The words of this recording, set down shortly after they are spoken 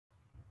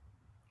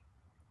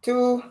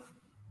2.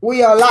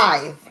 We are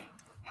live.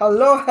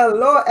 Hello,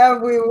 hello,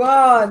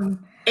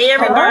 everyone. Hey,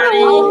 everybody.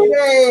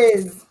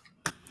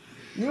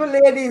 You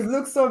ladies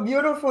look so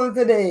beautiful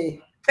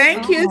today.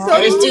 Thank you. So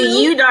it's to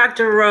you,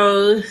 Dr.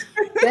 Rose.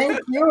 Thank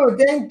you.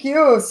 Thank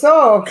you.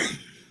 So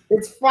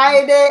it's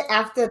Friday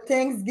after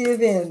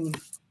Thanksgiving.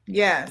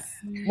 Yes.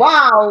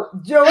 Wow.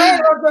 Joanne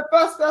was the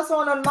first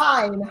person on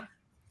mine.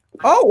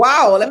 Oh,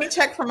 wow. Let me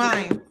check for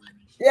mine.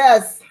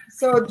 Yes.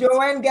 So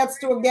Joanne gets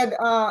to get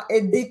a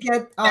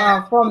ticket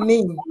from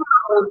me.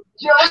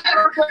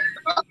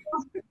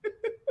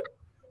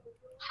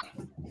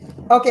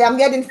 Okay, I'm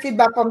getting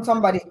feedback from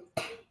somebody.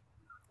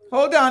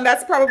 Hold on.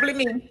 That's probably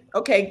me.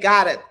 Okay,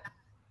 got it.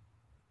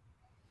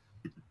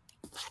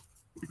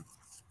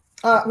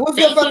 Who's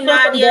your first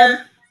person, Deb?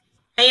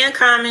 Hey,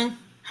 Uncommon.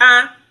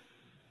 Huh?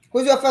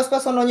 Who's your first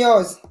person on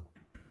yours?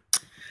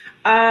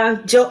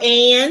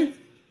 Joanne.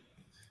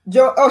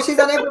 Oh, she's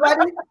on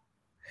everybody?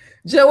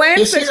 Joanne.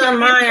 Yeah, she's on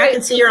mine. I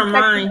can see her on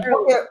mine.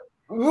 Okay.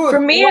 Ruth,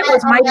 for me, it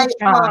was Mighty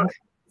Strong.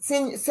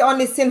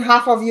 Only seen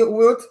half of you,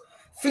 Ruth.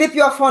 Flip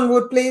your phone,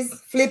 Ruth, please.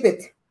 Flip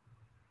it.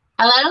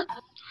 Hello?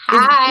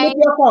 Hi.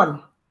 Flip your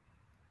phone.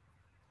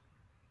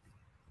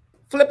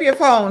 Flip your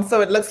phone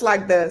so it looks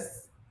like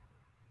this.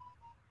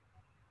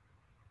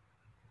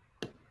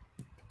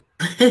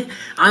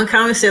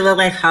 Uncommon said look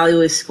like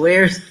Hollywood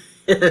Squares.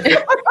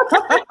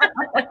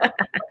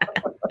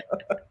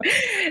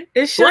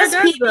 It sure What's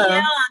does,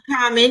 PBL,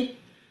 Uncommon?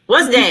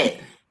 What's that?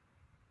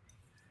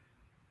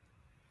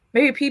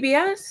 Maybe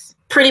PBS?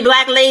 Pretty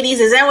Black Ladies,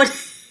 is that what?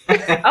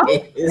 Oh,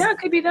 yeah, it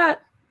could be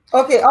that.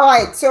 Okay, all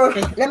right. So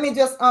let me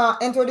just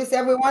introduce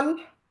everyone.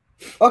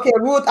 Okay,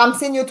 Ruth, I'm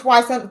seeing you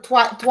twice.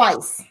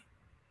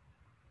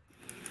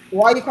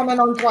 Why are you coming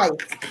on twice?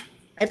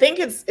 I think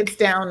it's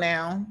down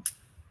now.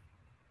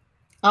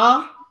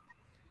 And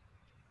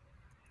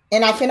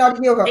I cannot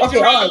hear her. Hey, okay,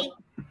 all right.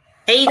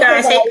 Hey, you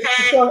guys. Okay, hey,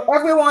 Pat. So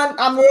everyone,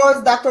 I'm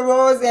Rose, Dr.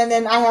 Rose, and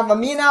then I have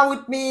Amina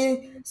with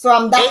me. So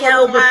I'm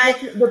Dr.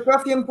 Rose, the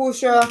perfume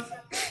pusher.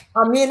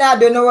 Amina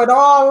the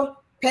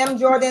Know-it-all. Pam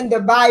Jordan the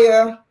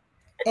Buyer.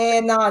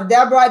 And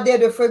Deborah Day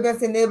the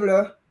Fragrance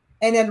Enabler.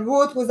 And then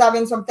Ruth, who's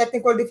having some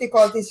technical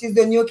difficulties. She's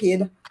the new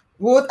kid.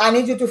 Ruth, I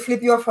need you to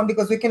flip your phone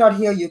because we cannot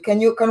hear you. Can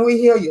we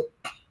hear you?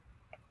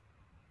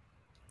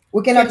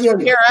 We cannot hear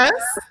you. Hear us?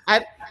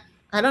 I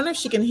don't know if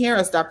she can hear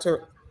us,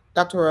 Dr.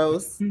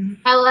 Rose.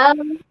 Hello?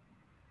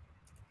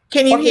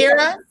 Can you hear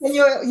us? Can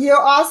you hear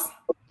us?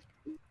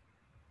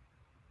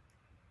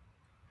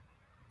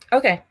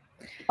 Okay.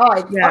 All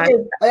right. Yeah, okay.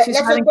 Let's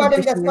just go ahead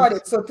and get issues.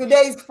 started. So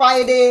today is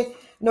Friday,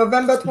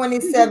 November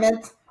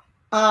 27th.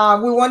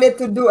 We wanted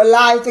to do a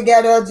live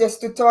together just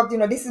to talk.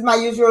 This is my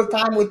usual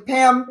time with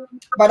Pam,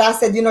 but I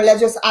said, let's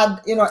just add,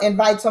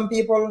 invite some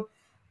people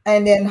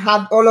and then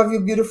have all of you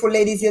beautiful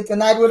ladies here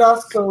tonight with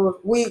us. So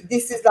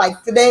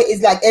today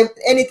is like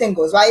anything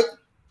goes, right?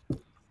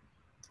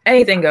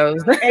 Anything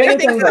goes.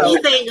 Anything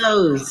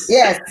goes.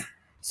 Yes.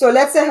 So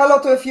let's say hello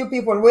to a few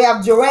people. We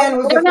have Joanne,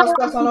 who's the first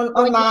person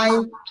on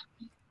mine.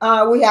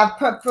 We have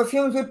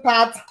Perfumes with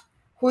Pat,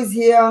 who's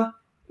here.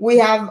 We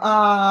have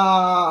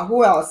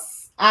who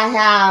else? I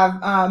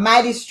have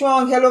Mighty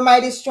Strong. Hello,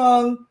 Mighty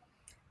Strong.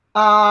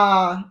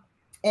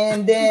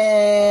 And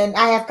then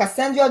I have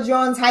Cassandra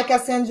Jones. Hi,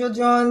 Cassandra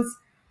Jones.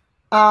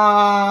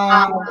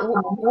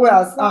 Who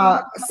else?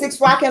 Six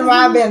Rock and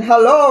Robin.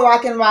 Hello,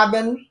 Rock and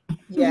Robin.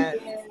 Yes.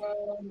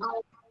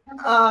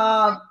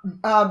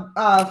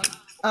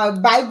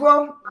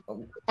 Bygro.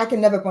 I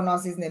can never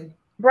pronounce his name.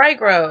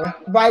 Brigro.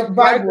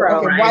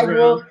 Bygro. Okay,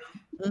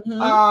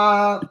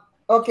 Bygro.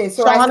 Okay,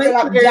 so I still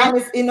have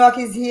Janice Enoch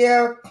is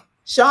here.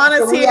 Sean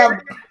is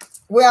here.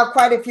 We have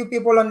quite a few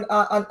people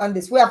on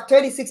this. We have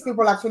 36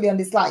 people actually on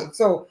this live.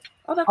 So,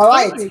 all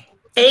right. Great.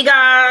 Hey,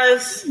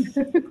 guys.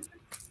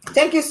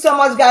 Thank you so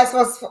much, guys,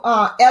 for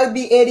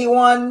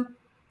LB81.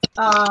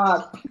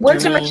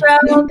 Winter Michelle,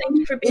 thank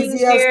you for being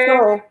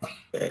here.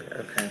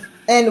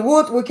 And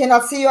Ruth, we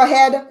cannot see your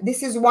head.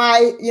 This is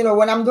why,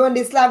 when I'm doing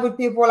this live with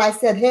people, I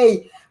said,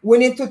 hey, we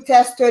need to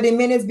test 30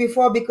 minutes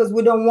before because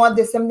we don't want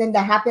the same thing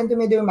that happened to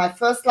me during my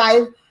first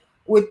live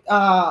with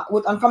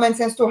Uncommon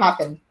Sense to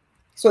happen.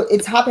 So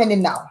it's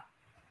happening now.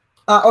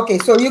 Okay,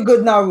 so you're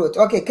good now, Ruth.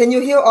 Okay, can you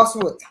hear us,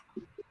 Ruth?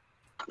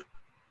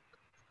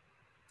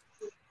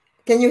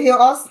 Can you hear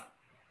us?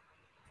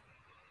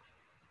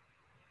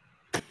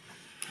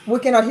 We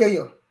cannot hear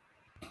you.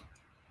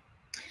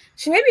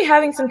 She may be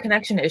having some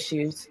connection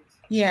issues.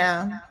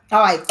 Yeah.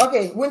 All right.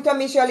 Okay. Winter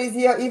Michelle is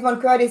here. Yvonne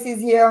Curtis is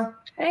here.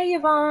 Hey,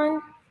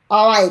 Yvonne.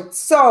 All right.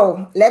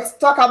 So let's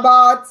talk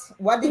about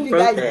what did you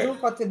guys do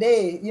for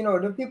today?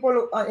 The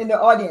people in the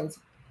audience.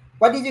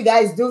 What did you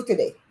guys do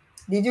today?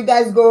 Did you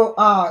guys go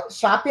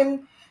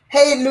shopping?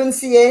 Hey,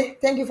 Luncia,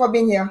 thank you for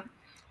being here.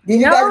 Did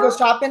you guys go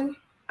shopping?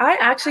 I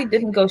actually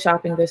didn't go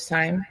shopping this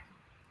time.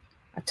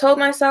 I told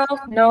myself,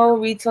 no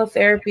retail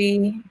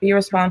therapy, be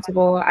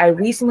responsible. I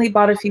recently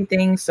bought a few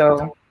things,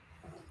 so.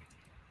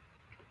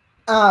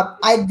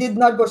 I did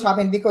not go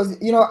shopping because,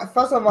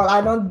 first of all,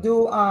 I don't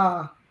do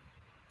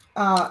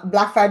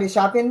Black Friday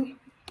shopping.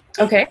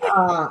 Okay.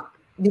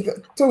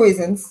 because, two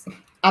reasons.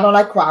 I don't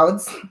like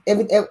crowds.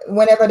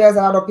 Whenever there's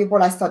a lot of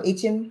people, I start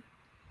itching.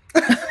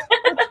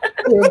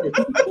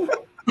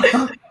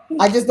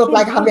 I just don't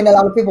like having a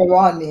lot of people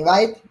around me,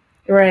 right?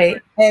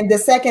 Right. And the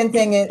second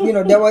thing is,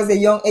 there was a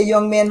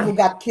young man who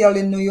got killed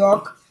in New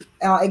York.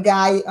 A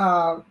guy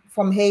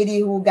from Haiti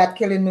who got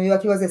killed in New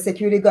York. He was a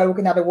security guard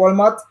working at a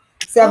Walmart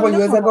several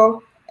years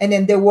ago, and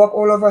then they walked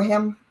all over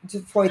him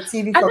for a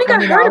TV. I think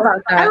I heard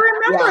about that. I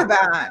remember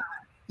that.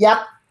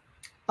 Yep.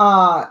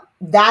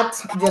 That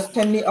just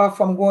turned me off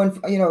from going,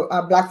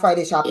 Black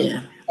Friday shopping.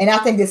 Yeah. And I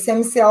think the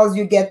same sales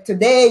you get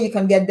today, you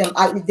can get them.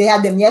 They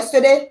had them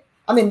yesterday.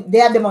 I mean, they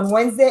had them on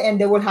Wednesday, and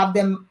they will have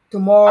them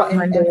tomorrow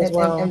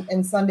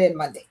and Sunday and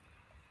Monday.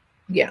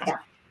 Yeah.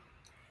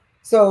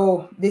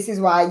 So this is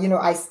why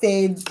I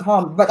stayed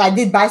home, but I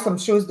did buy some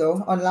shoes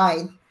though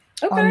online.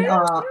 Okay.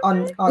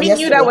 On we yesterday.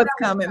 knew that was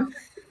coming.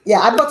 Yeah,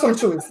 I bought some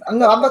shoes.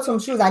 No, I bought some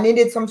shoes. I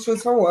needed some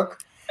shoes for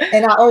work,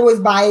 and I always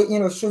buy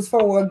shoes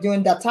for work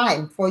during that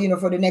time for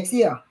for the next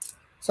year.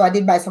 So I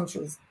did buy some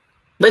shoes.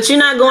 But you're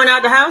not going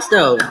out the house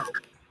though.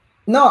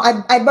 No,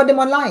 I bought them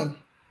online.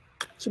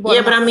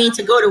 Yeah, but I mean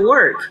to go to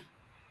work.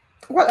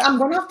 Well, I'm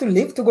gonna have to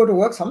leave to go to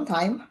work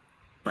sometime.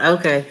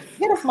 Okay.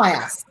 Get off my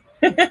ass.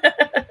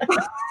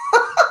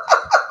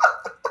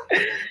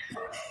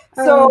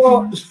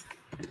 So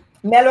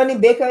Melanie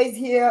Baker is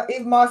here,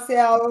 Eve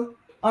Marcel,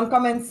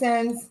 Uncommon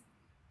Sense,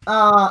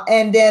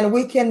 and then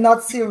we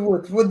cannot see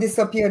Ruth. Ruth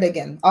disappeared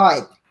again. All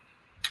right.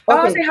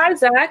 Okay. Say hi,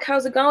 Zach.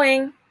 How's it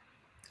going?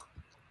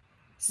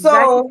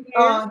 So,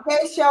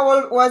 hey,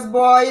 Cheryl was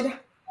Boyd.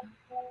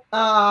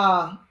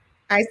 I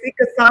see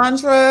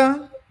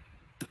Cassandra.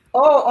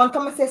 Oh,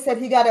 Uncommon Sense said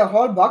he got a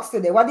whole box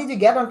today. What did you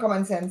get,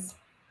 Uncommon Sense?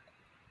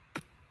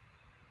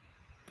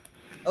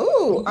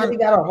 Oh, he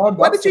got a whole box.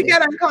 What did you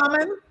get,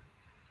 Uncommon?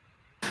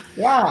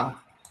 Yeah.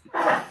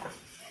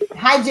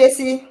 Hi,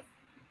 Jesse.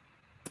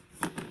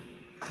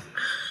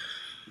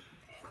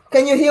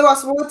 Can you hear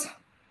us, Ruth?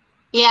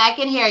 Yeah, I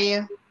can hear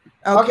you.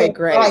 Okay,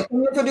 great. All right.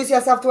 Can you introduce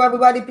yourself to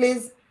everybody,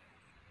 please?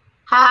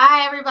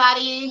 Hi,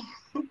 everybody.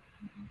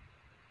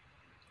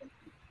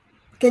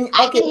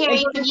 I can hear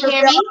you. Can you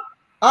hear me?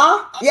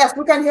 Yes,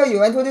 we can hear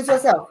you. Introduce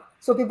yourself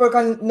so people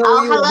can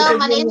know you. Hello,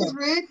 my name is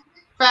Ruth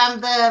from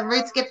the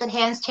Ruth's Gifted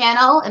Hands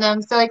channel, and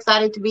I'm so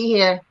excited to be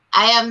here.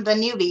 I am the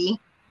newbie.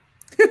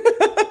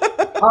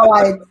 All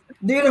right.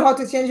 Do you know how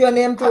to change your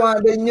name to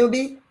the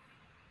newbie?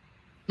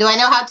 Do I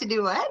know how to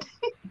do what?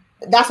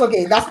 That's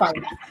okay. That's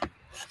fine.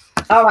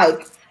 All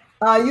right.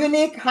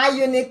 Unique. Hi,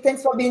 Unique.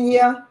 Thanks for being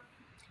here.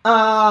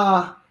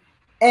 And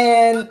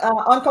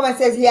Uncommon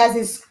says he has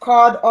his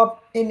card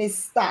up in his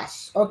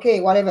stash.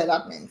 Okay, whatever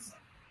that means.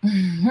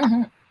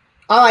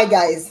 All right,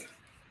 guys.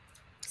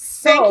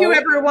 Thank you,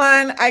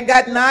 everyone. I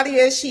got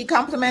Nadia. She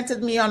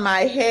complimented me on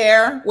my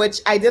hair, which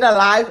I did a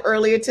live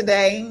earlier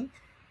today,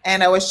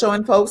 and I was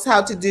showing folks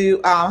how to do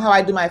how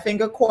I do my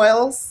finger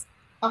coils.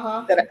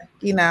 That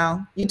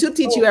YouTube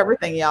teach you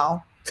everything,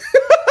 y'all.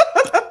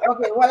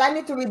 Okay, well, I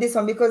need to read this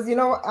one because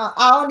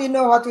I only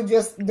know how to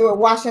just do a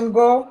wash and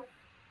go.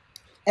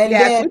 And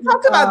yes, then, we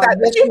talked about that.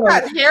 But you've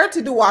got hair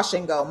to do wash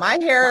and go. My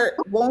hair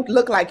won't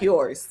look like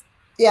yours.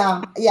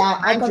 Yeah.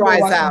 Mine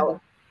dries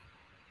out.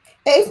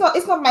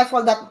 It's not my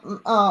fault that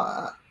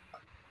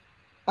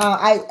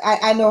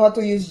I know how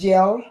to use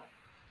gel.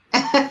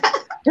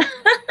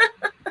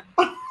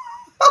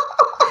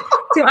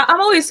 See,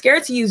 I'm always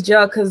scared to use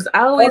gel because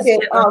I always get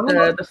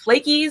the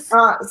flakies.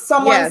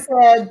 Someone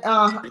said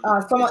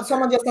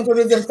someone just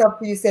introduced themselves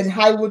to you. Said,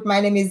 "Hi, Ruth.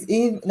 My name is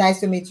Eve. Nice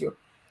to meet you."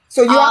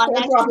 So you have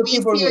to interact with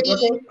people, Ruth,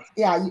 okay?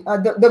 Yeah.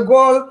 The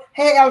goal.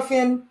 Hey,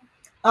 Elfin.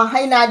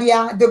 Hi,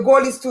 Nadia. The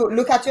goal is to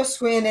look at your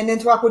screen and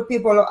interact with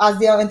people as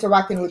they are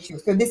interacting with you.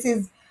 So this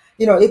is,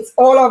 it's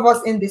all of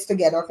us in this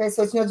together. Okay,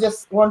 so it's not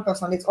just one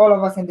person; it's all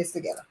of us in this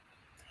together.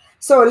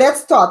 So let's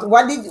start.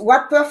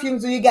 What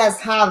perfumes do you guys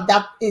have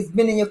that is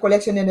been in your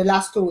collection in the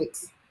last 2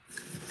 weeks?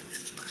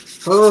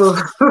 Oh,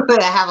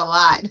 I have a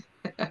lot.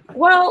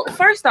 Well,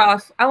 first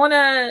off, I want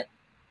to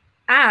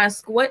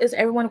ask, what is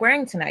everyone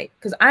wearing tonight?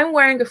 Because I'm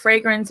wearing a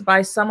fragrance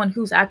by someone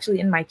who's actually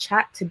in my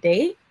chat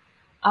today,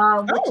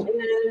 which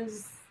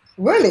is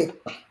really,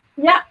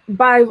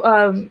 by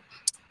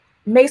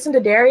Mason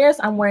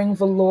Darius. I'm wearing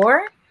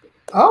Velour.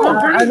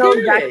 I know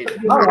exactly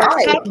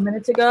a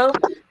minute ago,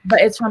 but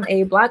it's from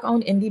a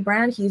Black-owned indie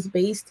brand. He's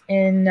based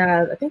in,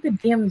 I think, the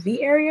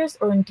DMV areas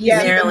or in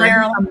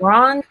Maryland. If I'm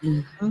wrong.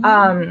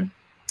 And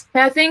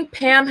I think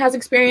Pam has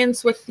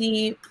experience with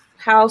the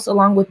house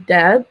along with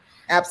Deb.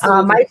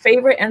 Absolutely. My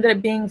favorite ended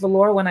up being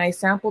Velour when I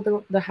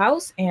sampled the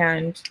house,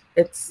 and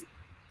it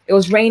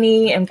was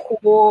rainy and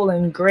cool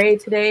and gray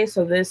today.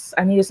 So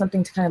I needed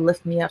something to kind of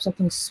lift me up,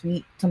 something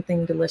sweet,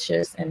 something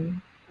delicious, and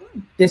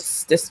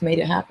this made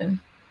it happen.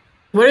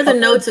 What are the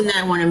notes in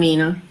that one,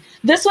 Amina?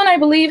 This one, I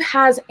believe,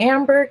 has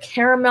amber,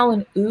 caramel,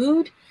 and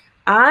oud.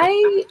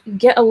 I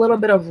get a little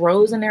bit of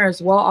rose in there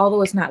as well,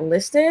 although it's not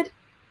listed.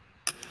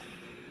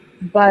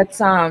 But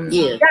those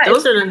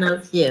are the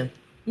notes. Yeah.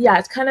 Yeah,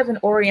 it's kind of an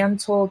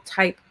Oriental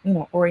type,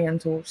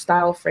 Oriental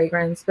style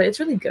fragrance, but it's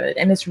really good.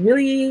 And it's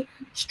really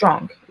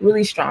strong,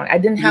 really strong. I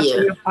didn't have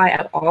to reapply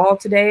at all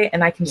today,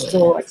 and I can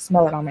still like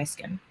smell it on my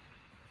skin.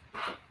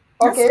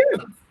 Okay.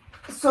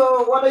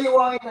 So what are you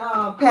wearing,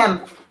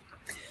 Pam?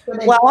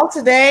 Well,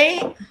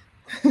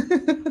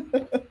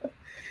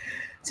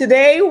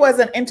 today was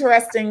an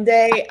interesting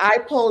day. I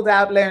pulled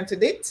out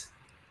L'Interdit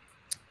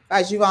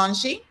by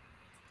Givenchy,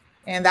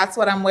 and that's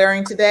what I'm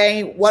wearing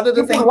today. One of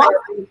the things I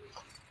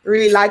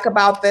really like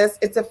about this,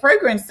 it's a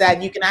fragrance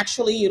that you can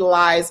actually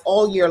utilize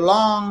all year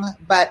long,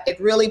 but it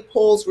really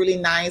pulls really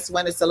nice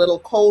when it's a little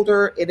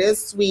colder. It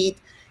is sweet.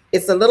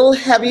 It's a little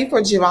heavy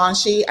for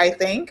Givenchy, I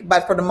think,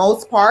 but for the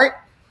most part,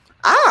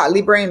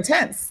 Libre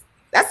Intense.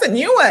 That's a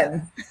new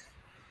one.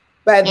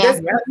 But this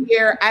one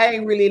here, I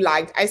really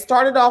liked. I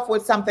started off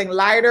with something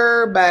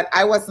lighter, but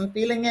I wasn't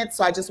feeling it,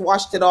 so I just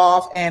washed it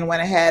off and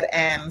went ahead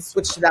and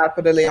switched it out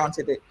for the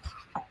L'Interdit.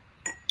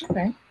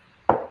 Okay.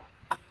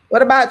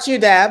 What about you,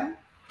 Deb?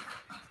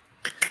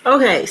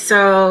 Okay,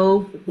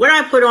 so what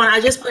I put on, I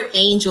just put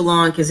Angel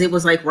on because it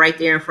was like right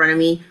there in front of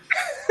me.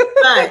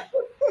 But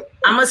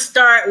I'm gonna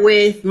start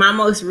with my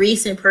most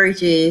recent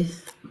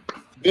purchase.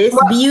 This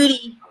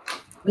beauty.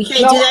 We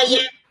can't do that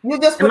yet. You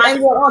just put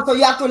Angel on, so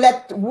you have to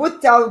let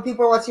Ruth tell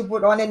people what she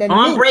put on it. And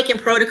I'm breaking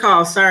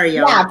protocol. Sorry,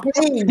 y'all. Yeah,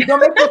 please. Don't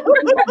make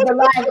the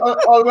line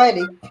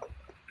already.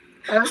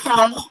 Okay.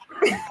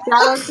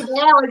 So today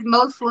I was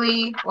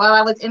mostly,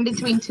 I was in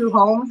between two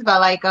homes,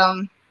 but like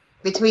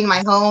between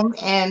my home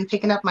and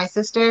picking up my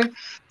sister.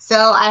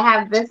 So I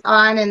have this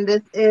on, and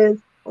this is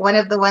one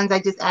of the ones I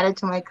just added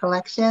to my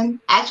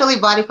collection. I actually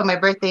bought it for my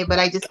birthday, but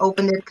I just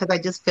opened it because I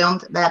just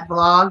filmed that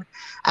vlog.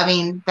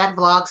 That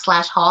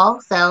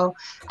vlog/haul. So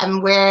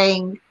I'm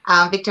wearing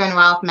Victor and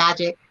Ralph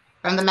Magic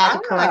from the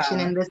Magic collection,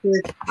 and this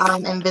is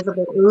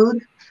Invisible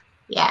Oud.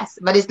 Yes,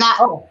 but it's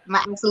not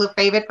my absolute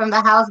favorite from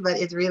the house, but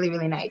it's really,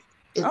 really nice.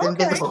 It's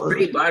Invisible Oud.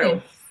 Pretty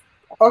bottle.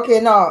 Okay,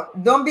 now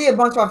don't be a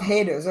bunch of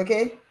haters,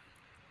 okay?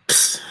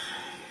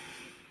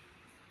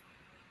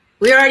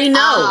 We already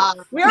know.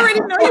 We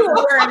already know you were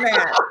wearing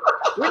that.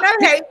 We're not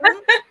hating.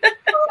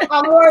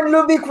 I'm wearing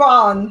Louis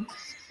Vuitton.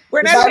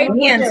 We're not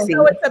hating.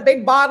 So it's a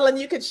big bottle and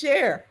you could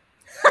share.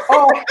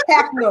 Oh,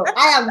 heck no.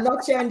 I am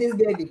not sharing this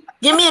baby.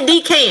 Give me a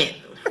decant.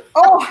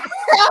 Oh,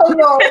 hell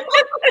no.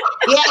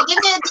 Yeah, give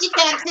me a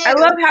decant too. I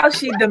love how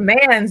she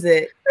demands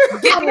it.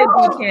 Give me a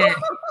decant.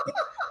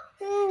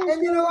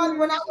 And you know what?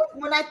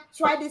 When I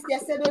tried this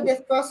yesterday,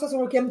 the first person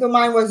who came to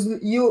mind was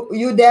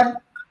you, Deb.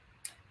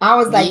 I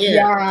was like,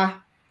 yeah,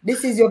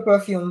 this is your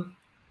perfume.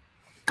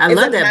 I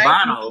love that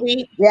bottle.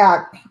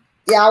 Yeah,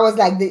 I was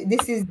like,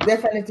 this is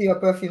definitely your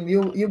perfume.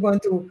 You're going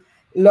to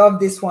love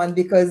this one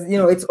because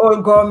it's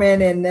all gourmet,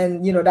 and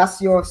then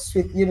that's your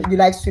sweet. You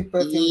like sweet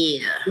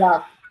perfume.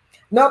 Yeah.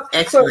 No,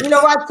 so you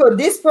know what? So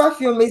this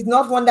perfume is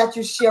not one that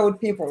you share with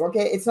people,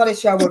 okay? It's not a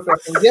shareable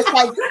perfume. Just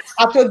like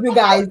I told you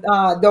guys,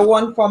 the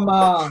one from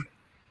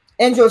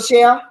Angel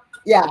Share.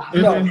 Yeah,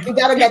 no, you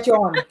gotta get your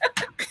own.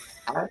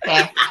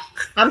 Okay.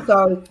 I'm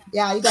sorry.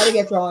 Yeah, you gotta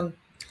get your own.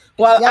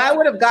 Well, I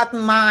would have gotten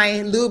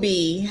my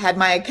Luby had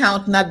my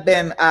account not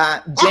been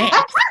jammed.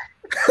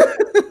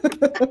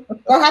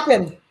 What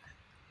happened?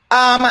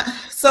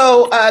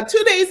 So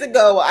 2 days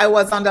ago, I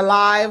was on the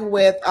live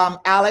with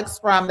Alex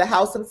from the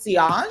House of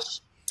Sillage.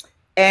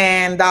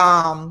 And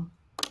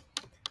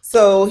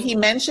so he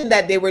mentioned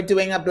that they were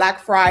doing a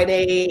Black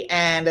Friday,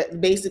 and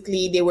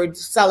basically they were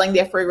selling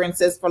their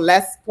fragrances for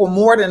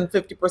more than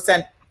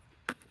 50%.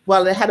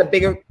 Well, they had a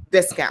bigger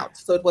discount.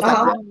 So it was like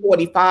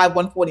 145,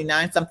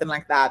 149, something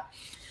like that.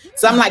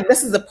 So I'm like,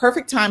 this is the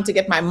perfect time to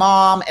get my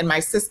mom and my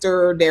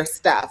sister their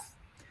stuff.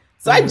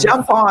 So I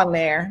jump on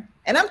there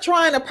and I'm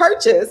trying to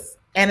purchase,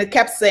 and it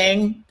kept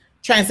saying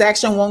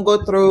transaction won't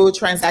go through,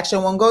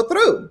 transaction won't go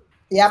through.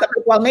 Yeah. So,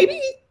 well,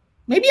 maybe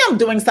I'm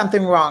doing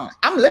something wrong.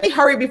 Let me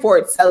hurry before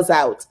it sells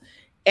out.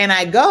 And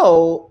I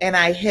go and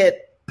I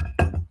hit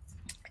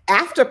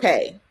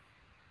Afterpay.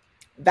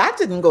 That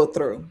didn't go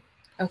through.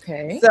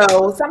 Okay.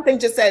 So something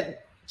just said,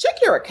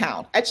 check your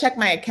account. I checked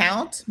my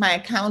account. My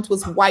account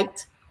was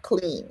wiped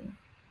clean.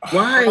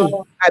 Why?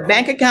 My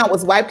bank account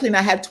was wiped clean.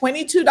 I had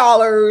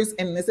 $22,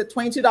 and is it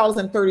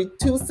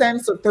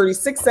 $22.32 or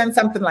 36 cents,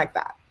 something like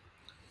that.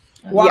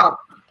 Wow. Yeah.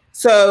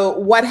 So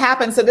what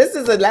happened? So this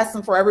is a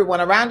lesson for everyone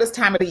around this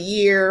time of the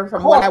year.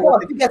 From what I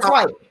was, that's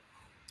right.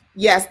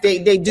 Yes, they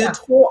do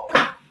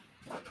talk.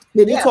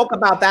 They do talk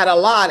about that a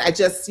lot. I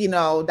just,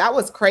 that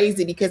was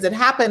crazy because it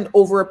happened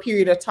over a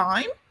period of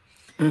time.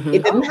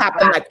 It didn't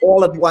happen like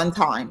all at one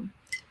time.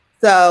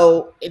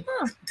 So, a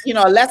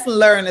lesson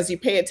learned as you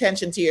pay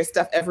attention to your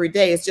stuff every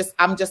day. It's just,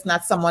 I'm just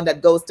not someone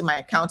that goes to my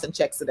account and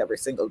checks it every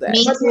single day.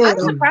 Me too. I'm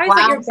surprised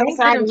that your bank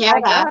didn't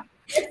flag that.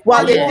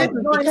 Well, it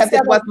didn't because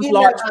it wasn't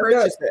large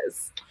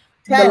purchases.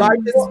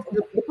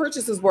 The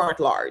purchases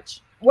weren't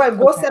large. Well,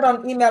 go set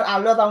on email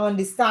alert on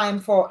this time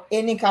for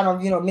any kind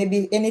of,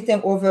 maybe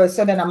anything over a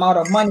certain amount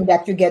of money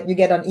that you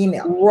get on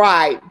email.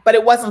 Right. But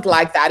it wasn't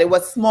like that. It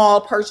was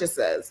small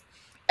purchases.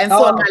 And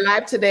so in my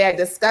live today, I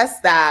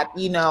discussed that,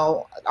 you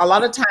know, a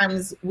lot of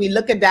times we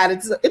look at that,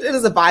 it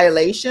is a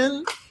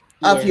violation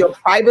of your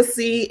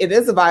privacy. It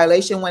is a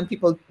violation when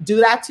people do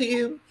that to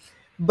you.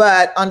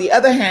 But on the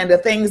other hand, the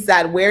things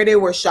that where they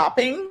were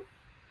shopping,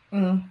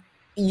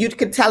 you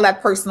could tell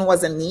that person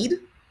was in need.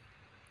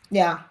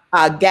 Yeah.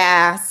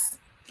 Gas.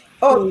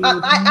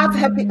 I've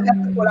helped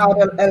people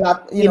out a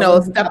lot. You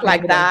know, stuff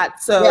like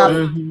that.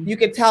 So you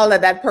could tell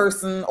that that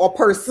person or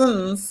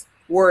persons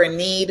were in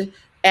need.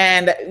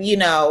 And, you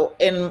know,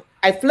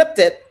 I flipped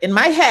it in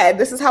my head.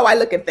 This is how I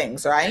look at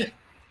things, right?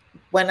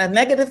 When a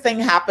negative thing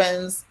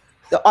happens,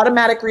 the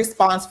automatic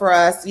response for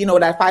us, you know,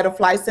 that fight or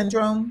flight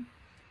syndrome.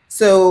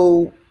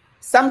 So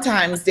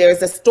sometimes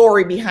there's a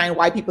story behind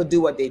why people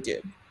do what they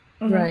do.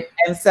 Right.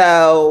 And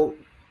so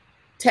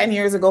 10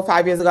 years ago,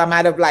 5 years ago, I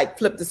might have like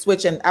flipped the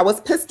switch and I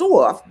was pissed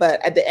off. But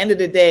at the end of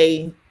the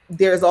day,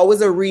 there's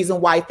always a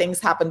reason why things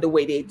happen the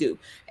way they do.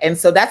 And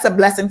so that's a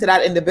blessing to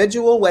that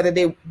individual, whether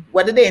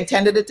they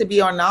intended it to be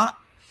or not,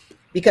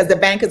 because the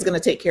bank is going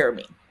to take care of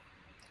me.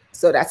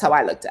 So that's how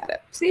I looked at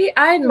it. See,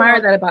 I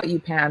admire that about you,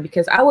 Pam,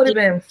 because I would have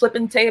been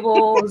flipping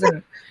tables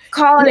and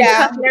calling and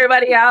cussing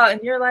everybody out.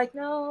 And you're like,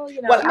 no,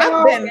 you know. Well,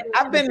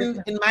 I've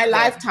been in my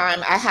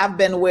lifetime, I have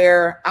been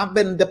where I've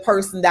been the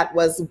person that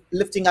was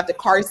lifting up the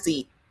car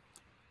seat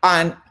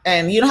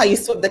and you know how you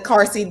swip the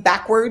car seat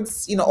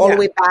backwards, you know, all the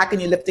way back,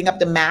 and you're lifting up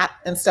the mat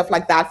and stuff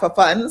like that for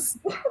funds.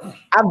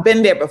 I've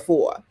been there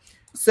before.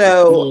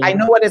 So I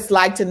know what it's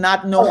like to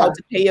not know how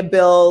to pay your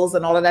bills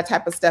and all of that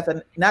type of stuff.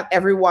 And not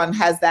everyone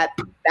has that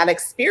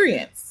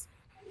experience.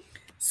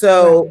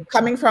 So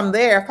coming from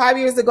there, 5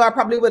 years ago, I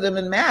probably would have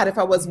been mad if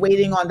I was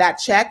waiting on that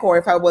check, or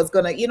if I was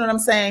going to, you know what I'm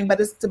saying?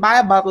 But it's to buy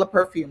a bottle of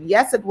perfume.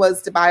 Yes, it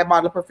was to buy a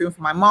bottle of perfume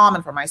for my mom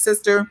and for my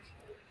sister.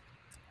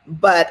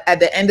 But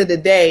at the end of the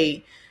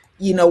day,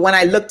 you know, when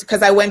I looked,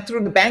 because I went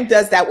through, the bank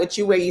does that with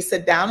you, where you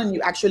sit down and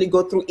you actually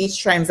go through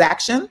each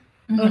transaction.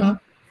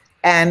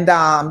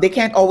 And they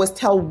can't always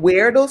tell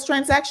where those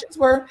transactions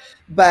were,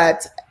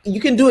 but you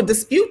can do a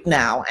dispute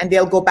now, and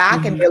they'll go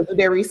back and they'll do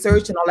their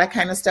research and all that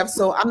kind of stuff.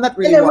 So I'm not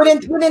really. And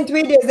then within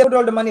 3 days, they put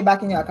all the money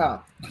back in your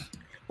account.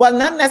 Well,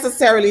 not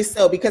necessarily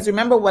so, because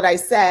remember what I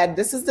said,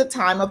 this is the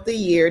time of the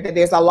year that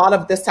there's a lot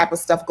of this type of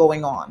stuff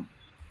going on.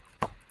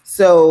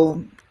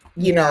 So,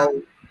 you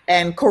know,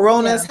 and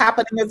Corona's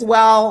happening as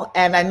well.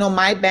 And I know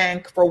my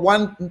bank, for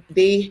one,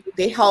 they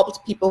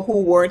helped people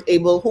who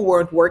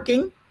weren't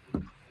working.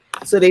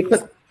 So they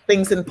put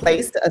things in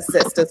place to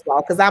assist as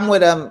well. Because I'm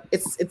with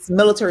it's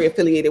military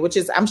affiliated, which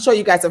is, I'm sure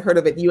you guys have heard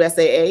of it,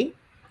 USAA.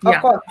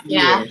 Of course.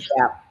 Yeah.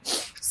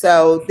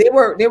 So they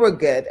were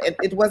good.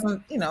 It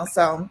wasn't, you know,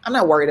 so I'm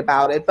not worried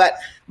about it. But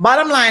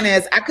bottom line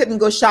is, I couldn't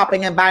go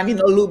shopping and buy me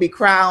no Louis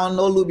Crown,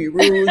 no Louis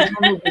Rouge,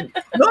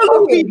 no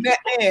Louis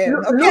nothing.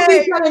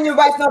 Louis telling you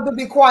right now to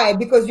be quiet,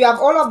 because you have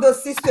all of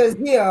those sisters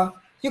here.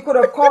 You could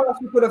have called us.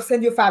 We could have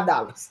sent you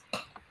 $5.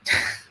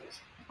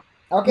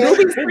 Okay.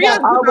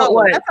 But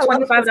what?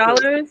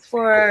 $25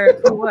 for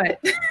what?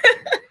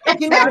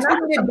 You know,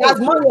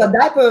 that's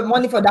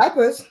money for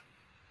diapers.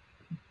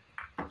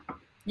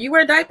 You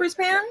wear diapers,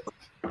 Pam?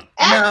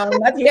 No,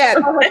 not yet.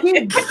 Okay,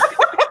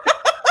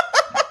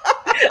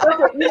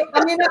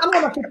 I mean, I'm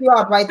gonna kick you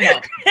out right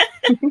now.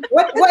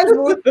 Where's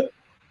Ruth?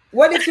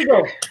 Where did she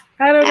go?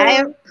 I don't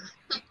know.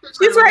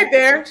 She's right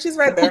there. She's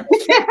right there.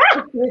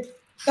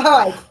 All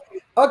right.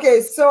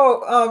 Okay,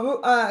 so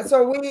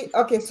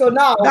so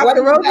now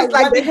Dr. Rose is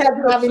like the head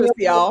of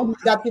y'all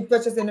that you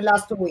purchased in the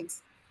last 2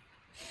 weeks.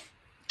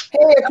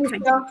 Hey,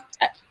 Christina.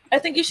 I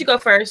think you should go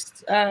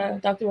first,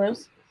 Dr.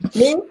 Rose.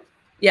 Me?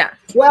 Yeah.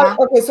 Well,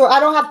 okay, so I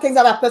don't have things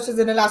that I purchased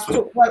in the last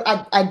 2.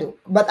 Well, I do,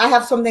 but I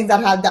have some things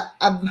that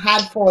I've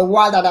had for a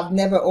while that I've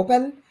never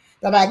opened,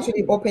 that I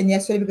actually opened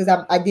yesterday, because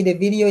I did a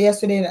video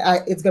yesterday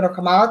and it's gonna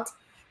come out.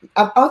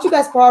 Aren't you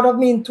guys proud of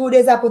me? In 2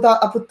 days, I put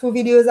 2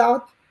 videos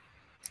out.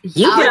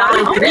 You put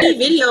out 3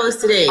 videos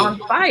today. On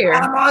fire.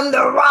 I'm on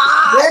the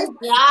rise.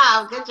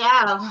 Good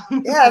job.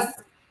 Yes.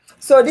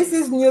 So this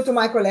is new to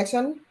my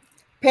collection.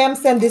 Pam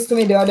sent this to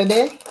me the other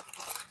day.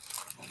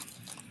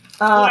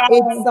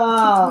 It's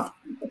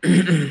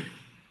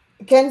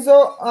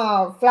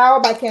Kenzo, Flower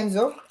by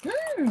Kenzo.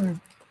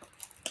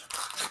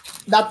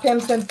 That Pam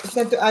sent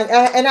to,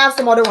 and I have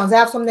some other ones. I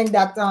have something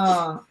that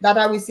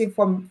I received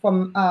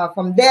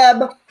from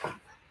Deb.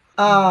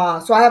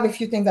 So I have a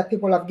few things that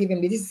people have given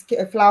me. This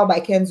is Flower by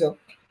Kenzo.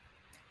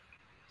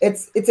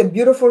 It's a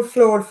beautiful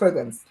floral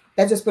fragrance.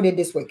 Let's just put it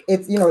this way.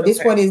 It's, you know,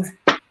 this one is,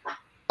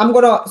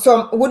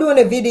 we're doing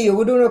a video,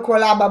 we're doing a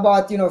collab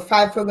about,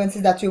 5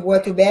 fragrances that you wear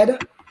to bed.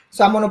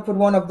 So I'm gonna put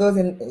one of those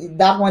in,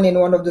 that one in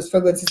one of those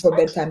fragrances for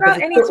bedtime.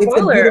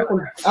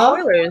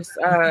 Spoilers,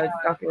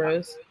 Dr.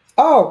 Rose.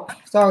 Oh,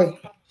 sorry.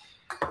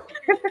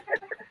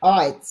 All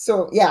right.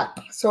 So yeah.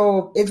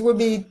 So it will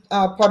be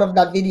part of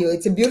that video.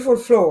 It's a beautiful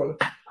floral.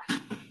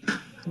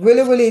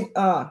 Really, really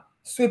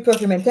sweet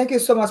perfume. And thank you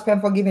so much, Pam,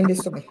 for giving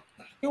this to me.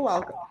 You're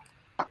welcome.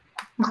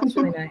 That's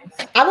really nice.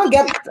 I don't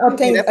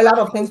get a lot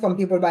of things from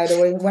people, by the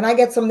way. When I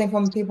get something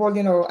from people,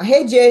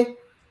 hey Jay,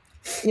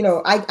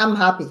 I'm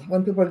happy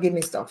when people give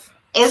me stuff.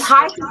 It's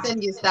hard to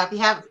send you stuff. You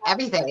have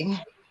everything.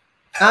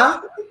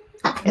 Huh?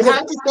 It's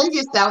hard to send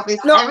you stuff. You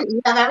have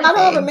everything. I don't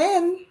have a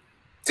man.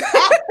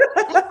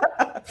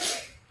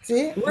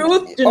 See,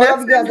 Ruth, all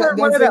of you guys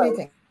don't say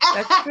anything.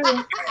 That's true.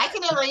 I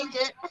can arrange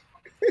it.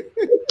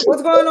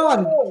 What's going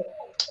on?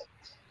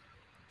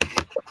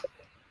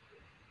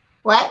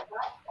 What?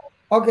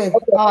 Okay,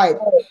 all right.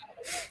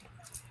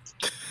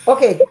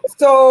 Okay,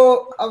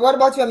 so what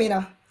about you,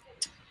 Amina?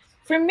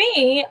 For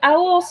me, I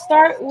will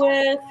start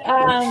with,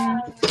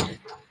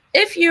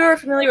 if you're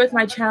familiar with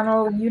my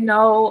channel, you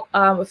know,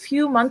 a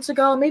few months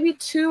ago, maybe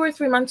 2 or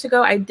 3 months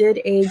ago, I did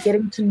a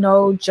Getting to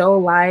Know Joe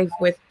live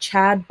with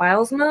Chad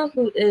Bilesma,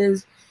 who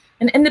is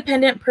an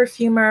independent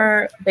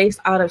perfumer based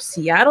out of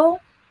Seattle.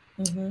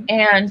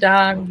 And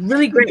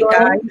really great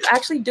guy. He's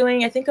actually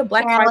doing, I think, a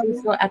Black Friday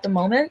sale at the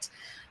moment.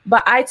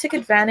 But I took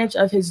advantage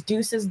of his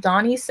Deuces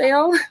Donnie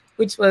sale,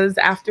 which was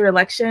after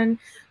election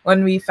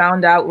when we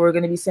found out we were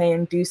going to be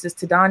saying deuces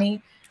to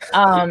Donnie.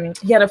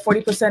 He had a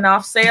 40%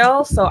 off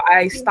sale. So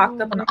I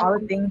stocked up on all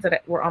the things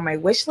that were on my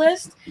wish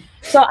list.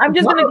 So I'm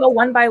just going to go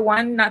one by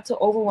one, not to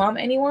overwhelm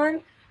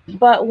anyone.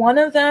 But one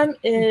of them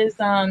is,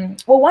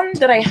 one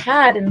that I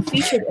had and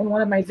featured in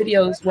one of my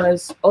videos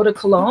was Eau de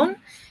Cologne.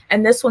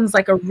 And this one's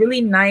like a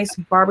really nice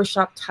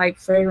barbershop type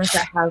fragrance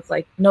that has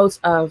like notes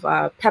of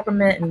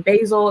peppermint and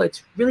basil.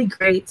 It's really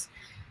great.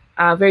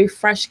 Very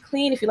fresh,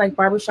 clean. If you like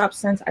barbershop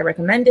scents, I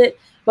recommend it.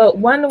 But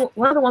one of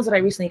the ones that I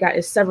recently got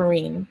is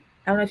Severine.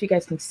 I don't know if you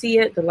guys can see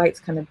it. The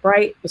light's kind of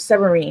bright, but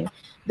Severine.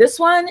 This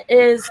one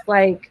is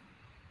like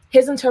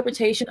his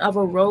interpretation of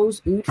a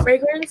rose oud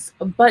fragrance.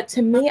 But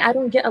to me, I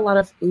don't get a lot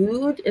of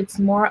oud. It's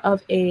more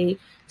of a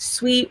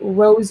sweet,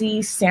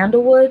 rosy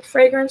sandalwood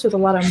fragrance with a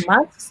lot of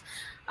musks.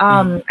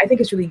 I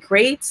think it's really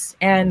great.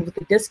 And with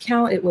the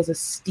discount, it was a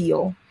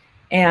steal.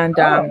 And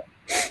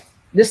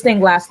this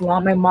thing lasts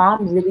long. My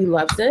mom really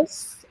loves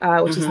this,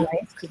 which is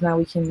nice because now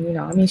we can, you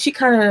know, I mean, she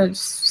kind of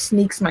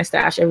sneaks my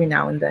stash every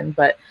now and then,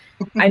 but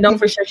I know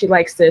for sure she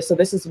likes this. So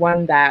this is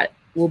one that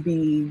will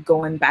be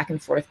going back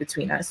and forth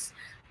between us.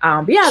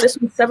 But yeah, this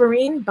one's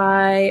Severine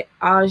by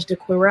Age de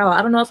Querelle.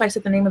 I don't know if I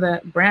said the name of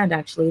the brand,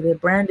 actually. The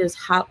brand is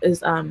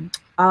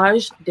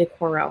Age de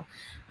Querelle.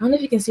 I don't know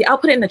if you can see. I'll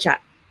put it in the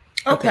chat.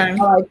 Okay.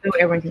 So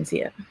everyone can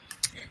see it.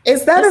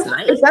 Is that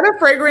a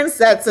fragrance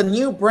that's a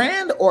new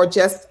brand or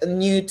just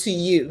new to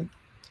you?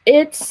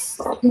 It's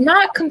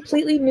not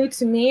completely new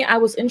to me. I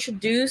was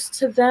introduced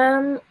to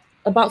them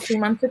about 3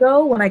 months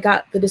ago when I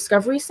got the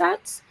Discovery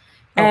sets.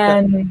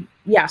 And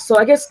yeah, so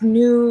I guess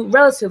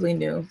relatively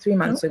new, 3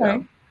 months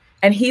ago.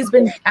 And he's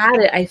been at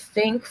it, I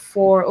think,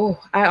 for,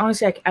 I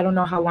honestly don't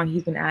know how long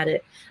he's been at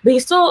it. But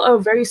he's still a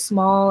very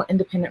small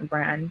independent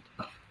brand.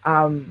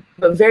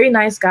 But very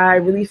nice guy,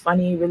 really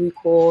funny, really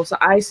cool. So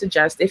I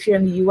suggest if you're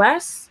in the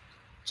US,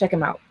 check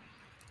him out.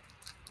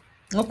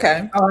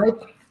 Okay. All right.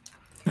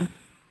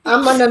 I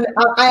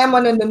am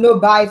on the no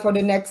buy for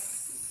the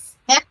next.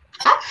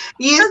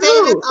 You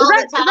say this all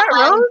the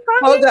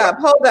time.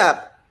 Hold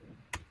up.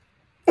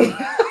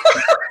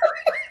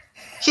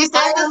 She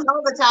says this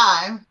all the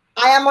time.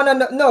 I am on a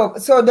no.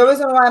 So the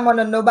reason why I'm on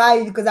a no buy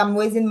is because I'm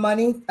raising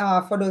money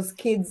for those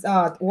kids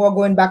who are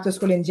going back to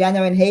school in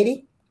January in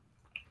Haiti.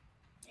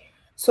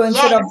 So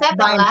instead of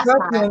buying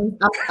perfume,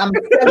 I'm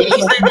selling. You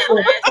said that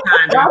last time,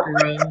 Dr.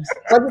 Rose.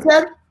 What you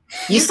said?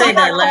 You said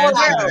that last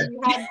time.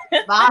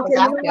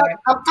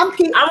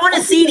 I want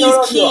to see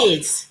these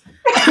kids.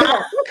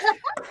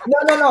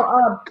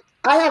 No.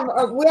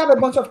 We have a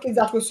bunch of kids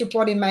that we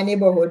support in my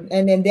neighborhood,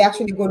 and then they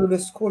actually go to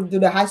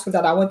the high school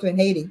that I went to in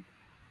Haiti.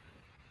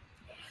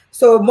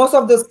 So most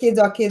of those kids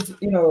are kids,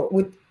 you know,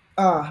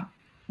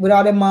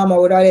 without a mom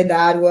or without a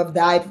dad who have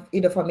died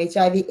either from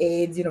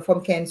HIV/AIDS, you know,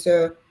 from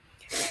cancer,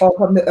 or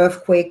from the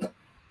earthquake.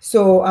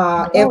 So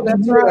every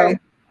year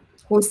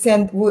we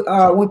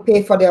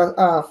pay for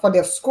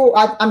their school.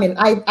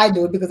 I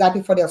do it because I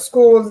pay for their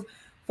schools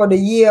for the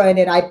year, and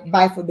then I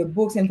buy for the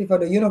books and pay for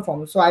the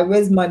uniform. So I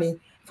raise money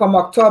from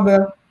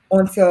October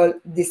until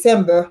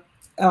December,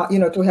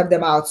 to help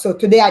them out. So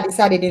today I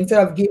decided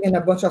instead of giving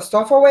a bunch of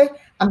stuff away,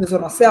 I'm just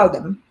gonna sell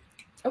them.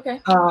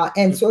 Okay.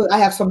 And so I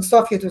have some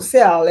stuff here to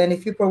sell, and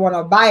if people want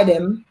to buy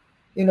them,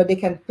 you know, they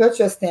can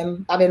purchase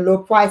them at a low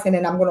price, and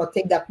then I'm going to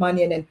take that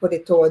money and then put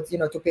it towards, you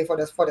know, to pay for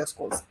their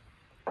schools.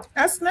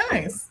 That's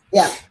nice.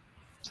 Yeah.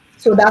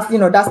 So that's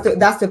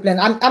the plan.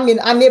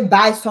 I may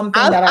buy something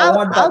I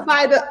want. I'll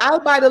buy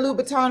the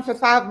Louboutin for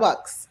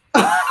 $5.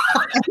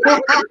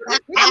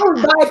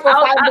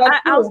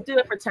 I'll do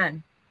it for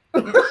 10.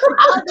 I'll do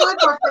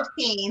it for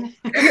 15.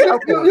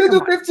 You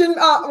do 15,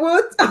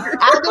 Ruth?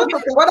 I'll do it for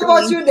 15. What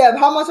about you, Deb?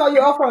 How much are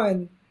you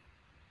offering?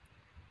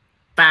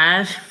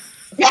 5.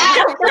 It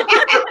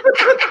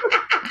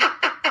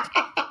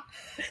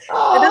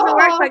doesn't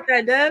work like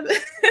that, Deb.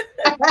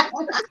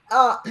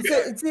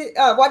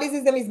 What is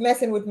his name is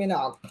messing with me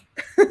now.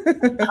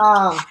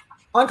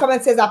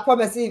 Uncomment says, I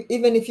promise you,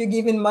 even if you're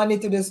giving money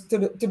to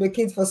the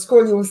kids for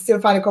school, you will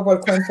still find a couple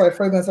of coins for a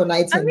fragrance or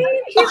 19. I mean,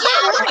 he's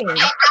not lying.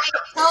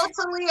 I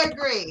totally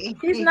agree.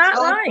 He's not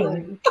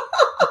lying.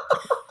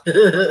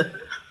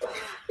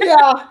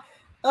 Yeah.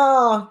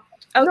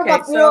 Okay, no,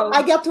 but so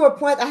I get to a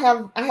point. I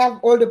have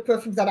all the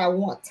perfumes that I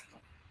want.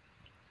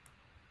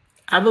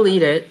 I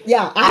believe it.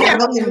 Yeah, I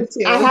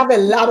have a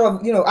lot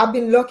of, I've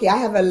been lucky. I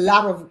have a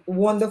lot of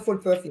wonderful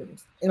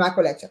perfumes in my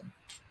collection.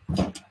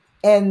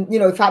 And,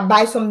 if I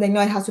buy something,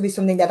 it has to be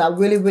something that I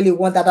really, really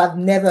want that I've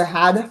never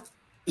had.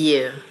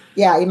 Yeah.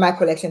 Yeah, in my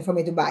collection for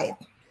me to buy it.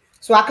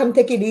 So I can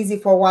take it easy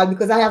for a while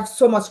because I have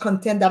so much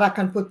content that I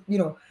can put,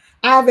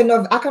 I have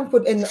enough, I can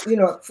put in,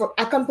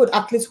 I can put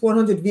at least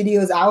 100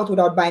 videos out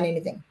without buying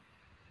anything.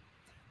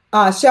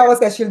 Cheryl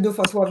says she'll do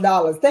for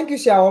 $12. Thank you,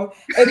 Cheryl.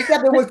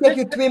 Except it will take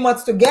you 3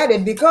 months to get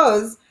it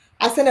because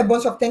I sent a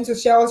bunch of things to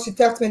Cheryl. She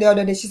texted me the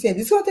other day. She said,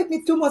 it's going to take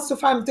me 2 months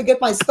to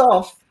get my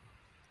stuff.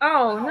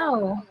 Oh,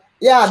 no.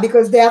 Yeah,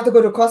 because they have to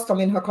go to custom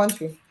in her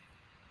country.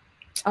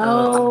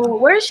 Oh,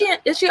 where is she?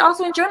 Is she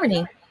also in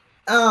Germany?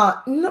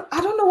 No,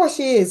 I don't know where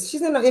she is.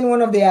 She's in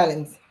one of the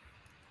islands.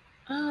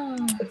 Oh.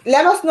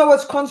 Let us know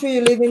which country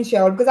you live in,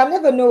 Cheryl, because I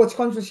never know which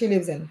country she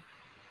lives in.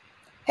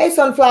 Hey,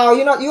 Sunflower,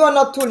 you are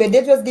not too late.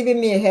 They're just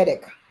giving me a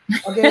headache.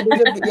 Okay,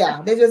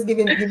 they're just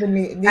giving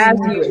me as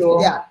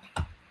usual. Yeah.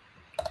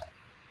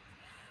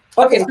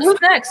 Okay, so who's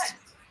next?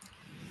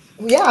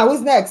 Yeah,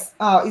 who's next?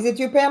 Is it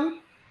you,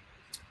 Pam?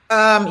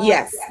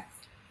 Yes.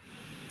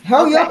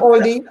 Hurry up,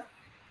 oldie.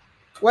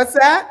 What's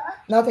that?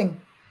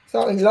 Nothing.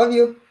 Sorry, love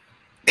you.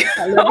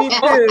 I love you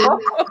too.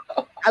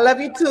 I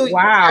love you too.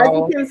 Wow. As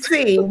you can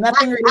see,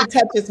 nothing really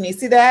touches me.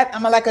 See that?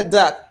 I'm like a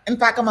duck. In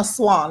fact, I'm a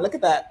swan. Look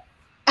at that.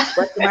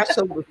 Brushing my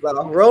shoulders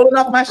off, rolling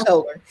off my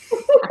shoulder.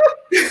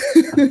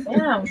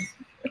 Damn.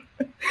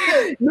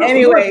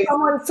 Anyway,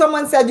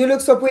 someone said you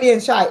look so pretty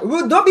and shy.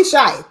 Ruth, don't be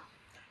shy.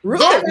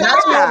 Ruth is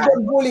not shy.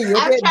 Bully you.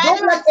 Okay?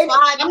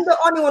 I'm the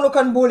only one who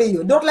can bully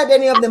you. Don't let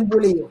any of them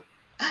bully you.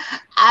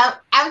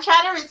 I'm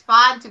trying to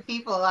respond to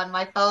people on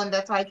my phone.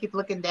 That's why I keep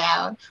looking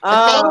down.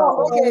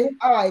 Okay.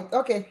 All right.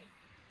 Okay.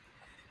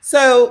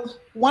 So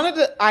one of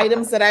the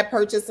items that I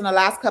purchased in the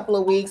last couple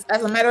of weeks,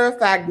 as a matter of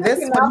fact,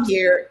 this one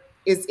here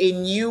is a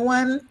new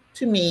one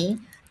to me.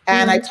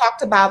 And I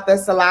talked about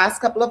this the last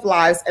couple of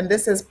lives, and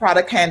this is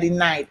Product Candy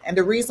Night. And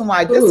the reason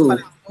why this one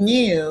is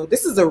new,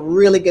 this is a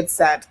really good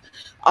scent.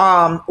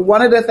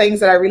 One of the things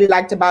that I really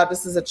liked about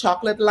this is a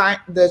chocolate line,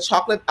 the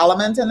chocolate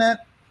element in it.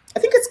 I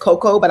think it's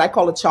cocoa, but I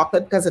call it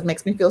chocolate because it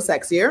makes me feel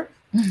sexier.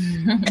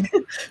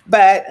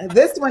 But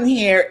this one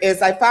here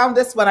is, I found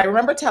this one. I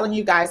remember telling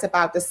you guys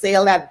about the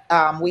sale that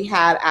we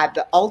had at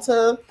the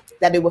Ulta,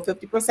 that they were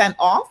 50%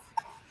 off.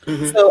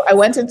 So I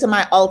went into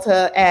my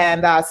Ulta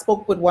and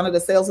spoke with one of the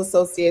sales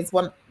associates.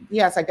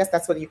 Yes, I guess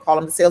that's what you call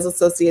them, the sales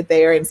associate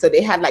there. And so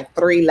they had like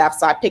 3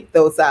 left. So I picked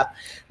those up.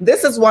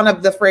 This is one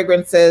of the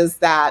fragrances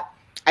that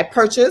I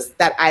purchased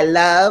that I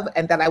love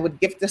and that I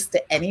would gift this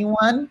to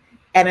anyone.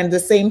 And in the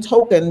same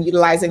token,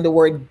 utilizing the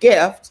word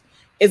gift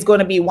is going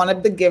to be one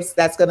of the gifts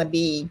that's going to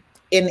be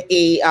in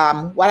a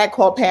what I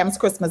call Pam's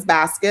Christmas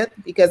basket,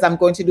 because I'm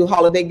going to do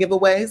holiday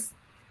giveaways.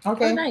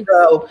 Okay. Oh, nice.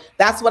 So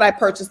that's what I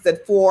purchased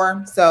it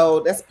for.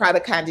 So that's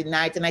Product Candy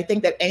Night. And I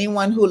think that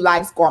anyone who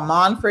likes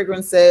gourmand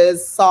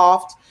fragrances,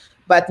 soft,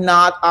 but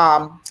not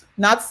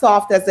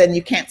soft as in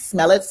you can't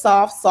smell it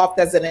soft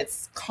as in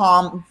it's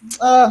calm,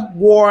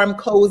 warm,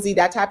 cozy,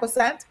 that type of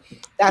scent.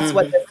 That's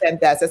what this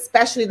scent does,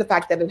 especially the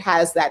fact that it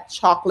has that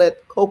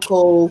chocolate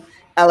cocoa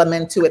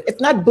element to it. It's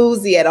not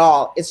boozy at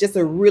all. It's just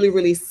a really,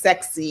 really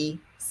sexy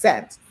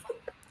scent.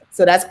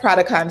 So that's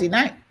Product Candy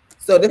Night.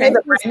 So this is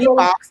a brand new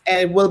box,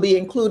 and it will be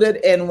included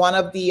in one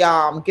of the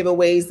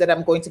giveaways that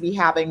I'm going to be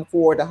having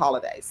for the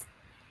holidays.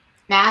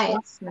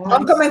 Nice.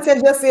 Come comment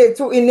and just say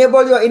to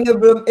enable your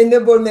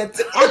enablement.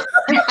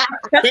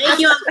 Thank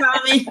you,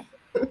 Tommy.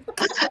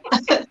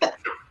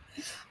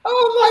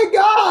 Oh my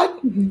God!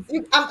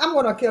 I'm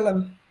gonna kill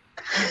him.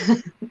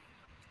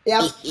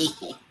 Yep.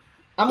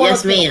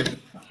 Yes, ma'am.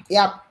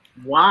 Yep.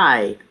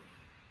 Why?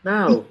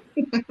 No.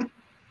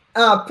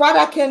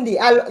 Product Candy.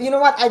 You know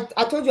what?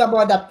 I told you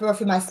about that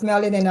perfume. I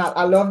smelled it and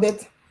I loved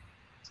it.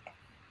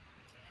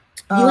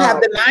 You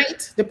have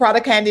the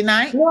Product Candy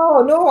Night?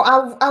 No.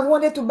 I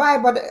wanted to buy,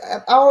 but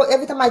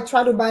every time I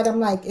try to buy it, I'm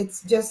like,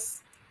 it's just.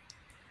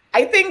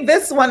 I think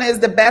this one is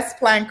the best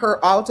flanker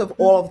out of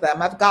all of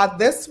them. I've got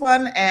this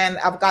one and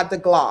I've got the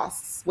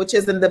gloss, which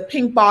is in the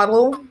pink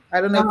bottle.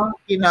 I don't know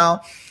if you know,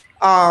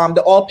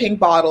 the all pink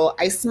bottle.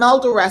 I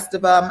smelled the rest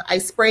of them. I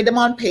sprayed them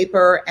on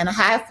paper and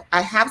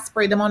I have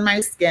sprayed them on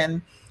my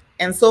skin.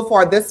 And so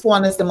far, this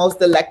one is the most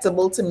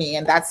delectable to me.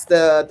 And that's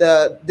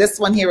this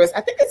one here is,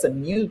 I think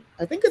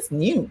it's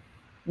new,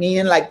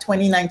 meaning like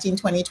 2019,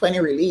 2020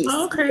 release.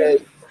 Okay.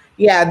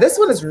 Yeah, this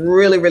one is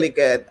really, really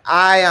good.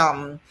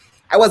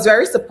 I was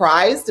very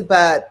surprised,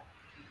 but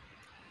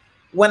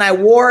when I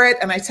wore it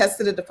and I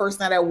tested it the first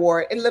night I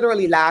wore it, it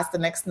literally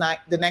lasted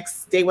the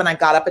next day when I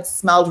got up, it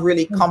smelled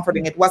really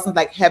comforting. It wasn't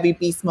like heavy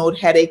beast mode,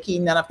 headachy,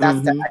 none of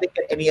that stuff. I didn't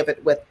get any of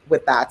it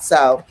with that.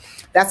 So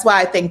that's why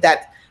I think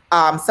that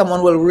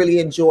someone will really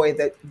enjoy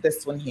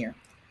this one here.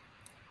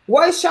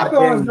 What is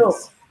Chaperon Zo?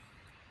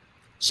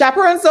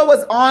 Chaperon Zo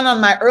was on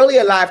my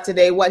earlier live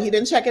today. What, he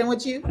didn't check in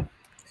with you?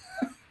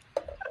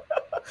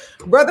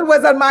 Brother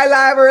was on my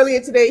live earlier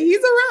today.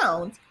 He's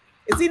around.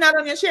 Is he not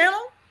on your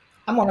channel?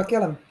 I'm gonna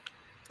kill him.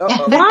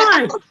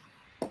 Why?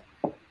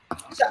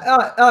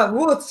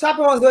 Ruth,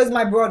 Chaperones is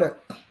my brother.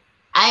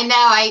 I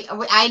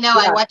know. I know.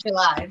 Yeah. I watch your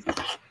live.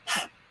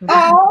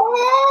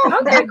 Oh,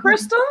 okay,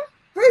 Crystal.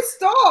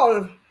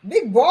 Crystal,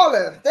 big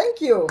baller.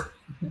 Thank you.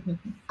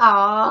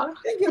 Aw.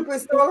 Thank you,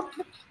 Crystal.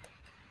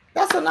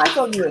 That's so nice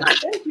of you.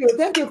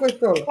 Thank you,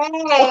 Crystal. Hey,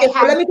 okay,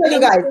 so let me tell you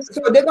guys.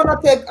 So they're gonna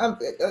take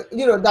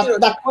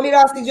that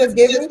 $20 you just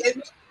gave me.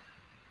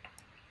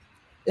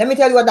 Let me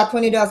tell you what that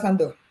 $20 can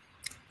do.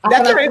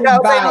 That $20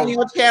 ain't on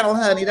your channel,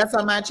 honey. That's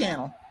on my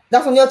channel.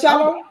 That's on your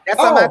channel? That's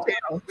on my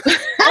channel. Okay.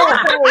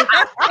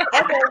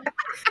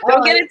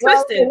 Don't get it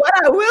twisted. What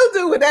I will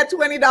do with that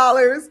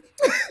 $20.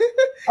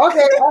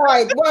 Okay, all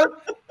right.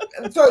 Well,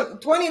 so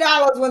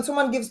 $20 when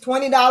someone gives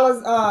 $20.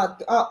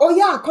 Oh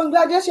yeah,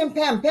 congratulations,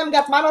 Pam. Pam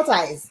got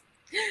monetized.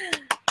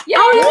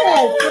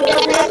 Yes.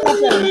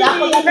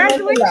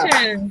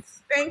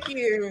 Congratulations. Thank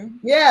you.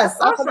 Yes.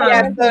 Awesome.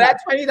 Yeah, so that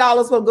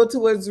 $20 will go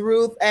towards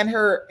Ruth and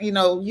her. You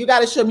know, you got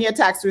to show me a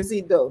tax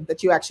receipt though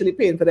that you actually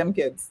paid for them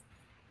kids.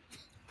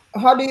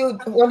 What do you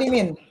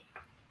mean?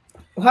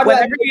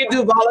 Whenever you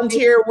do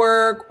volunteer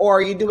work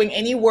or you're doing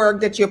any work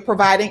that you're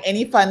providing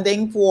any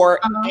funding for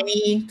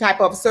any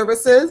type of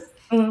services,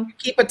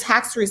 keep a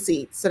tax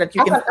receipt so that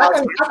you can.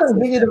 I can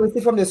give you the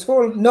receipt from the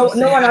school. No one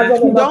has ever.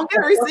 You don't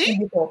get a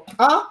receipt.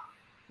 Huh?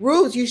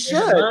 Ruth, you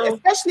should,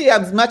 especially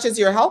as much as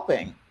you're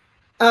helping.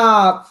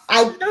 How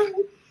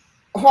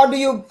do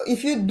you,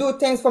 if you do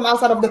things from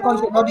outside of the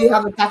country, how do you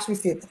have a tax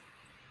receipt?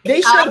 They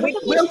should.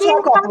 We'll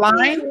talk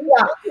offline.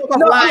 Yeah,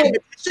 offline. But you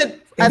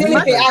should. As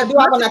much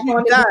as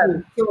you've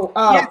done.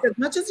 Yes, as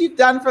much as you've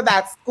done for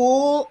that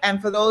school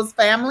and for those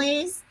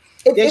families,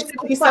 there should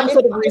be some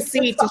sort of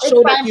receipt to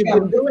show that you've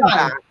been doing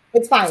that.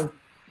 It's fine.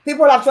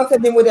 People have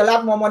trusted him with a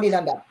lot more money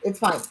than that. It's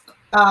fine.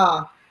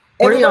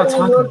 Everybody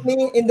who knows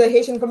me in the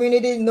Haitian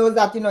community knows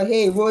that,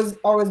 hey, Rose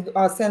always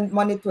send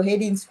money to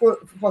Haiti in school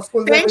for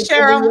school. Thanks,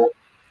 Cheryl.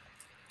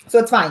 So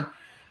it's fine.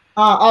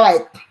 All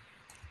right.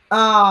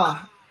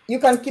 You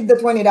can keep the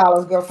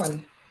 $20,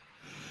 girlfriend.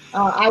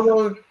 I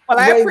will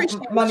raise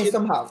money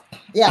somehow.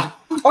 Yeah.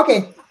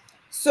 Okay.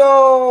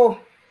 So,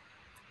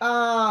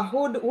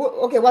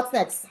 okay, what's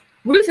next?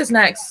 Ruth is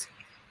next.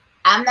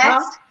 I'm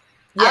next?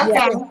 Yeah. Okay.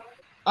 Yeah.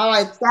 All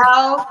right.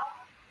 So,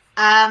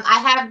 I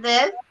have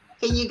this.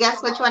 Can you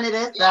guess which one it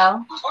is,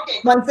 though?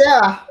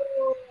 Mancera.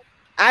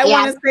 I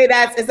want to say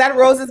is that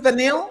Rose's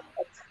Vanille?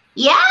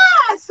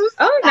 Yes.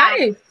 Oh,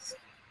 nice.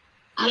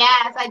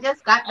 Yes, I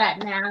just got that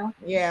now.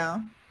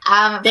 Yeah.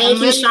 Thank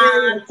you,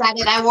 Sean.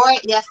 Excited. I wore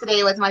it yesterday.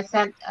 It was my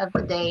scent of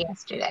the day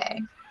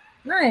yesterday.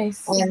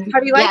 Nice. How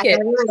do you like it?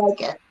 I really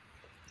like it.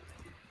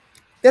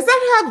 Does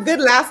that have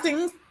good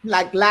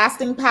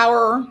lasting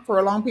power for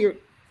a long period?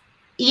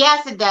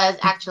 Yes, it does,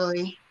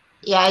 actually.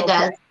 Yeah, it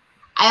does.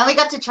 I only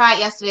got to try it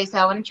yesterday, so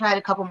I want to try it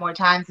a couple more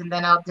times, and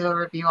then I'll do a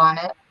review on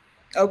it.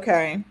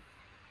 Okay.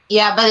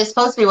 Yeah, but it's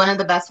supposed to be one of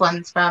the best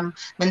ones from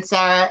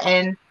Mancera,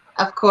 and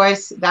of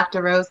course,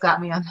 Dr. Rose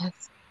got me on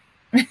this.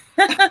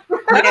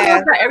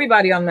 Yeah, got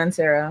everybody on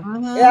Mancera.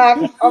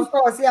 Yeah, of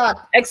course, yeah.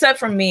 Except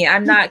for me,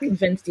 I'm not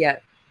convinced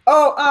yet.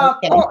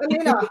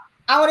 Amina,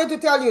 I wanted to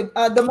tell you,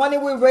 the money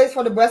we raised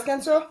for the breast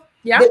cancer.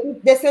 Yeah,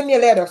 they sent me a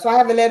letter, so I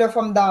have a letter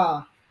from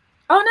the.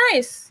 Oh,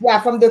 nice. Yeah,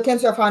 from the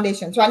Cancer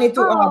Foundation. So I need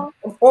to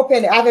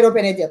open it. I haven't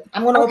opened it yet.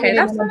 I'm gonna open it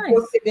and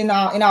post it in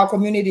our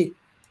community.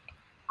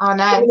 Oh,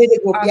 nice. Community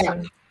group.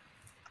 Awesome. Yeah.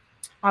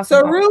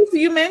 Awesome. So Ruth,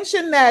 you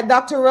mentioned that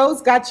Dr.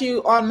 Rose got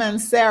you on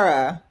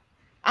Mancera.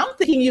 I'm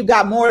thinking you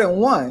got more than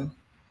one.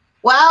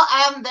 Well,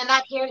 they're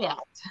not here yet.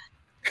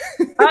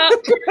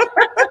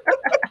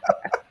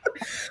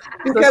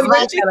 Because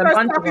when she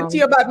starts talking to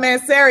you about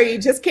Mancera, you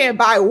just can't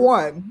buy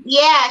one.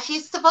 Yeah,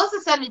 she's supposed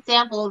to send me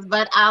samples,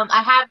 but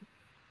I have,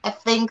 I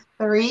think,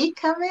 3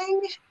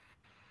 coming.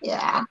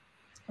 Yeah.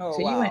 Oh, so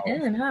you went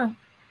in, huh?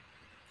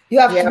 You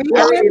have 3 I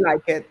really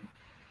like it.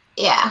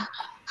 Yeah.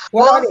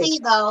 We'll see,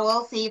 though.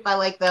 We'll see if I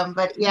like them.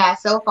 But yeah,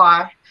 so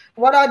far.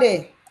 What are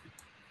they?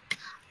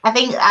 I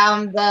think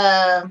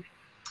the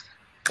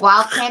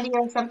wild candy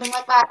or something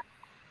like that.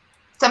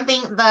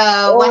 Something,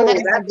 the one that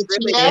is like the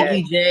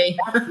really cheetah.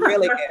 That's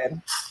really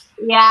good.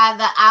 Yeah,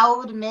 the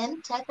oud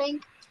mint, I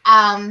think.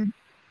 And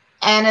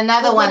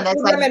another one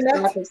that's like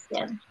leopard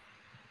skin.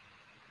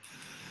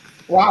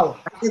 Wow.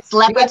 It's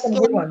leopard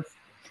skin.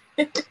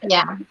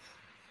 Yeah.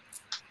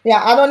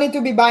 Yeah, I don't need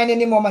to be buying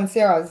any more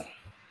Manceras.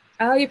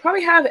 You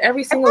probably have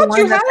every single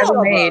one that's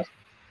ever made.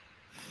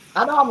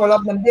 I don't have all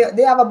of them.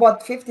 They have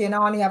about 50 and I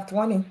only have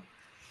 20.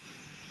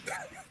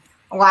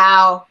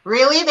 Wow.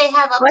 Really? They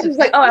have up to 50?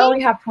 Like, I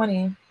only have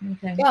 20.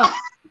 Okay. Yeah.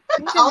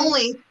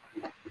 Only.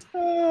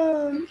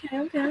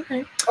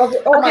 Okay.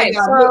 Oh my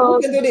God. So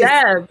listen to this.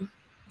 Deb.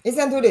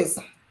 Listen to this.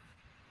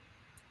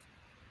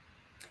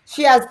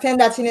 She has 10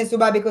 that she needs to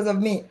buy because of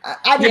me.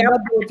 I did not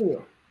do it to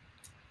you.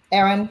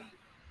 Aaron.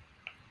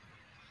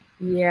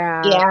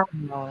 Yeah. Yeah.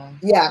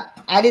 Yeah.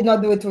 I did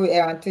not do it to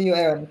you,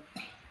 Aaron.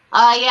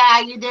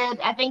 Yeah, you did.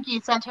 I think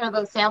you sent her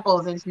those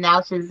samples and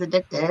now she's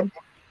addicted.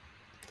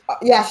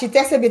 Yeah, she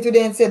texted me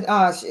today and said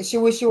she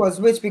wish she was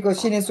rich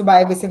because she needs to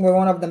buy every single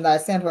one of them that I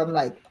sent her. I'm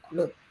like,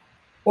 look,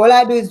 all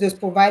I do is just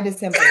provide the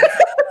samples.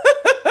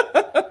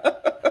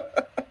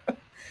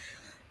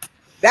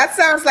 That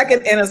sounds like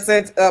an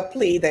innocent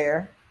plea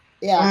there.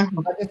 Yeah, I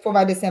just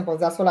provide the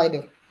samples. That's all I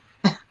do.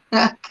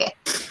 Okay.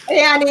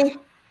 Hey, Annie.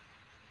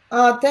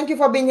 Thank you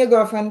for being your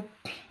girlfriend.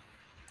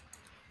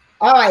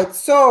 All right,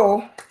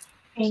 so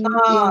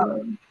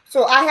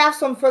so I have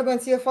some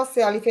fragrance here for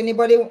sale. If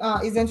anybody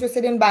is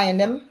interested in buying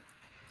them,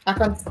 I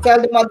can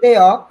tell them what they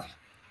are.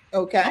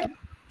 Okay.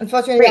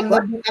 Unfortunately,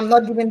 I'm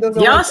not giving those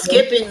away. Y'all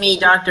skipping me,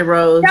 Dr.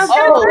 Rose. And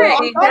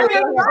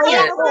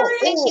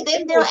she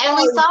didn't do, and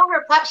we saw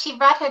her. She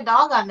brought her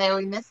dog on there.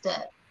 We missed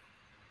it.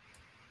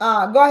 Go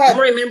ahead. I don't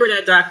remember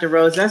that, Dr.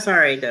 Rose. That's all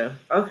right though.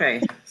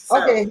 Okay.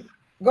 So, okay.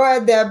 Go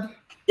ahead, Deb.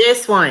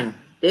 This one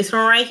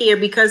right here,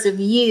 because of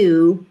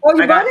you. Oh,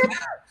 you got it?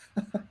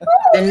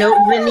 The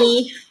Note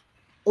Vanille.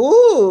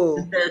 Ooh.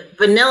 The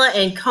vanilla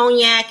and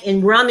cognac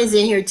and rum is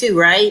in here too,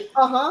 right?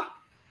 Uh-huh.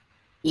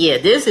 Yeah,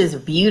 this is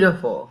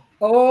beautiful.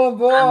 Oh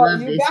boy,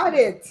 you got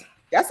it.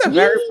 That's a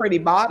very pretty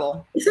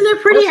bottle. Isn't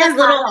it pretty? It has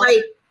little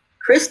like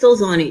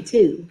crystals on it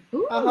too.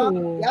 Uh-huh.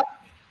 Yep.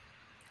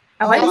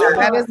 I like that.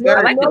 That is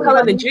I like the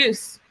color of the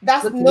juice.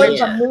 That's Note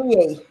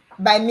Vanille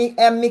by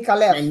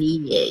Micallef.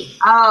 Vanille.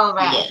 Oh,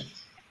 right.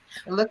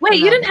 Yeah. Wait,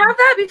 you didn't have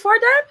that before,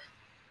 Deb?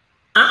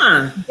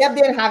 Deb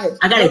didn't have it.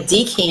 I got a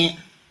decant.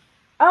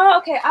 Oh,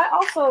 okay. I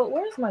also,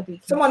 where's my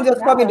decant? Someone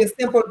just called me the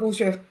simple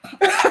pusher.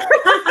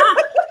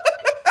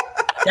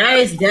 That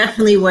is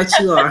definitely what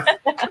you are.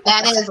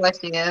 That is what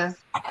she is.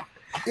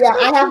 Yeah,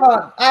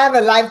 I have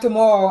a live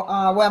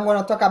tomorrow where I'm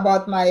going to talk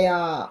about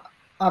my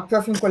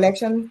perfume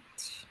collection.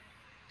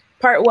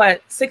 Part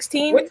what?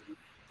 16? Which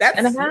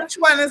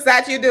one is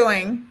that you're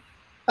doing?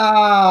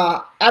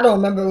 I don't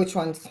remember which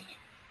ones.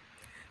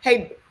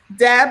 Hey,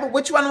 Deb,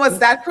 which one was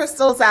that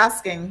Crystal's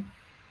asking?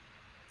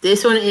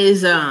 This one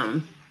is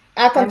I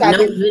can type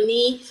Note it.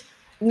 Vanille.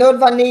 Note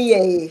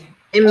Vanille.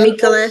 And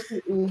Micallef.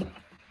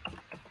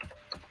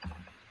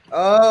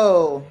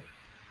 Oh.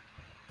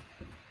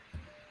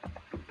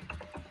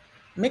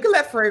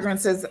 Micallef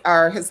fragrances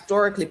are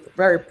historically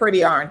very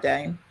pretty, aren't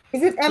they?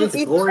 Is it It's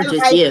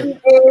gorgeous, yeah.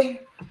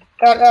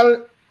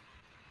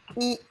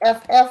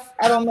 M-I-C-A-L-L-E-F-F?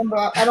 I don't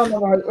remember.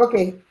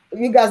 Okay,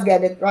 you guys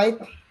get it, right?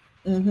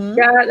 Mm-hmm.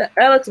 Yeah,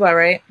 that looks about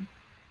right.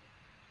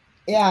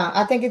 Yeah,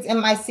 I think it's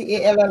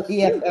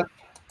M-I-C-A-L-L-E-F-F.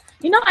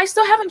 You know, I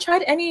still haven't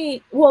tried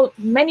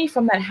many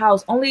from that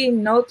house, only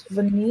Note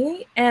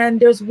Vanille. And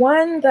there's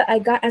one that I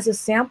got as a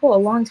sample a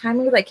long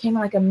time ago that came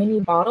in like a mini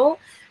bottle.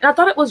 And I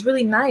thought it was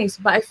really nice,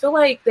 but I feel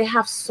like they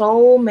have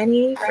so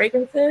many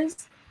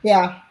fragrances.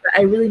 Yeah. That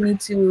I really need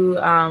to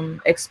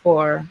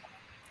explore.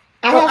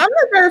 I'm not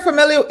very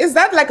familiar. Is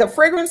that like a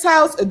fragrance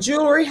house, a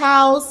jewelry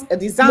house, a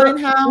design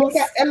house?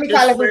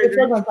 Micallef is a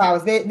fragrance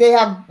house. They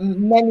have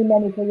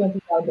many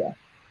fragrances out there.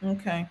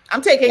 Okay.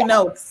 I'm taking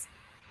notes.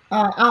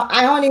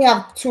 I only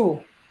have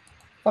 2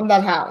 from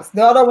that house.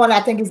 The other one I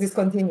think is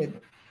discontinued.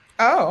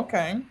 Oh,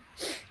 okay.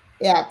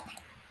 Yeah,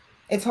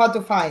 it's hard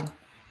to find.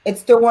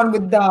 It's the one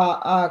with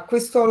the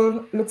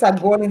crystal, looks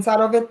like gold inside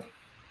of it.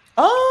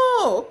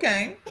 Oh,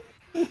 okay.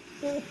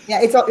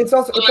 Yeah, it's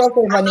also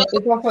vanilla.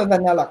 It's also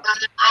vanilla.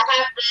 I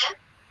have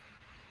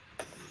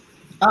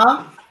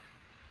that.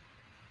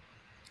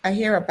 I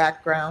hear a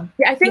background.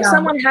 Yeah, I think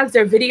someone has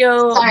their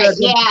video. Sorry, I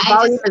just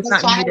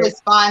was trying to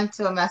respond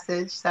to a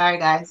message. Sorry,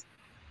 guys.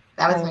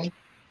 That was me.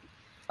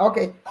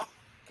 Okay.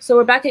 So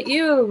we're back at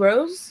you,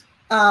 Rose.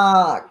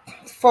 So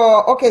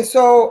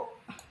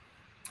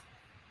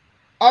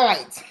all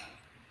right.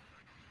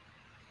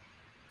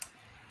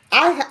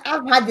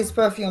 I've had this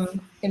perfume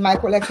in my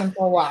collection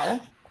for a while,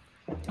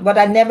 but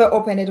I never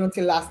opened it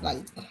until last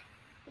night.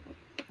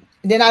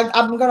 Then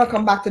I'm gonna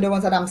come back to the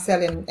ones that I'm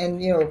selling, and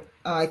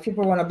if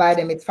people want to buy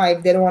them, it's fine.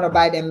 If they don't want to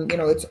buy them,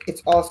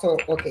 it's also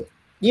okay.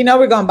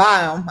 We're gonna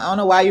buy them. I don't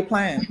know why you're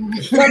playing.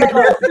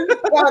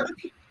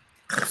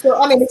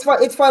 So I mean, it's for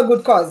a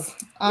good cause.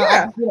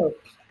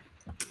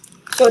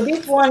 So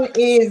this one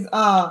is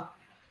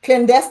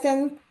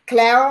Clandestine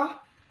Clara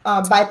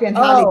by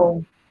Penhaligon.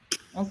 Oh,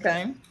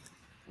 okay.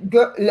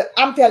 Girl,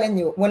 I'm telling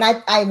you, when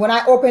I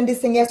opened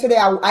this thing yesterday,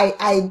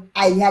 I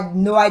had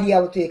no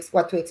idea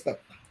what to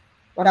expect.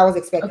 What I was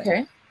expecting.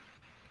 Okay.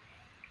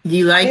 Do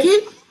you like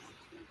it?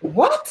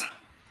 What?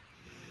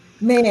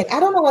 Man, I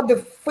don't know what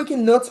the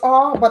freaking notes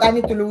are, but I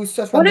need to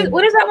research. What is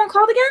that one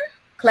called again?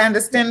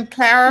 Clandestine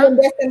Clara.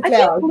 Clandestine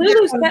Clara. I think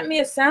Lulu sent me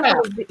a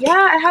sample.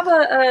 Yeah, I have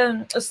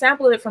a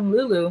sample of it from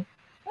Lulu.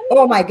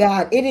 Oh my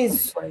God, it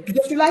is.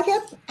 Don't you like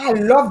it? I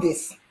love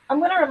this. I'm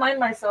gonna remind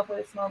myself what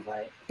it smells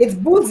like. It's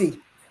boozy.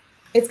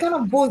 It's kind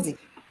of boozy.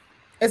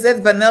 Is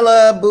it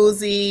vanilla,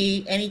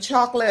 boozy, any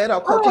chocolate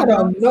or coconut?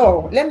 I don't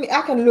know.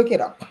 I can look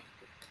it up.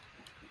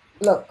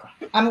 Look,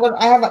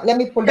 let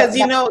me pull that.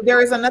 Because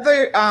there is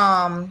another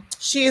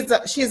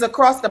she's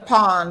across the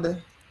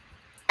pond.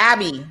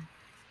 Abby,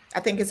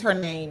 I think is her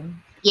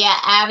name. Yeah,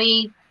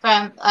 Abby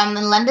from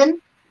in London.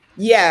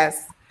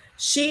 Yes.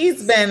 she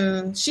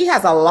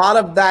has a lot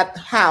of that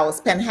house,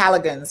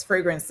 Penhaligon's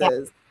fragrances.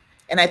 Yeah.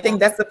 And I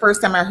think that's the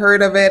first time I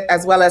heard of it,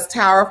 as well as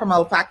Tower from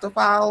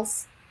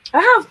Olfactophiles.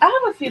 I have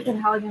a few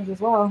Penhaligon's as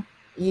well.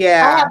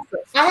 Yeah.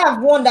 I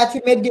have one that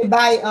you made me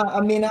buy,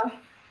 Amina.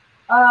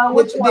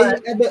 Which one?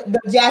 The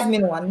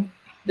jasmine one.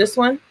 This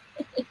one?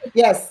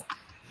 Yes.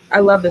 I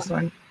love this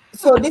one.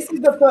 So this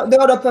is the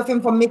other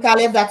perfume from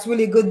Mikalev that's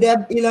really good.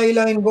 Deb,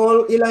 Ilo in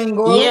Gold.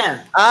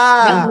 Yeah.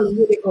 That's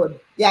really good.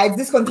 Yeah, it's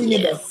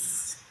discontinued.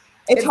 Yes.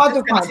 It's hard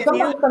to find.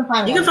 Sometimes you can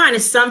find You can find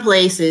it some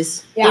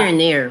places, here and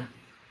there.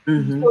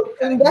 Mm-hmm. So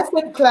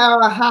Investment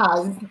Clara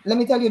has, let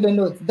me tell you the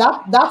notes.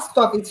 That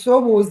stuff is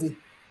so rosy.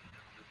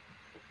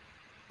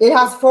 It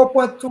has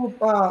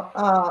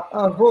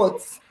 4.2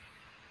 votes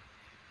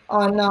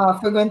on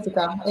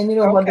Fragrantica, and you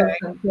know what that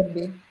can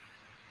be.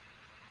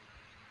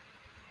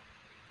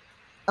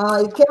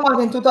 It came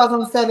out in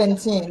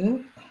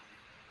 2017.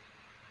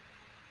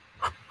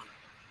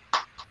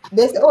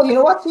 They say, oh, you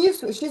know what?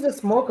 She's a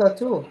smoker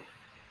too.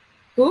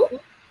 Who?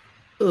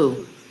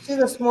 She's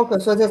a smoker,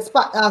 so it's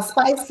a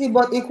spicy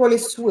but equally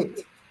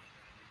sweet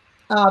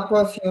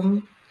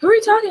perfume. Who are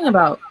you talking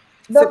about?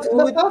 The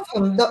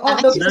perfume.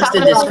 That's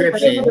the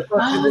description.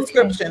 The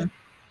description.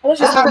 I was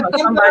just talking about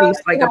somebody,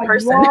 like a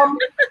person.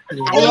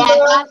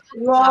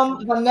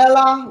 Rum,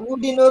 vanilla,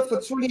 woody notes,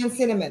 patchouli, and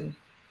cinnamon.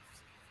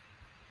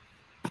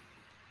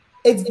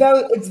 It's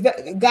very,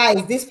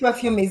 guys. This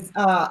perfume is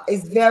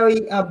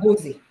very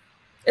boozy.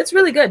 It's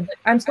really good.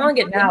 I'm smelling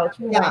it now.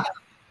 Yeah,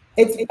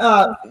 it's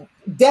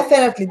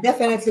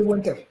definitely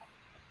winter.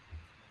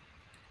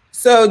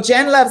 So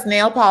Jen loves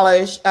nail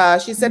polish.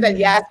 She said that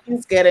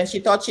Yasmin's good, and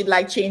she thought she'd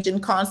like Changing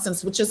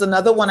Constance, which is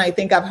another one I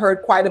think I've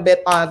heard quite a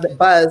bit on the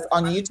buzz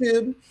on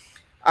YouTube.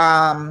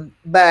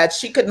 But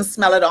she couldn't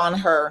smell it on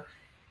her,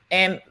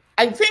 and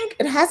I think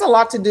it has a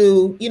lot to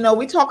do. You know,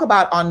 we talk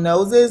about our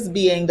noses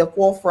being the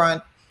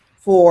forefront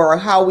for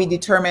how we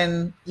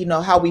determine, you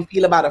know, how we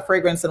feel about a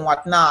fragrance and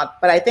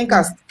whatnot. But I think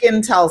our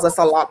skin tells us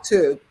a lot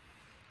too.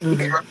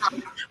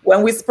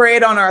 When we spray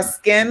it on our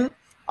skin,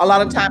 a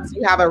lot of times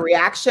you have a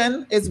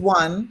reaction is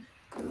one,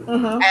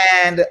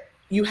 and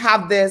you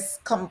have this,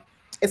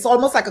 it's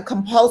almost like a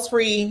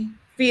compulsory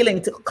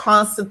feeling to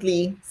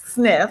constantly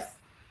sniff,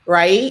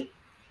 right?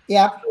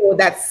 Yeah. So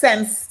that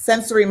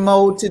sensory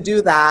mode to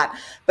do that.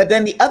 But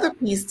then the other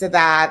piece to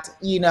that,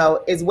 you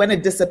know, is when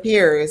it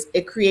disappears,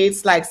 it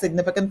creates like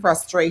significant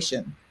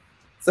frustration.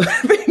 So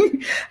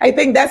I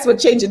think that's what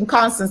Changing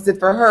Constance did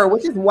for her,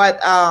 which is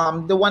what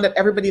the one that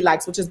everybody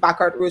likes, which is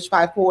Baccarat Rouge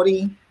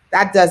 540.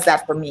 That does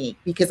that for me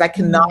because I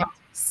cannot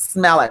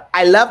smell it.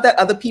 I love that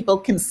other people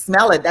can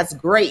smell it. That's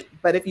great.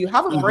 But if you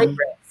have a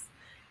fragrance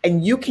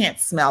and you can't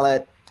smell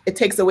it, it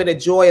takes away the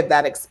joy of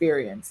that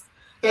experience.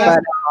 Yeah.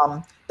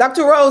 But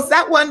Dr. Rose,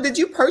 that one, did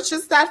you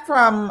purchase that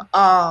from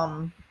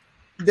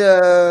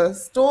the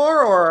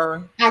store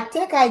or? I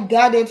think I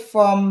got it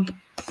from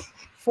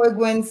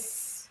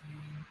fragrance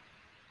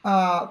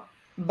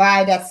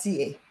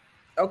buy.ca.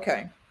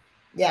 Okay.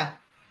 Yeah.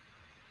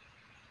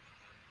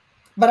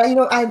 But you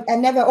know, I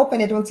never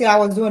opened it until I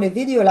was doing a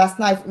video last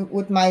night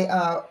with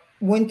my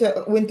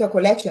winter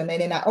collection,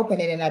 and then I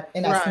opened it and I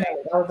smelled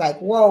it. I was like,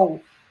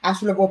 whoa, I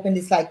should have opened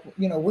this like,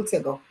 you know, weeks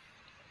ago.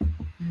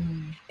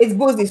 It's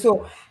boozy.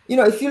 So, you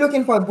know, if you're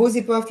looking for a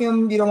boozy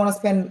perfume, you don't want to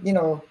spend, you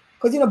know,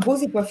 because, you know,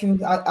 boozy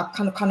perfumes are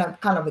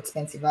kind of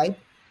expensive, right?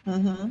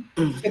 So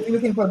if you're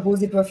looking for a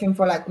boozy perfume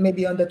for like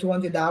maybe under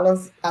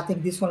 $200, I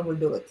think this one will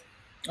do it.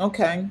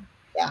 Okay.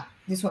 Yeah,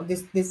 this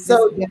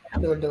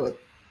definitely will do it.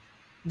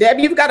 Deb,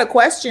 you've got a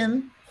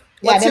question.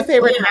 What's your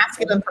favorite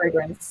masculine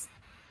fragrance?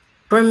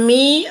 For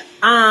me,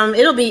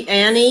 it'll be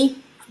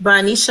Annie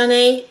by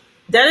Nishane.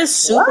 That is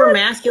super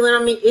masculine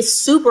on me. It's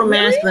super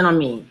masculine on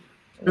me.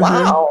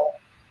 Wow.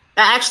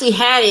 I actually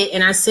had it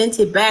and I sent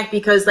it back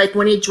because like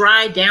when it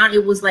dried down,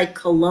 it was like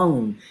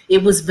cologne.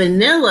 It was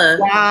vanilla,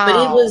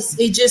 but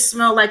it just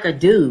smelled like a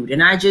dude.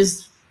 And I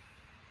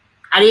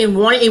didn't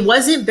want it. It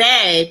wasn't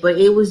bad, but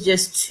it was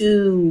just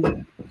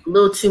a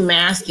little too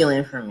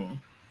masculine for me.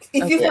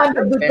 If you find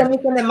a good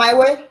chemical in my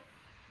way,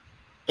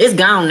 it's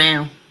gone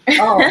now.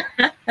 Oh.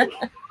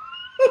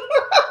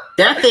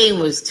 That thing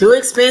was too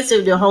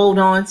expensive to hold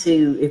on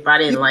to if I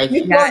didn't like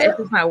it. Yeah, it's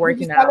just not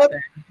working out.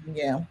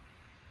 Yeah.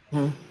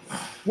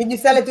 Did you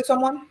sell it to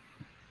someone?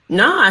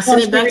 No, I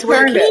sent it back to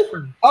where it came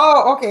from.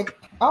 Oh, okay.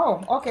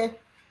 Oh, okay.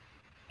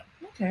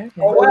 Okay.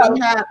 Well,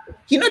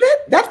 you know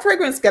that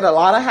fragrance get a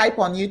lot of hype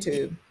on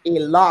YouTube. A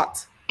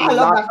lot. I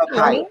love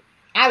Annie.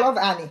 I love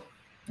Annie.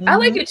 I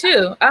like it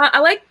too. I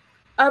like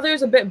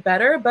others a bit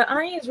better, but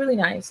Annie is really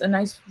nice. A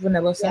nice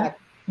vanilla scent.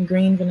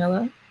 Green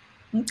vanilla.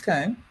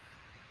 Okay.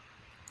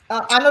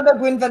 Another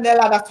green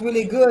vanilla that's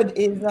really good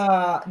is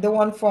the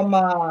one from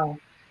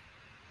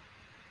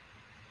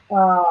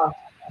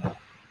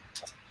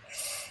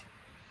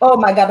oh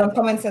my God, on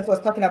Common Sense was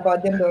talking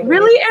about them.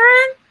 Really,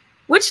 Erin?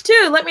 Which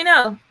two? Let me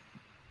know.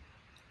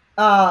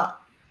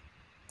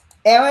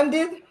 Erin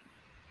did?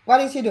 What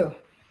did she do?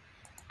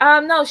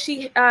 No,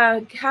 she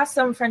has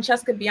some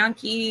Francesca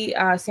Bianchi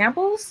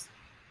samples.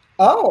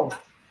 Oh.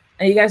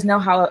 And you guys know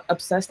how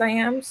obsessed I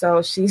am.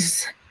 So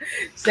she's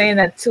saying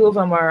that 2 of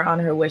them are on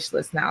her wish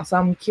list now. So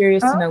I'm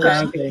curious to know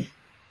what she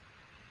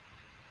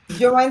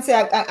Joanne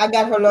said, I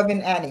got her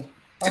loving Annie.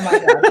 Oh my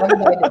God. What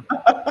did I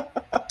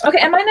do? Okay,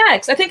 am I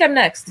next? I think I'm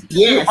next.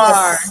 Yes. You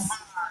are.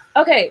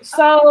 Okay,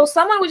 so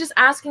someone was just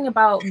asking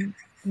about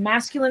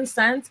masculine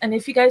scents. And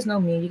if you guys know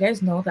me, you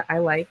guys know that I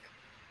like,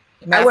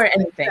 I wear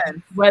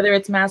anything, whether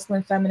it's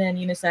masculine, feminine,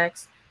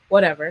 unisex,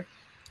 whatever.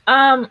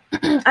 I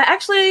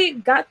actually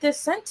got this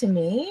sent to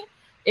me.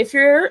 If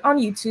you're on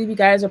YouTube, you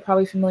guys are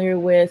probably familiar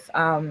with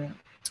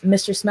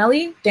Mr.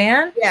 Smelly,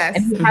 Dan. Yes.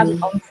 And he has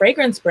his own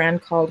fragrance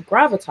brand called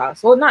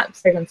Gravitas. Well, not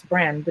fragrance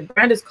brand. The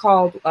brand is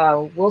called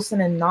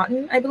Wilson and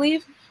Naughton, I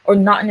believe, or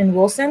Naughton and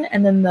Wilson.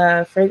 And then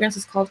the fragrance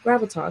is called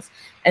Gravitas.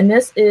 And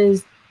this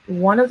is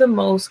one of the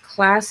most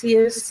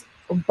classiest,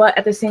 but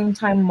at the same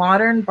time,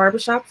 modern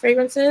barbershop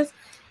fragrances.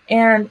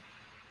 And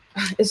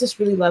it's just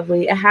really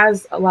lovely. It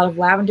has a lot of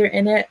lavender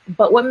in it.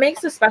 But what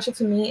makes it special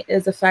to me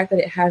is the fact that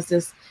it has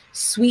this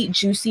sweet,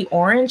 juicy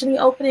orange in the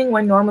opening,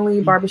 when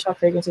normally barbershop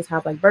fragrances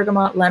have like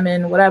bergamot,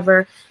 lemon,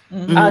 whatever.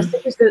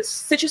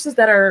 Citruses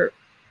that are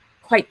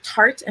quite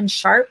tart and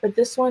sharp, but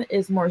this one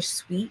is more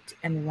sweet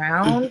and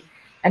round.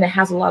 And it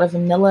has a lot of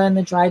vanilla in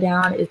the dry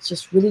down. It's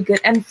just really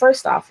good. And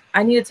first off,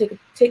 I need to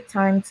take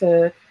time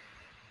to,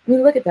 I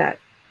mean, look at that.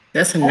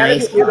 That's a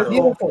nice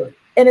beautiful.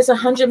 And it's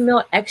 100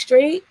 ml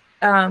extrait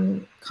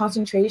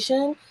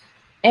concentration.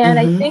 And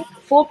I think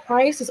full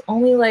price is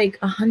only like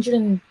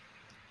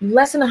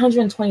less than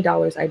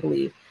 $120, I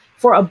believe,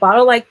 for a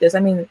bottle like this.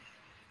 I mean,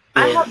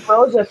 I have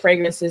Rosa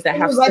fragrances that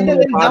have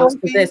similar bottles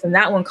to this, and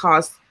that one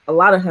costs a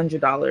lot of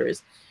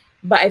 $100.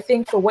 But I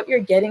think for what you're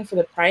getting for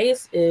the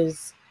price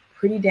is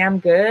pretty damn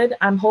good.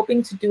 I'm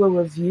hoping to do a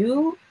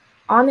review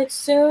on it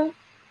soon.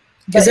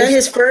 Is that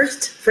his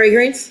first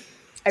fragrance?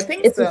 I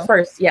think it's his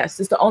first. Yes,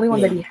 it's the only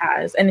one that he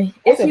has. And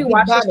if you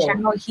watch his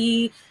channel,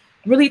 he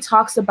really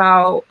talks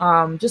about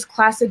just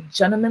classic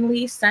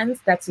gentlemanly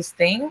scents. That's his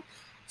thing.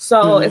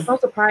 So it's no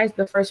surprise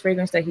the first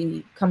fragrance that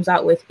he comes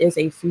out with is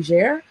a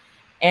fougere.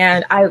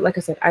 And like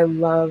I said, I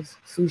love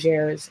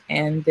fougères,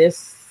 and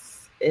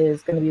this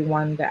is going to be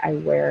one that I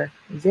wear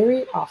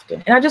very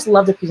often. And I just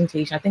love the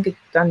presentation. I think it's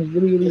done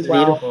really, really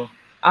well. Beautiful.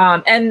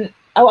 And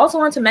I also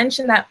want to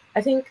mention that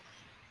I think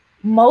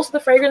most of the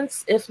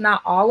fragrance, if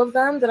not all of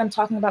them that I'm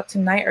talking about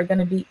tonight, are going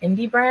to be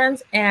indie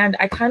brands. And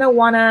I kind of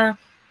want to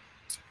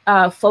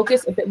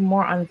focus a bit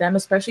more on them,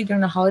 especially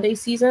during the holiday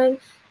season,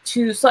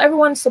 so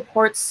everyone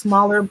supports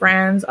smaller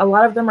brands. A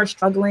lot of them are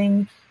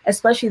struggling,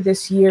 especially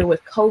this year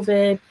with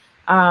COVID.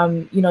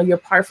 You know, your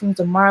Parfums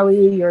de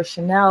Marly, your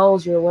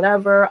Chanel's, your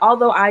whatever,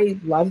 although I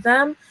love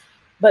them,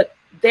 but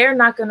they're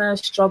not going to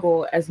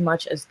struggle as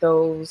much as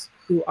those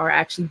who are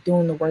actually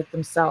doing the work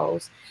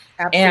themselves.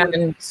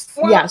 Absolutely. And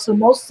yeah, so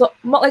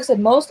like I said,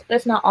 most,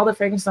 if not all the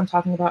fragrances I'm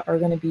talking about are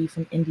going to be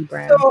from indie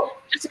brands. So,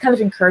 just to kind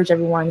of encourage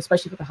everyone,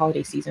 especially for the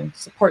holiday season,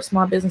 support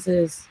small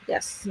businesses.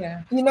 Yes.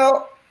 Yeah. You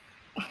know,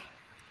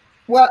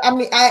 well, I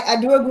mean, I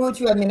do agree with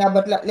you, Amina,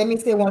 but let me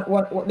say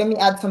let me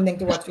add something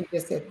to what you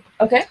just said.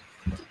 Okay.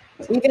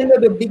 Even though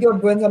the bigger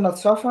brands are not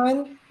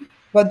suffering,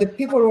 but the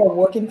people who are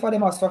working for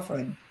them are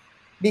suffering,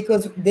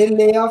 because they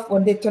lay off,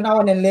 when they turn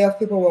around and lay off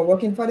people who are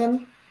working for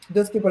them,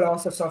 those people are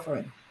also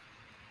suffering.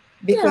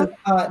 Because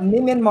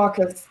Neiman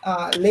Marcus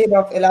laid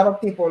off a lot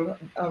of people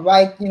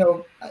right, you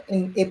know,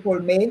 in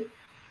April, May,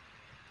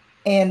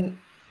 and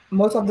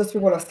most of those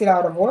people are still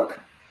out of work.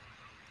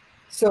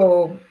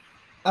 So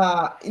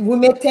we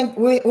may think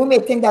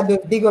that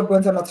the bigger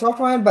brands are not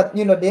suffering, but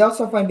you know they are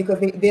suffering because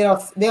they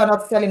are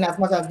not selling as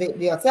much as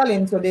they are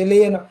selling. So they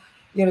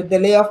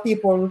lay off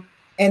people,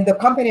 and the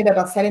company that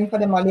are selling for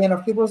them are laying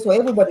off people. So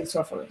everybody's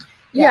suffering.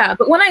 Yeah,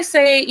 but when I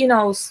say, you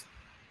know,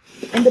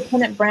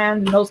 independent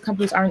brands and those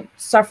companies aren't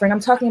suffering,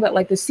 I'm talking about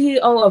like the CEO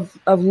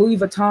of Louis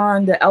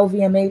Vuitton, the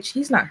LVMH.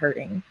 He's not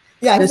hurting.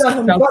 Yeah, he's not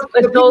hurting.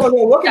 The people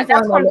who are working for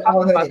him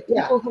are hurting.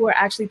 People who are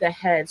actually the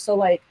head. So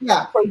like,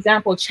 for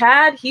example,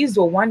 Chad, he's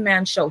a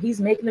one-man show.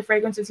 He's making the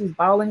fragrances, he's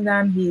bottling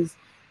them, he's,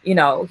 you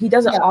know, he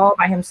does it all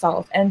by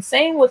himself. And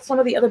same with some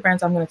of the other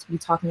brands I'm going to be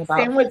talking about.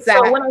 Same with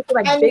that. So when I say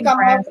like big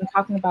brands, I'm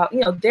talking about, you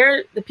know,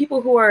 they're the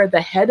people who are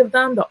the head of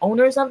them, the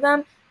owners of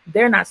them,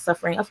 they're not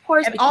suffering, of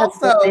course, and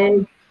because also,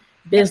 big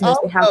business,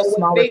 they have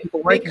smaller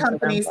people working big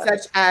companies for them,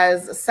 such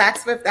as Saks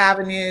Fifth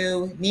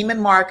Avenue, Neiman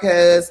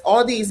Marcus,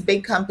 all these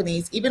big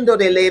companies, even though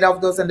they laid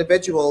off those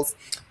individuals,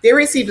 they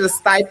received a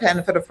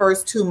stipend for the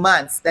first 2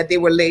 months that they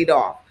were laid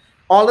off.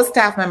 All the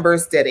staff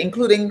members did,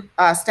 including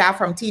staff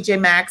from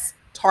TJ Maxx,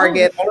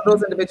 Target, all of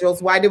those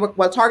individuals.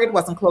 Target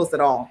wasn't closed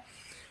at all.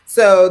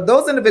 So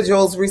those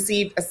individuals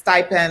received a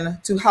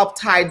stipend to help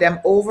tide them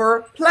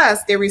over.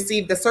 Plus, they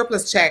received the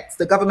surplus checks,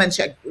 the government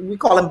check. We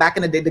call them back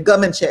in the day, the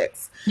government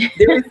checks.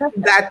 They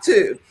received that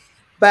too.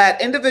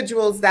 But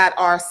individuals that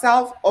are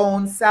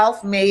self-owned,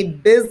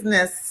 self-made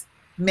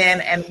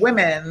businessmen and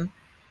women,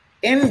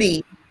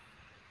 indie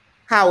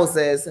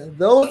houses,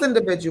 those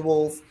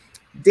individuals,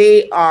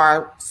 they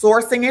are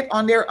sourcing it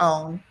on their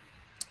own.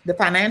 The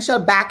financial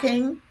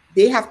backing,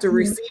 they have to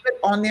receive it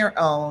on their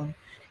own.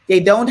 They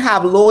don't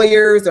have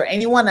lawyers or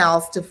anyone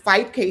else to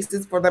fight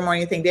cases for them or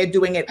anything. They're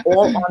doing it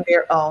all on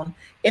their own.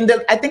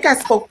 I think I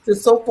spoke to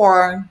so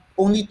far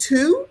only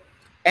 2,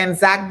 and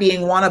Zach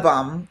being one of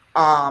them,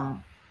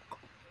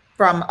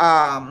 from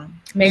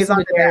Maison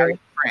de Paris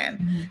brand.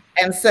 Mm-hmm.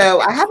 And so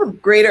I have a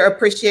greater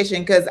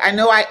appreciation, because I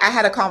know I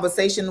had a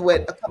conversation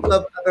with a couple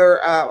of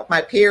other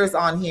my peers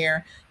on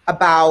here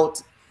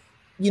about,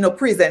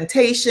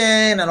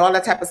 presentation and all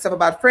that type of stuff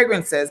about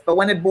fragrances. But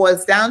when it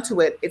boils down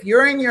to it, if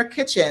you're in your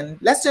kitchen,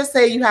 let's just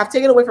say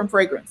take it away from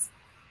fragrance.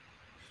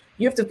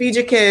 You have to feed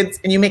your kids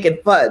and you make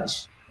it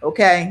fudge,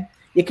 okay?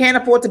 You can't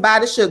afford to buy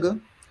the sugar.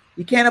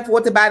 You can't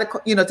afford to buy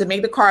to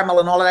make the caramel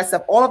and all of that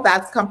stuff. All of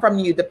that's come from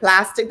you. The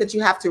plastic that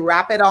you have to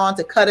wrap it on,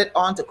 to cut it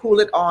on, to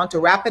cool it on, to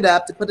wrap it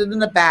up, to put it in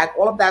a bag,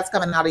 all of that's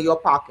coming out of your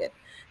pocket.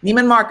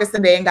 Neiman Marcus,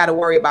 and they ain't got to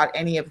worry about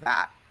any of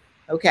that.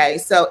 Okay,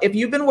 so if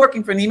you've been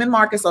working for Neiman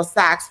Marcus or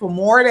Saks for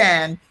more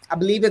than, I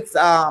believe it's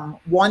 1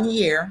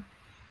 year,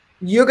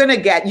 you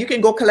can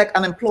go collect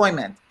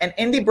unemployment. An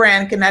indie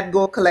brand cannot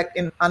go collect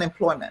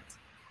unemployment.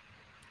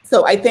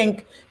 So I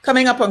think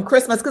coming up on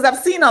Christmas, because I've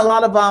seen a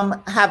lot of them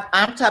have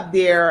amped up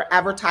their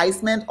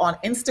advertisement on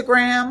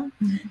Instagram.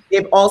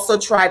 They've also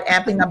tried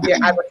amping up their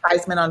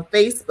advertisement on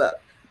Facebook,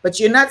 but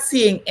you're not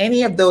seeing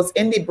any of those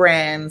indie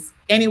brands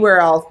anywhere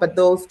else but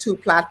those 2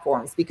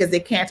 platforms, because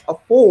they can't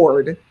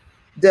afford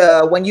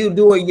when you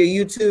do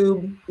your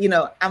YouTube,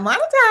 I'm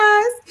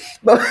monetized.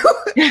 But all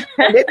right,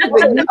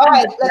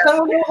 let's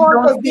move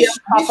on, because this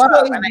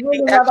show is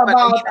really not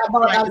about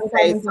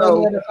advertising for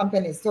any other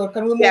companies. So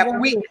can we move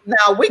on?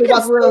 We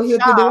can still here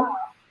to do.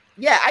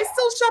 Yeah, I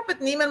still shop at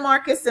Neiman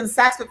Marcus and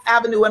Saks Fifth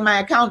Avenue when my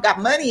account got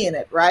money in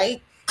it,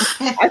 right?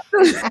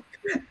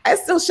 I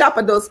still shop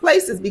at those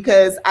places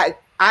because I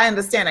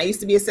understand. I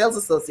used to be a sales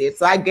associate,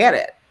 so I get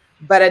it.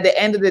 But at the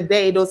end of the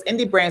day, those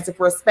indie brands, if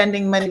we're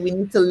spending money, we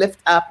need to lift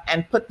up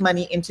and put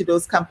money into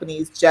those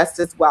companies just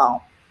as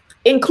well,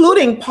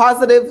 including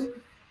positive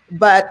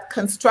but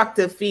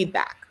constructive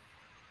feedback.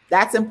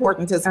 That's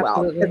important as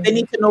well. Because they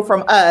need to know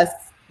from us,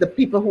 the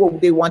people who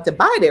they want to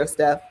buy their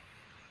stuff,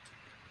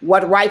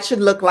 what right should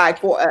look like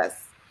for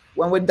us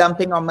when we're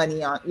dumping our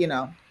money on,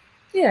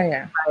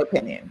 Yeah. My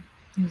opinion.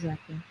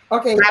 Exactly.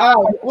 Okay.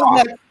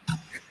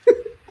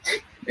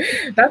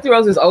 Dr.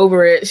 Rose is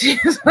over it.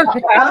 I'm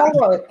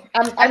over it.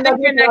 I'm not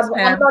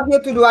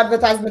here to do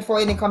advertisement for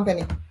any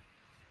company.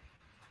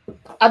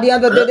 At the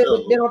end of the day,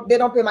 they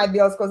don't pay my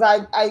bills, because I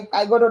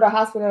go to the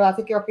hospital, I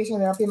take care of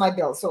patients, and I pay my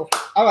bills. So,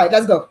 all right,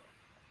 let's go.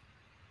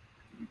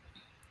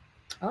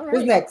 All right.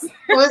 Who's next?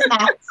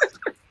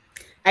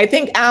 I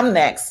think I'm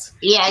next.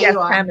 Yeah, yes, you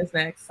are. Pam is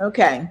next.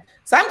 Okay.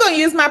 So I'm going to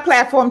use my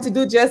platform to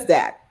do just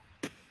that.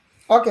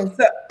 Okay.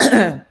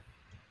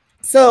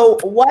 So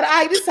what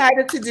I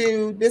decided to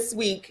do this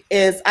week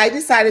is I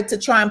decided to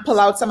try and pull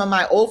out some of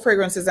my old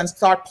fragrances and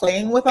start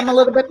playing with them a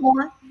little bit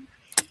more.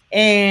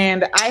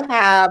 And I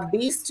have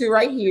these 2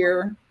 right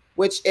here,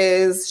 which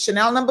is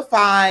Chanel No.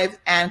 5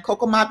 and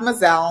Coco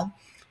Mademoiselle.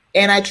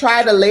 And I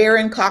tried a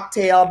layering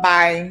cocktail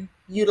by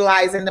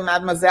utilizing the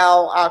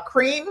Mademoiselle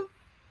cream.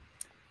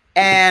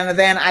 And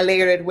then I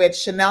layered it with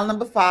Chanel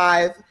No.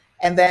 5.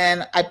 And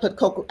then I put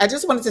Coco. I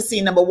just wanted to see,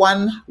 number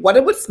 1, what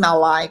it would smell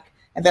like,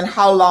 and then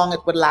how long it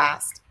would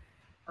last.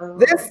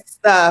 This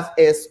stuff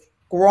is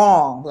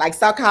strong, like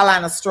South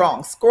Carolina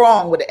strong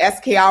with the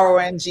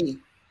SKRONG.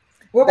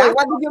 Wait,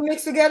 what did you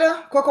mix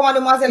together? Coco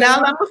Mademoiselle. Now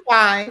No.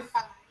 5,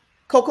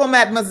 Coco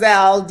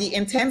Mademoiselle, the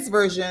intense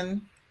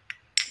version,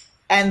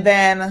 and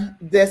then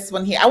this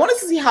one here. I wanted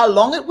to see how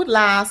long it would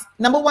last.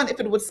 Number 1,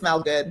 if it would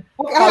smell good.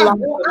 Okay, I have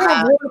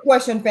one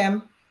question,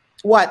 Pam.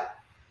 What?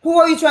 Who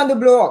are you trying to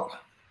blow up?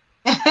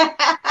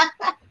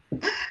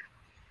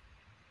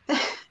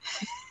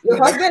 Your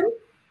husband?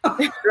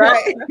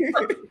 Right.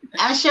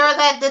 I'm sure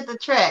that did the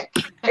trick.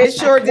 It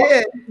sure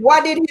did.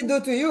 What did he do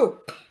to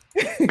you?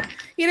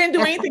 He didn't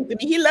do anything to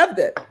me. He loved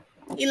it.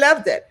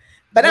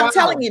 But I'm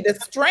telling you, the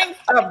strength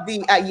of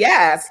the,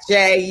 yes,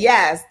 Jay,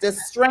 yes, the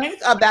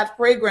strength of that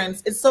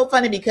fragrance is so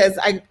funny, because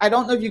I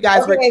don't know if you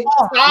guys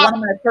recall one of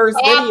my first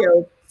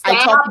videos. I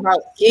talked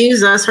about.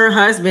 Excuse us, her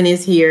husband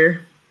is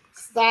here.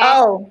 Stop.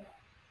 Oh.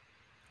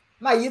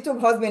 My YouTube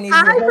husband is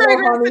here. Hi,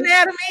 Fragrance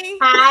Anatomy.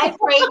 Hi,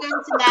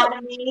 Fragrance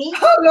Anatomy.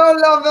 Hello,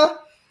 lover.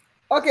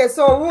 Okay,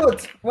 so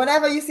Ruth,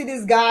 whenever you see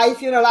this guy,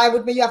 if you're alive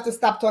with me, you have to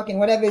stop talking,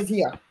 whatever is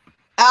here.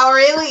 Oh,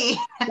 really?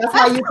 That's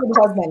my YouTube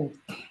husband.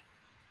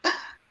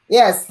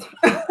 Yes.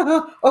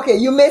 Okay,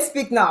 you may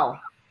speak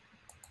now.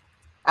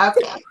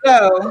 Okay.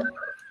 So,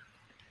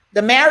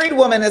 the married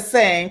woman is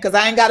saying, because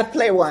I ain't got to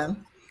play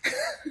one.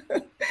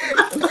 Okay,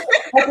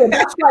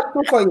 that's track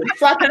 2 for you.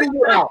 Track 3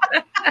 you out.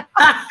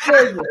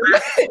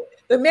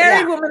 The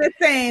married woman is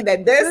saying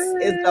that this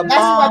is the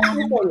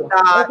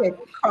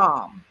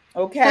bomb.com.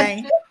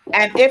 Okay.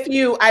 And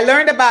I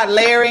learned about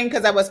layering,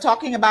 because I was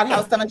talking about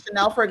how some of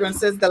Chanel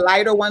fragrances, the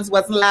lighter ones,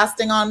 wasn't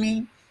lasting on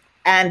me.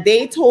 And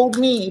they told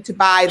me to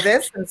buy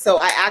this. And so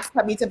I asked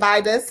hubby to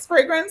buy this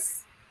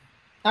fragrance.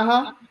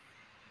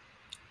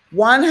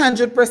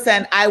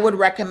 100% I would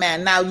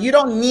recommend. Now, you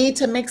don't need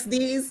to mix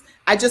these.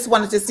 I just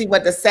wanted to see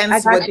what the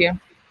scents would.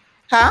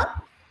 Huh?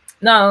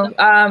 No,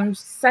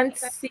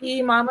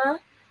 Sensi Mama.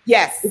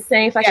 Yes. It's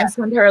saying if I can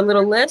send her a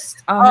little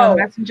list on her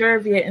messenger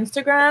via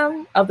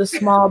Instagram of the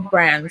small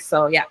brands.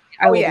 So yeah,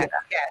 I will do that.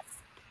 Yes.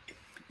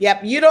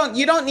 Yep. You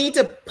don't need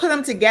to put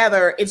them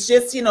together. It's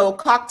just,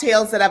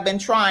 cocktails that I've been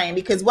trying,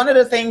 because one of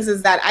the things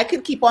is that I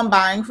could keep on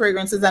buying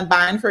fragrances and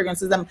buying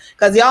fragrances.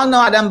 Because y'all know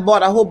I done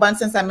bought a whole bunch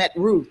since I met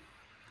Ruth.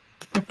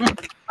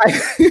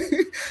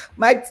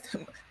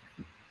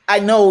 I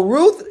know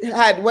Ruth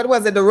had, what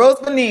was it? The Rose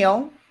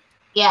Vanille.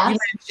 Yeah. You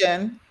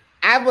mentioned.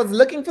 I was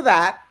looking for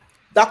that.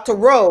 Dr.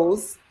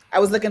 Rose. I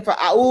was looking for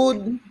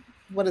Oud.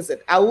 What is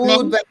it?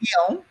 Oud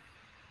Vanille.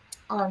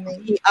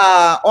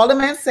 All the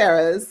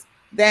Manceras.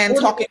 Then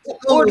talking to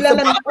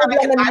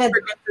fragrances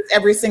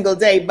every single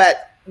day.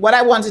 But what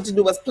I wanted to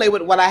do was play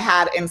with what I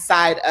had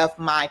inside of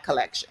my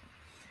collection.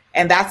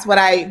 And that's what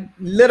I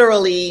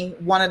literally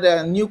wanted,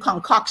 a new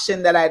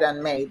concoction that I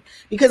done made.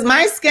 Because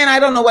my skin, I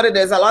don't know what it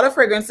is. A lot of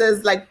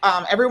fragrances, like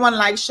everyone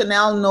likes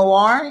Chanel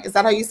Noir. Is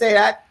that how you say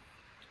that?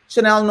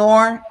 Chanel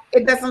Noir.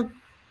 It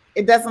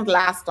doesn't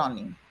last on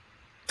me.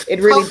 It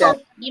really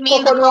does. You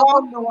mean the Coco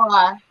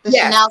Noir? The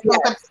Chanel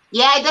Coco.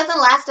 Yeah, it doesn't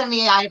last on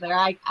me either.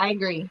 I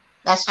agree.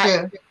 That's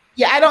true.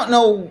 I don't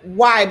know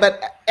why,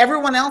 but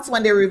everyone else,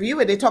 when they review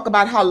it, they talk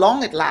about how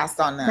long it lasts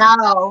on them.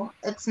 No,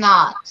 it's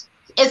not.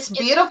 It's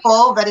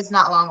beautiful, but it's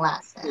not long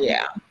lasting.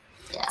 Yeah.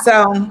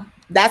 So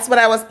that's what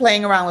I was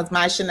playing around with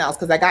my Chanels,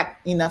 because I got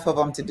enough of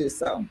them to do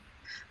so.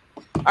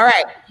 All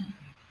right.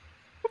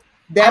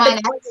 Deborah.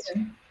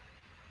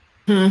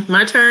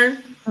 My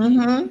turn?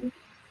 Mm-hmm.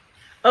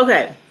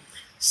 Okay.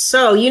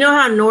 So you know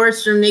how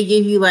Nordstrom, they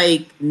give you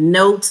like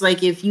notes,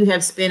 like if you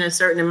have spent a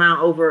certain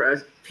amount over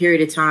a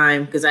period of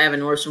time, because I have a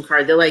Nordstrom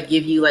card, they'll like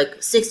give you like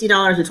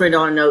 $60 or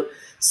 $20 note.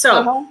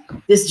 So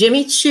this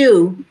Jimmy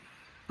Choo,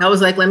 I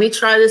was like, let me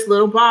try this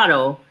little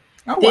bottle.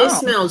 This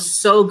smells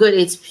so good.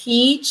 It's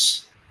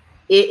peach.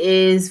 It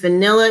is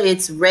vanilla.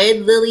 It's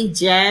red lily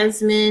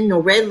jasmine.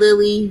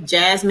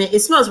 It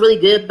smells really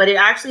good, but it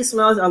actually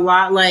smells a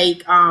lot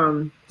like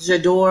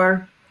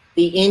J'adore,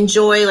 the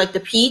Enjoy, like the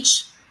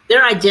peach.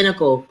 They're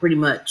identical pretty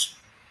much,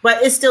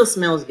 but it still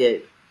smells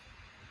good.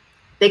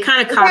 They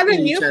kind of copy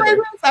each other.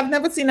 Fragrance? I've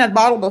never seen that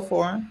bottle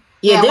before.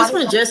 Yeah, this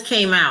one just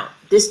came out.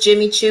 This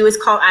Jimmy Choo is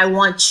called I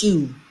Want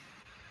You.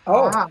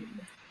 Oh. Wow.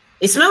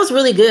 It smells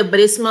really good, but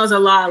it smells a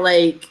lot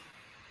like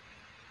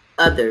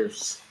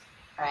others.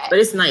 Right. But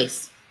it's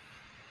nice.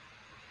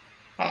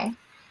 Okay.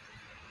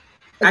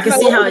 I can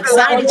see how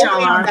excited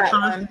y'all are.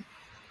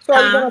 So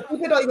are you going to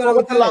keep it, or are you going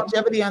to put the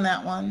longevity on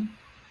that one?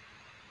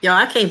 Yo,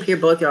 I can't hear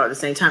both y'all at the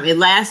same time. It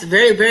lasts a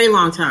very, very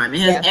long time.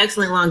 It has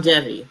excellent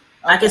longevity.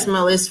 Okay. I can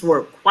smell this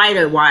for quite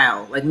a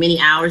while, like many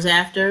hours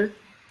after.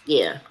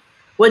 Yeah.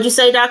 What'd you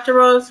say, Dr.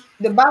 Rose?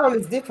 The bottle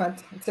is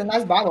different. It's a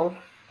nice bottle.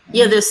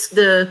 Yeah,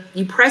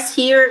 you press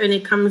here and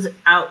it comes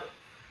out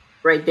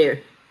right there.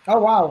 Oh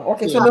wow.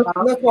 Okay, so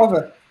look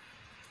over.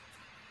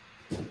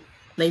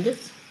 Like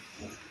this.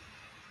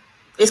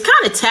 It's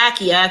kind of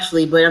tacky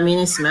actually, but I mean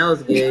it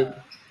smells good.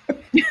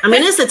 I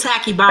mean it's a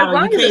tacky bottle.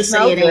 You can't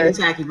say it ain't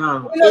a tacky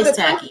bottle. It's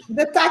tacky.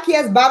 The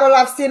tackiest bottle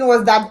I've seen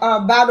was that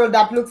bottle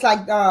that looks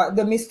like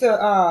the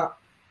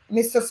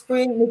Mr.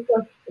 Spring,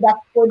 that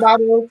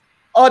bottle.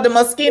 Oh, the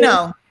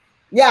Moschino.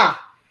 Yeah.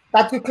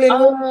 That we clean.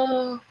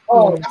 That's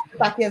the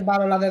tackiest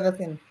bottle I've ever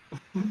seen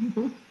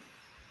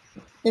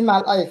in my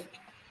life.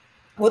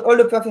 With all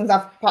the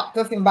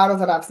perfume bottles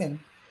that I've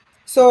seen.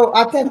 So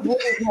I think Ruth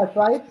is next,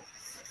 right?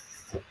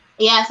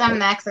 Yes, I'm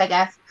next, I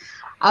guess.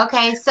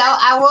 Okay, so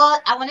I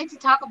wanted to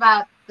talk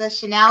about the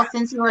Chanel,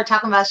 since you were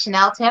talking about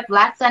Chanel tip.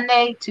 Last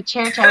Sunday to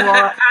church,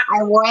 I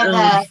wore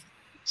the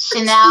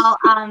Chanel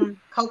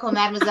Coco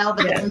Mademoiselle,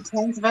 but the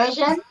intense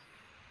version.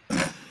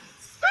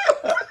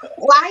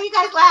 Why are you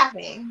guys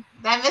laughing?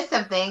 Did I miss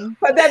something?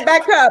 Put that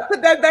back up.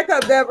 Put that back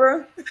up,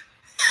 Deborah.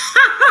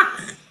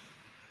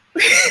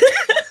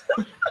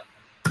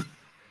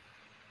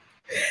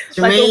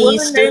 Jermaine, you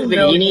stupid.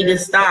 You need to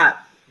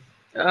stop.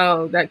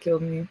 Oh, that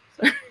killed me.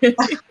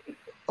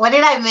 What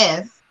did I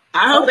miss?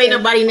 I hope ain't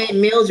nobody named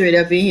Mildred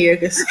up in here,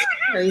 because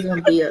he's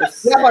gonna be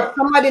upset. Yeah, but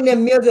somebody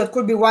named Mildred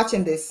could be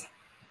watching this.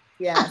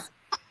 Yeah.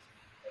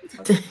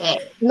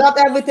 Okay. Not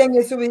everything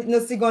is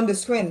on the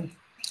screen.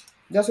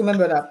 Just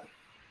remember that.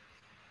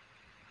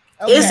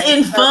 Okay. It's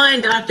in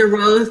fun, Dr.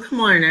 Rose. Come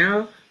on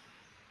now.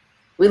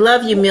 We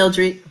love you,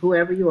 Mildred,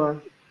 whoever you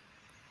are.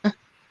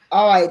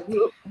 All right.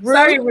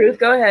 Sorry, Ruth.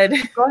 Go ahead.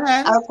 Go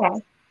ahead.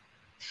 Okay.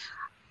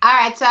 All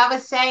right. So I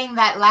was saying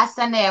that last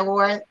Sunday I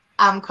wore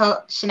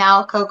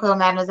Chanel Coco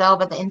Mademoiselle,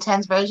 but the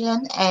intense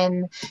version,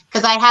 and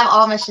because I have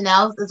all my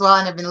Chanels as well,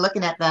 and I've been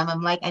looking at them,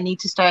 I'm like, I need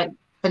to start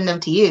putting them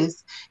to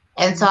use,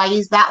 and so I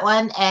used that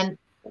one, and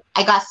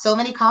I got so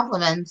many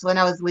compliments when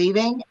I was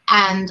leaving,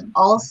 and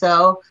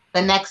also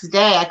the next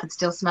day I could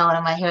still smell it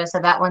on my hair. So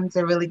that one's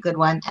a really good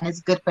one, and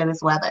it's good for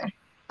this weather,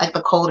 like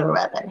the colder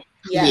weather.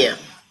 Yeah.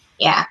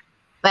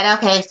 But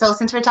okay, so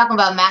since we're talking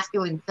about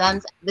masculine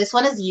scents, this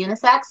one is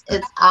unisex.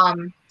 It's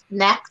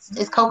Next.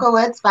 It's Cocoa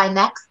Woods by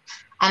Next,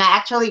 and I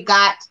actually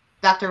got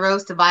Dr.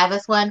 Rose to buy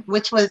this one,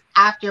 which was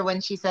after when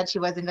she said she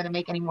wasn't going to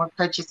make any more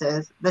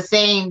purchases the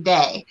same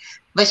day.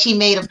 But she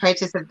made a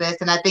purchase of this,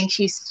 and I think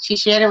she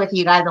shared it with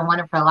you guys on one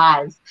of her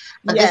lives.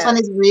 But this one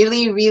is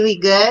really, really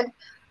good.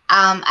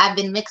 I've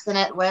been mixing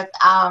it with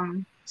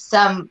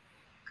some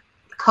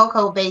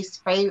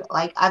cocoa-based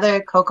like other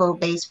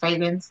cocoa-based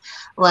fragrance,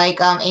 like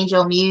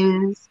Angel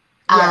Muse.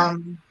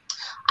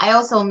 I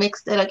also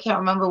mixed it. I can't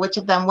remember which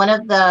of them. One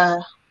of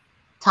the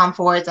Tom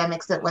Fords I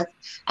mixed it with,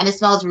 and it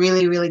smells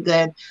really, really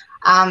good.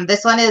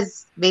 This one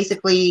is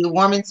basically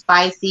warm and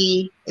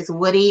spicy. It's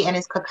woody and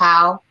it's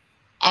cacao,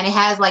 and it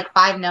has like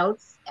 5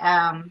 notes: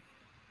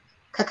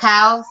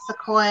 cacao,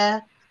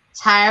 sequoia,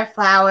 tire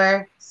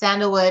flower,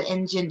 sandalwood,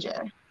 and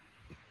ginger.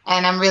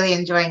 And I'm really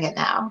enjoying it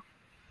now.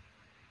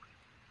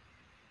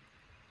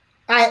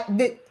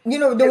 The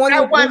one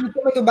you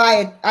told me to buy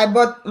it, I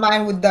bought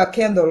mine with the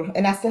candle,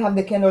 and I still have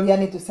the candle. Yeah, I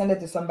need to send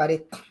it to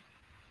somebody.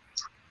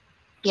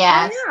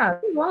 Yes. Oh, yeah,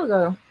 a while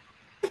ago.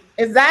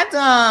 Is that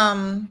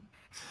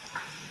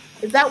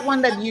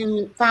one that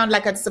you found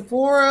like at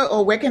Sephora,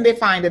 or where can they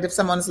find it if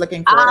someone's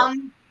looking for it?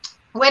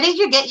 Where did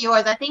you get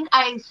yours? I think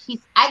I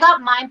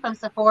got mine from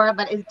Sephora,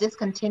 but it's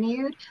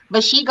discontinued.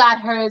 But she got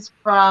hers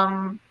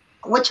from,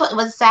 which one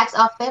was Saks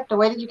Off Fifth, or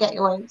where did you get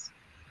yours?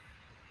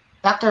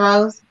 Dr.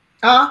 Rose?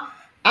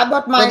 I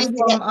bought mine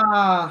from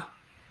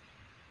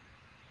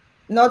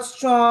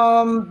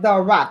Nordstrom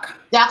the Rack.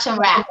 Nordstrom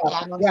Rack,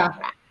 yeah.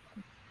 Rack.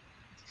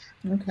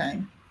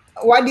 Okay.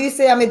 Why do you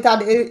say I'm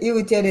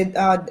irritated,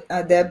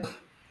 Deb?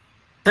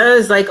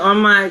 Because like on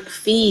my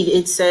feed,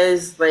 it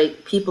says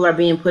like people are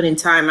being put in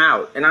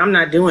timeout, and I'm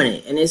not doing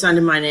it, and it's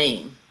under my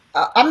name.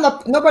 I'm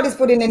not. Nobody's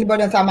putting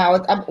anybody in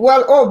timeout.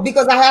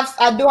 Because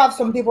I do have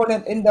some people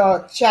in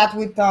the chat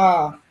with.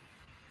 I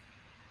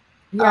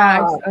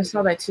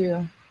saw that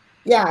too.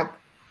 Yeah.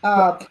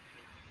 I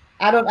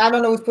don't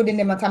know who's putting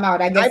them in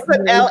timeout. I guess I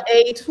put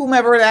L8,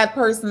 whomever that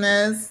person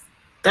is.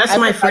 That's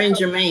my friend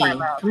Jermaine.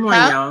 Come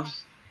on, y'all.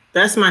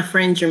 That's my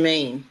friend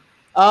Jermaine.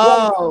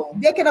 Oh,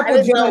 they cannot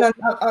put Jermaine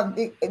on.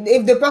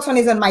 If the person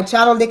is on my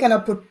channel, they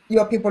cannot put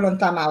your people on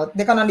timeout.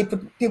 They can only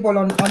put people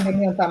on the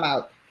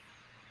timeout.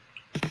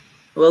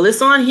 Well,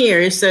 it's on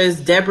here. It says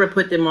Deborah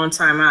put them on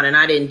timeout, and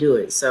I didn't do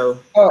it, so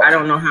I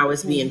don't know how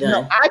it's being done.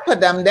 No, I put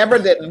them. Deborah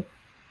didn't.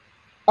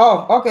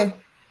 Oh, okay.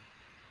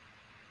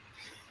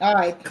 All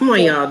right. Come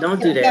on, y'all.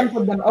 Don't do that.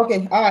 Put them.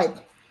 Okay. All right.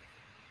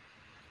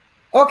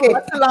 Okay.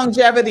 What's the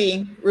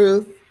longevity,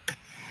 Ruth?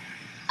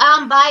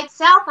 By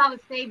itself, I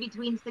would say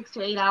between 6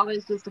 to 8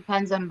 hours. Just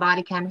depends on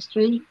body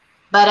chemistry.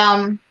 But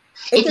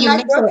if you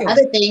mix with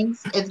other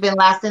things, it's been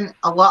lasting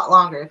a lot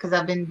longer because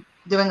I've been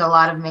doing a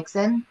lot of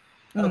mixing.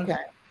 Okay.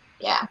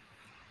 Yeah.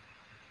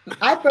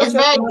 It's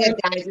very good,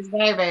 guys. It's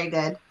very, very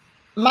good.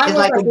 Mine it's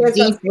like a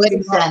deep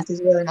woody scent. It's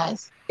really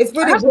nice. It's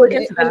pretty good.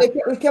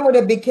 It came with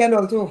a big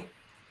candle too.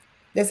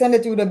 They send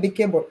it to the big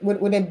candle with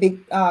a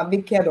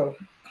big candle.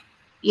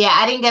 Yeah,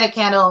 I didn't get a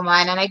candle in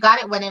mine, and I got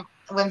it when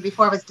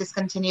before it was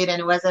discontinued and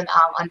it wasn't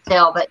on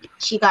sale. But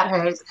she got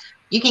hers.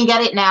 You can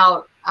get it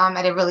now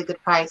at a really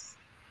good price.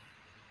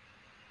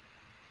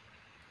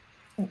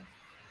 Oh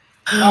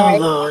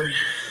right. Lord.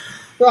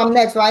 So I'm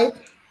next, right?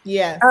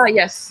 Yes.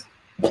 Yes.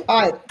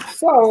 All right.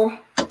 So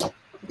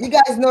you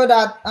guys know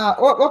that.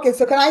 Okay.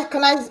 So can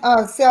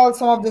I sell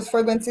some of those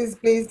fragrances,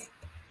 please?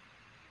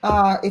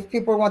 If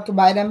people want to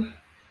buy them.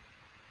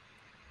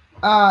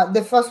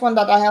 The first one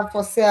that I have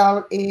for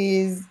sale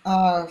is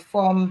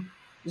from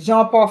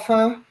Jean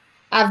Parfum.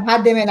 I've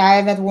had them and I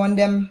haven't worn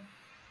them,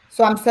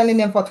 so I'm selling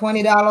them for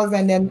 $20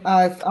 and then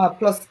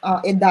plus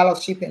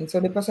 $8 shipping. So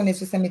the person needs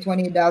to send me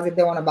 $28 if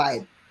they want to buy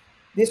it.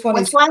 This one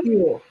is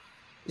Cure.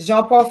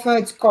 Jean Parfum.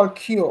 It's called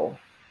Cure.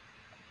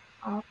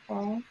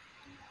 Okay.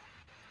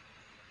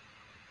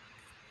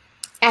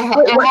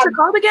 What's it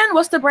called again?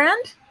 What's the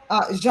brand?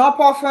 Jean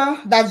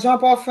Parfum. That's Jean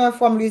Parfum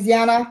from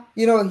Louisiana.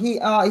 You know, he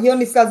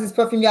only sells his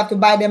perfume. You have to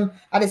buy them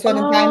at a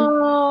certain time.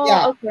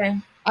 Yeah. Okay.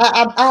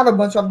 I have a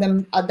bunch of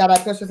them that I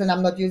purchased and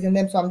I'm not using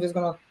them, so I'm just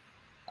gonna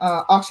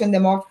auction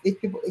them off. If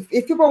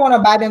people want to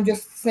buy them,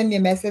 just send me a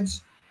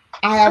message.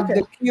 I have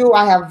the Q.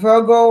 I have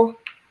Virgo,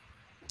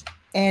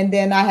 and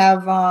then I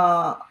have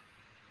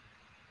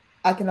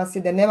I cannot see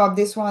the name of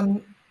this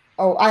one.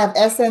 Oh, I have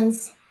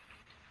Essence.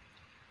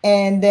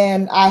 And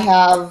then I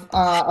have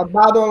a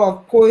bottle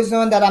of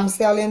Poison that I'm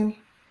selling.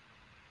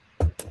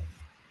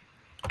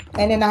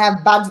 And then I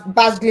have Bad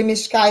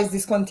Glimishka is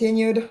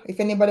discontinued. If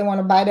anybody want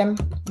to buy them,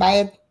 buy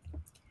it.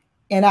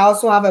 And I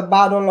also have a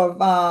bottle of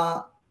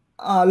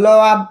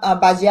Laura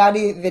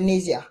Baggiati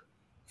Venezia.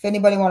 If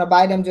anybody want to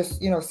buy them,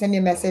 just send me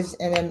a message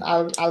and then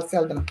I'll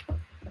sell them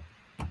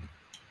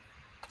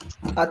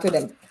to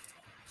them.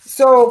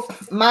 So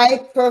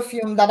my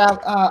perfume that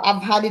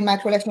I've had in my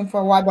collection for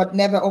a while but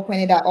never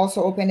opened it, I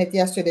also opened it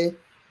yesterday,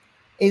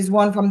 is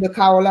one from the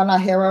Carolina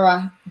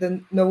Herrera,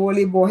 the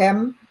Neroli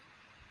Bohème.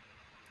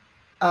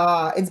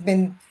 It's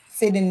been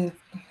sitting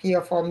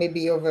here for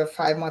maybe over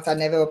 5 months. I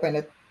never opened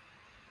it.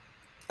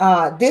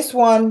 This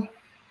one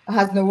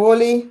has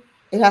Neroli.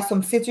 It has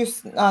some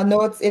citrus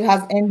notes. It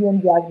has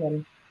Indian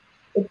jasmine.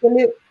 It's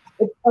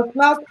It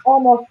smells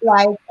almost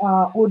like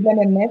wood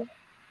lemon mist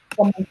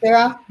from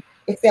Montera,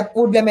 except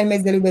wood lemon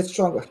mist is a little bit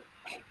stronger.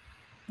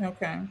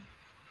 Okay.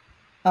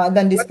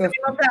 Than this perfume.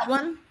 What's the name of that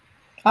one?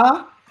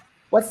 Huh?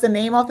 What's the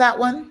name of that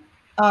one?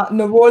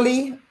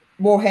 Neroli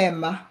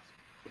Bohème.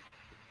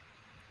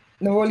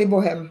 Neroli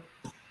Bohème.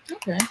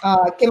 Okay.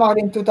 Came out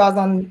in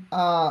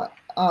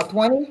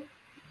 2020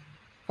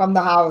 from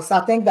the house.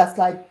 I think that's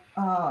like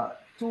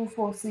 2,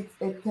 4, 6,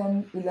 8,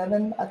 10,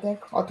 11, I think,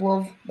 or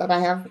 12 that I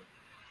have.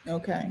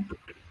 Okay.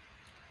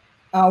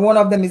 One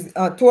of them is,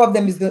 2 of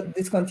them is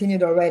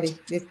discontinued already.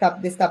 They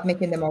stopped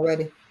making them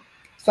already.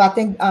 So I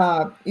think,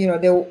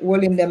 they're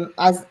rolling them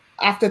as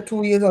after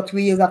 2 years or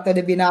 3 years after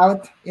they've been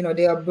out,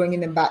 they are bringing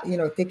them back,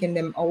 taking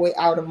them away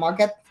out of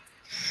market.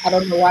 I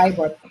don't know why,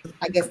 but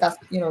I guess that's,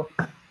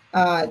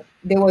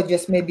 they were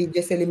just maybe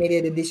just a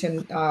limited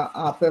edition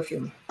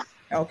perfume.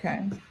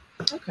 Okay.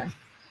 Okay.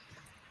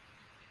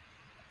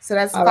 So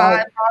that's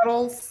 5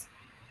 bottles.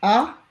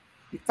 5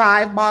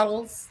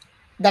 bottles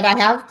that I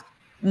have.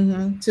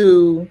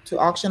 To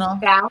auction off.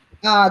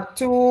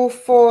 2,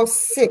 4,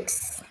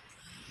 6.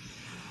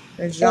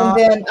 And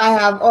then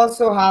I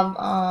also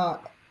have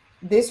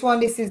this one.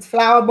 This is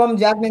Flower Bomb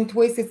Jasmine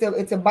Twist.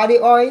 It's a body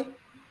oil.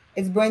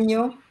 It's brand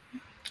new.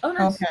 Oh,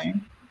 nice. Okay.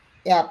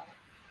 Yeah.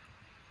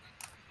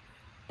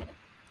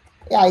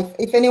 Yeah.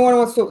 If anyone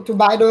wants to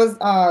buy those,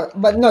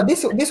 but no,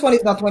 this one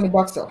is not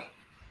 $20 though.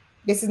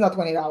 This is not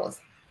 $20.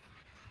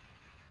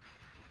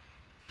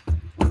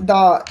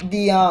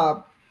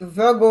 The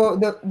Virgo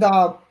the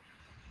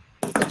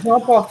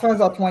Jean Parfums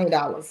are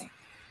 $20.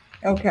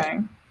 Okay.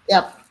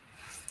 Yep.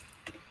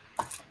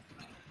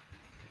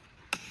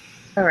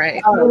 All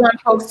right. Do you want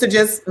folks to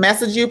just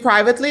message you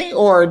privately,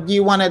 or do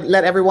you want to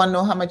let everyone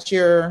know how much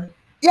you're?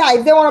 Yeah,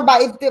 if they want to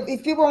buy,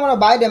 if people want to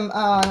buy them,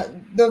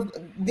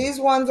 these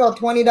ones are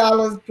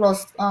 $20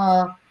 plus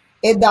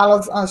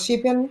 $8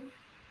 shipping.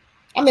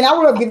 I mean, I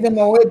would have given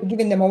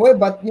them away,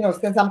 but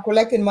since I'm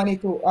collecting money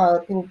to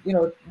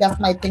that's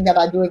my thing that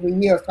I do every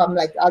year. So I'm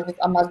like, I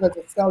might as well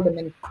just sell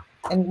them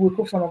and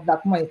recoup some of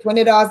that money.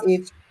 $20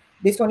 each.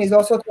 This one is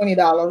also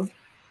 $20.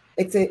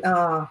 It's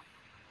a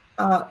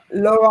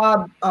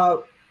Laura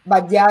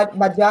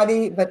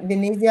Bajadi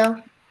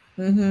Venezia.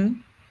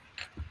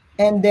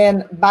 And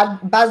then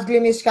Baz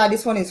Glimishka,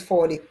 this one is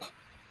 $40.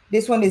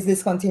 This one is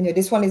discontinued.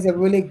 This one is a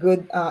really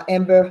good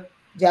amber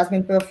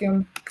jasmine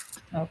perfume.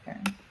 Okay.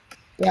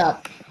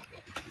 Yeah,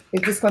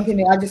 it's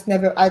discontinued. I just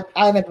never, I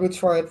haven't reached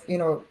for it,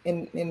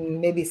 in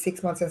maybe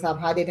 6 months since I've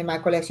had it in my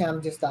collection.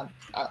 I'm just done.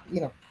 I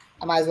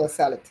might as well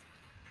sell it.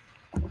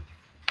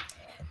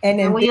 And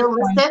then will you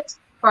list it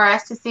for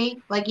us to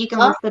see? Like you can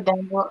list it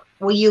down.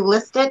 Will you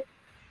list it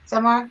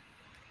somewhere?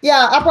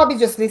 Yeah, I'll probably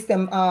just list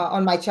them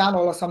on my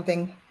channel or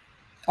something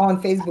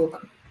on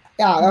Facebook.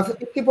 Yeah,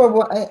 if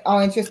people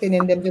are interested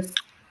in them, just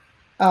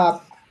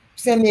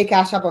send me a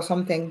Cash App or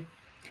something.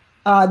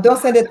 Don't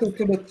send it to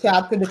the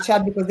chat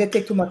because they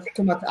take too much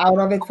out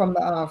of it from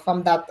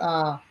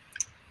that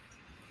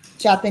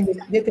chat thing.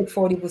 They take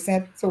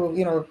 40%. So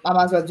I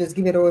might as well just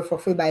give it away for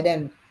free by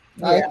then,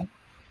 right?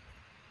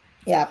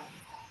 Yeah.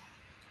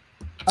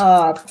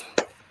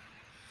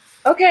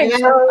 Okay.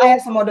 So I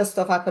have some other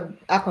stuff I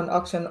can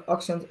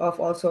auctions off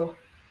also.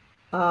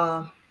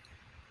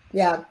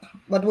 Yeah,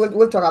 but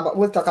we'll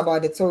talk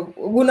about it. So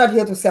we're not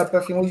here to sell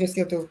perfume. We're just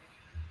here to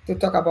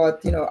talk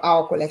about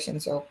our collection.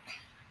 So.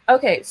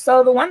 Okay,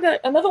 so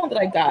another one that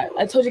I got,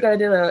 I told you guys I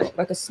did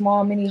a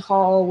small mini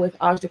haul with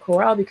Aj de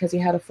Corral because he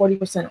had a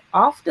 40%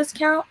 off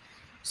discount.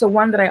 So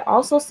one that I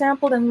also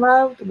sampled and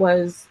loved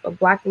was a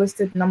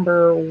Blacklisted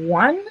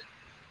 #1.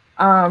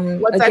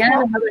 What's again, that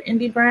called? another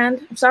indie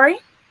brand. I'm sorry?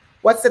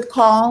 What's it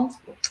called?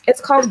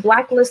 It's called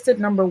Blacklisted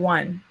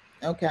 #1.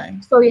 Okay.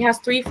 So he has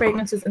 3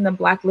 fragrances in the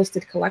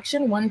Blacklisted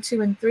collection, 1,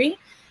 2, and 3.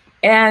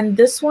 And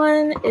this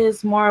one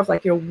is more of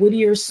like your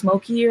woodier,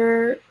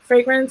 smokier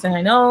fragrance. And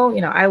I know,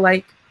 I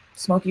like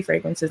smoky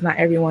fragrances. Not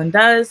everyone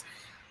does.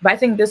 But I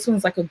think this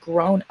one's like a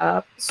grown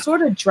up,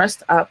 sort of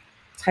dressed up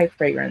type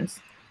fragrance.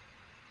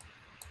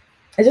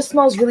 It just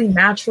smells really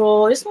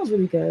natural. It smells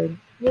really good.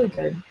 Really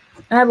good.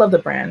 And I love the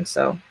brand.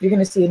 So you're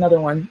going to see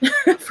another one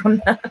from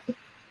that.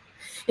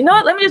 You know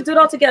what? Let me just do it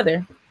all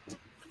together.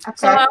 Okay.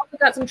 So I also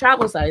got some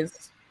travel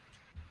size.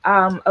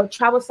 A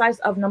travel size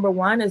of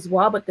 #1 as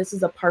well, but this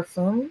is a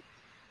Perfume.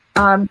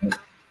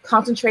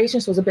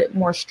 Concentration, so it's a bit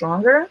more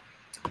stronger,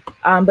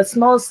 but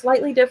smells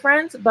slightly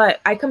different. But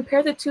I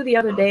compared the two the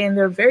other day, and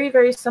they're very,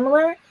 very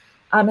similar.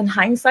 In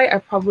hindsight, I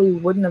probably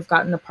wouldn't have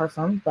gotten the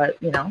Perfume, but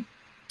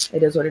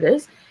it is what it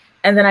is.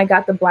 And then I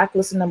got the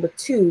Blacklisted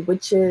 #2,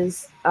 which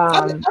is.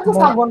 I just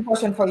have one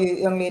question for you,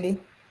 young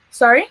lady.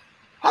 Sorry?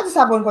 I just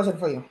have one question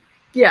for you.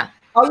 Yeah.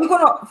 Are you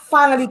gonna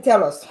finally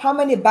tell us how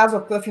many bags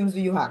of perfumes do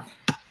you have?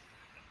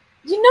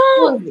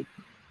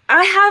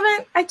 I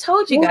haven't. I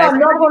told you guys. I'm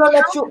not gonna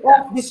let you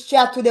off this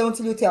chat today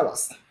until you tell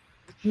us.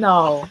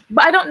 No,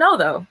 but I don't know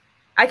though.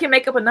 I can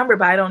make up a number,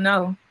 but I don't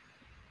know.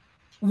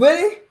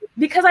 Really?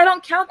 Because I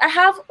don't count. I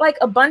have like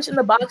a bunch in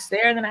the box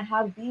there, and then I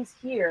have these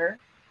here.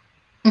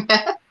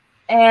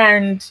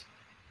 And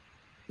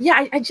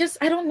yeah,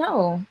 I don't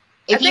know.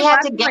 If you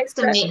had to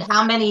guesstimate,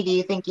 how many do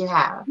you think you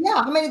have?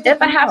 Yeah, how many?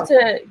 If I have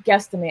to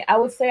guesstimate, I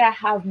would say I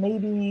have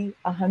maybe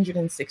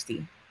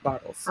 160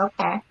 bottles.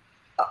 Okay.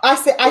 I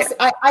say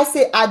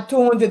add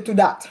 200 to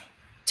that.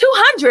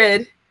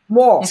 200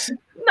 more.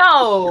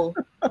 No.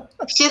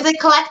 She's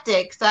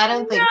eclectic, so I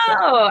don't think so.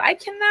 No, I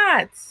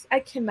cannot.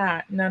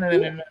 No.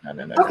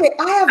 Okay,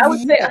 I would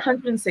say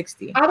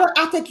 160.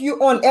 I take you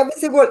on every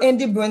single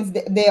indie brands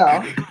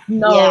there.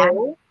 No. Yeah.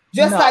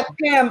 Just like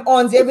Pam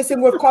owns every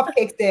single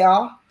cupcake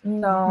there.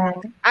 No,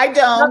 I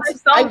don't.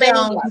 I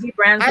don't. Indie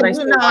brands I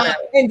do not.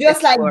 And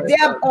just like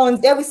Deb owns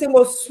every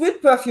single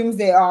sweet perfumes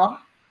there are.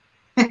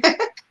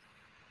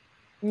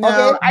 No,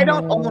 okay. I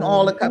don't own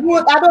all the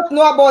cupcakes. I don't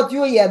know about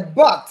you yet,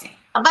 but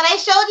I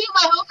showed you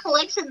my whole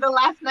collection the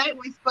last night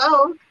we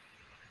spoke.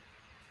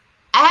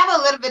 I have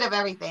a little bit of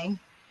everything.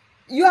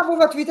 You have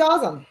over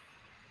 3,000.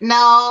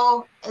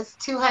 No, it's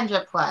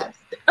 200 plus.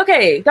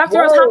 Okay, Dr.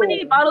 Rose, how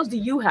many bottles do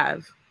you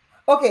have?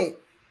 Okay,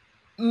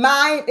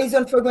 mine is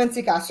on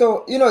Fragrantica.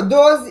 So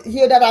those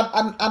here that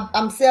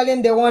I'm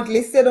selling, they weren't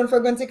listed on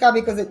Fragrantica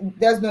because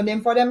there's no name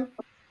for them.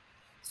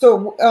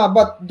 So,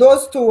 but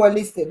those two were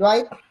listed,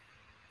 right?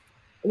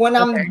 When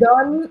I'm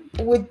done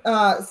with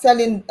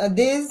selling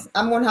these,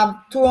 I'm gonna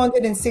have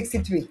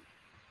 263.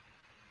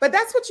 But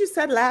that's what you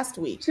said last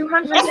week.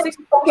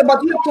 260. Okay,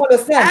 but you have to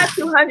understand. Add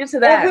 200 to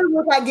that. Every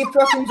week I give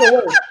perfumes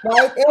away,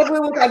 right? Every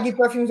week I give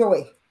perfumes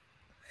away.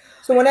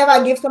 So whenever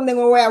I give something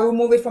away, I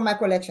remove it from my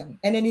collection.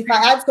 And then if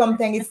I add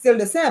something, it's still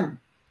the same.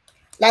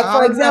 Like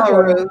for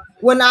example,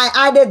 when I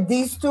added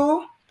these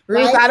two.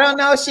 Ruth, I don't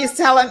know if she's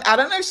telling us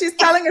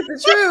the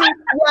truth.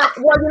 Yeah,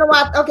 well, you know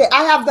what? Okay,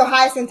 I have the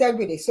highest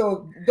integrity,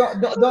 so don't.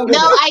 No,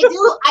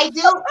 I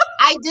do.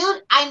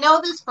 I know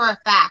this for a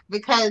fact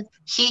because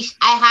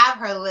I have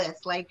her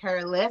list,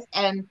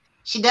 and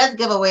she does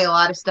give away a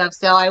lot of stuff.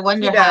 So I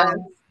wonder how.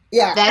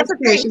 Yeah, that's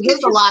true. She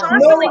gives a lot of. Her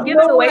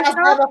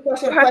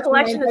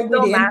collection is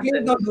still massive.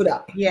 Please don't do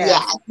that. Yeah.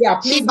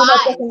 Please do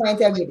not question my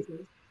integrity.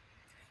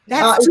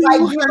 That's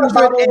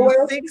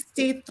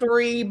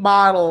 263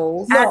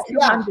 bottles. No,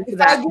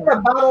 if I give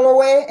a bottle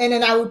away and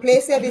then I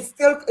replace it, it's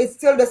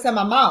still the same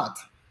amount,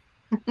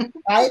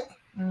 right?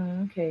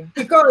 Okay.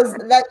 Because,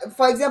 like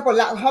for example,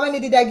 how many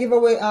did I give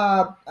away?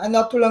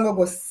 Not too long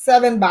ago,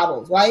 7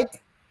 bottles, right?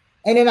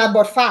 And then I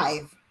bought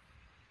 5,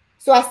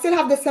 so I still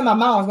have the same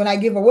amount when I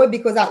give away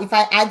because if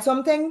I add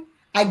something,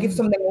 I give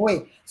something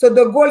away. So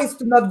the goal is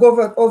to not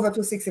go over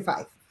to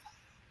 65.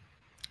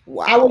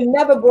 Wow. I will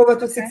never go over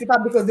to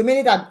 65 because the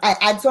minute I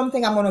add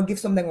something, I'm going to give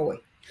something away.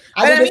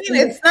 But I mean,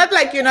 it's not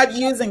like you're not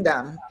using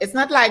them. It's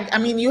not like,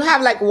 you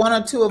have like 1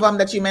 or 2 of them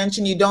that you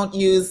mentioned you don't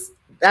use.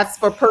 That's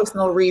for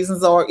personal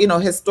reasons or,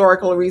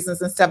 historical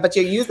reasons and stuff, but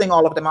you're using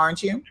all of them,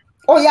 aren't you?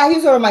 Oh yeah, I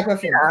use all of my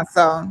perfume. Yeah,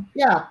 so.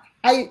 Yeah,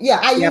 I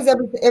use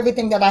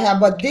everything that I have,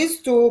 but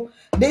these 3,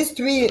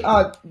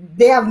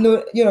 they have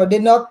no, they're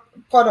not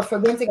part of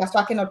Fragrantica, so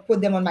I cannot put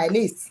them on my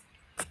list.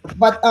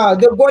 But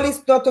the goal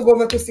is not to go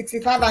over to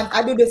 65, and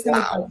I do the same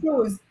with my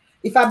shoes.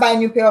 If I buy a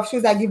new pair of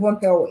shoes, I give 1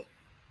 pair away.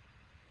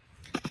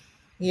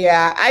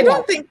 Yeah, I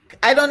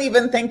don't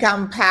even think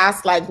I'm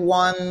past like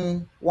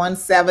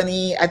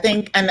 170. I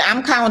think, and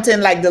I'm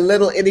counting like the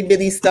little itty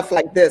bitty stuff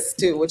like this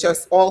too, which are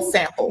all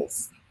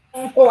samples.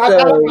 Oh, I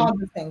don't count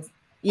the things.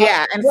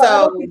 Yeah, and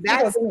so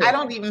I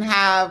don't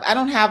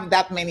have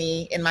that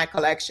many in my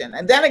collection.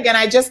 And then again,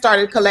 I just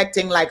started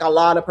collecting like a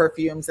lot of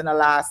perfumes in the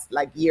last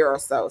like year or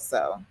so.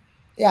 So.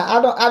 Yeah,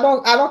 I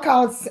don't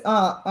count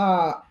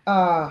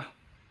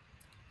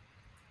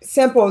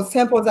samples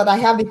that I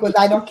have because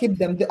I don't keep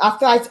them.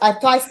 After I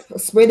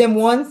spray them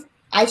once,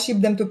 I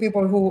ship them to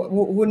people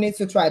who needs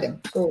to try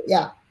them. So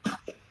yeah.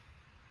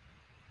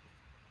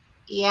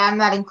 Yeah, I'm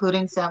not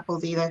including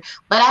samples either.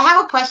 But I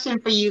have a question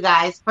for you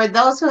guys. For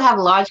those who have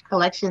large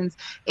collections,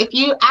 if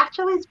you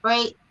actually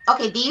spray,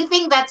 do you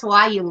think that's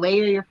why you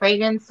layer your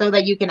fragrance so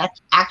that you can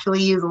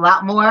actually use a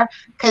lot more?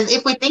 Because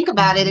if we think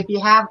about it, if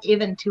you have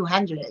even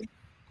 200,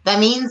 that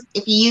means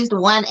if you used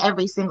 1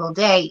 every single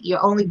day,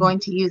 you're only going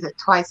to use it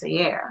twice a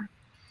year.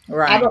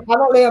 Right. I don't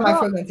layer my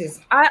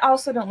fragrances. I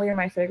also don't layer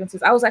my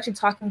fragrances. I was actually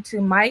talking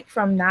to Mike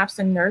from Naps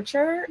and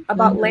Nurture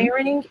about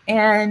layering,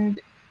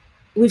 and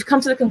we've come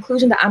to the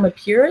conclusion that I'm a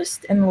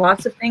purist in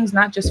lots of things,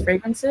 not just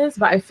fragrances,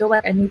 but I feel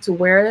like I need to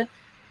wear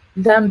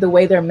them the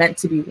way they're meant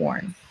to be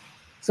worn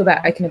so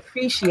that I can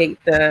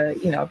appreciate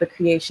the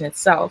creation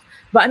itself.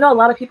 But I know a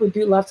lot of people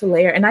do love to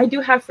layer, and I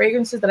do have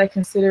fragrances that I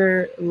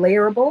consider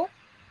layerable.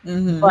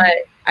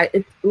 But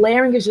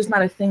layering is just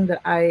not a thing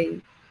that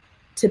I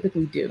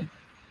typically do.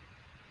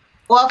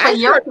 Well, for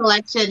your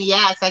collection,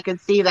 yes, I could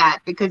see that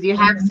because you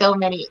have so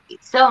many.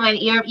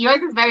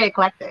 Yours is very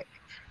eclectic.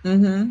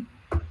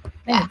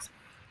 Thanks.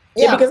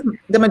 Yeah, because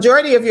the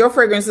majority of your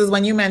fragrances,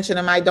 when you mention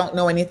them, I don't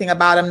know anything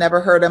about them,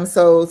 never heard them.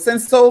 So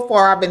so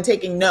far, I've been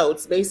taking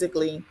notes,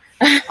 basically.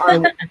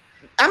 I'm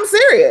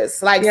serious.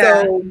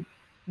 So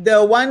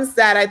the ones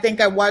that I think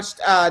I watched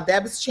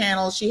Deb's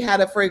channel, she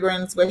had a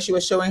fragrance where she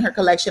was showing her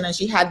collection and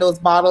she had those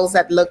bottles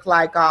that look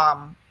like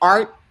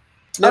art.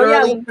 Literally.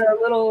 Oh yeah, with the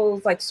little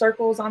like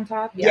circles on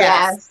top.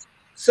 Yes.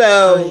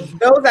 So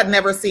those I'd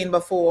never seen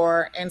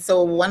before. And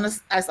so when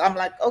I'm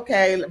like,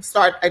 okay, let's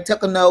start. I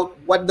took a note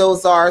what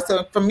those are.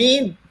 So for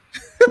me,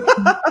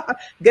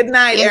 good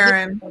night,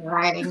 Erin.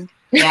 Writing.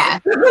 Yeah.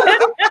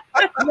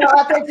 No,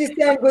 I think she's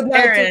saying good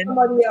night to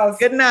somebody else.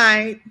 Good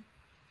night.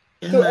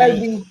 To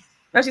LB.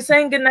 No, she's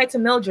saying good night to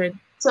Mildred.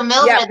 So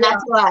Mildred,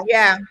 that's what.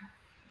 Yeah.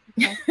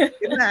 Good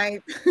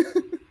night.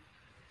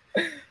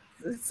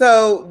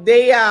 So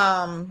they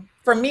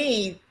for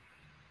me,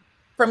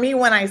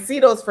 when I see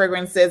those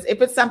fragrances, if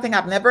it's something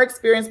I've never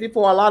experienced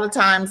before, a lot of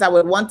times I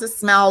would want to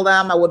smell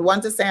them. I would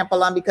want to sample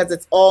them because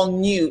it's all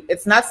new.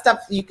 It's not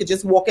stuff you could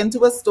just walk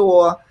into a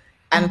store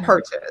and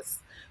purchase.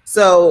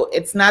 So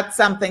it's not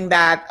something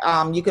that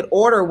you could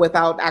order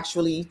without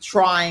actually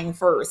trying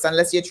first,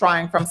 unless you're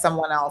trying from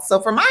someone else.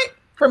 So for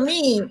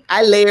me,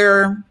 I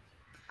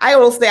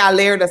will say I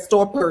layer the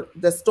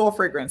store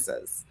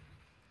fragrances,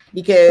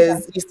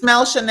 because you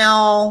smell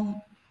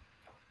Chanel.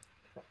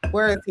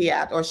 Where is he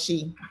at, or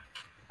she?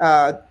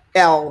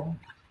 L.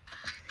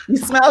 You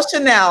smell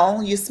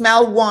Chanel, you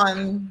smell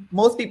one.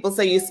 Most people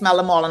say you smell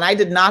them all. And I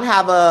did not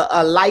have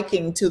a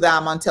liking to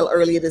them until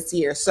earlier this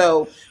year.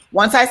 So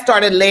once I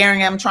started layering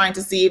them, trying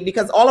to see,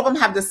 because all of them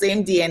have the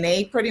same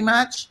DNA pretty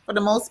much for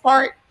the most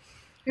part.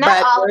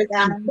 Not all of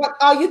them. But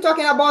are you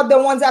talking about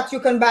the ones that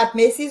you can buy at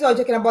Macy's, or are you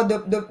talking about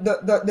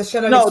the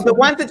Chanel? No, the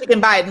ones that you can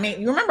buy at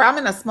Macy's. You remember, I'm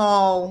in a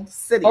small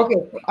city,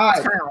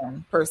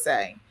 town per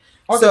se.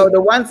 Okay. So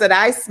the ones that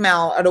I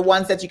smell are the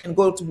ones that you can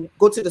go to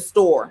the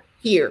store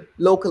here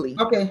locally,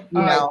 you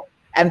know,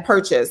 and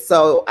purchase.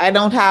 So I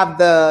don't have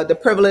the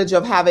privilege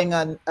of having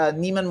a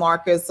Neiman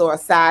Marcus or a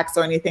Saks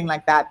or anything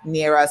like that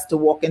near us to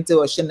walk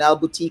into a Chanel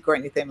boutique or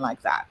anything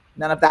like that.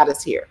 None of that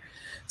is here.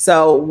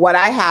 So what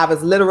I have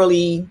is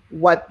literally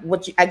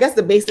I guess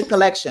the basic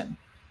collection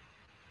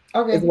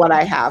is what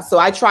I have. So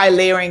I try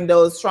layering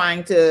those,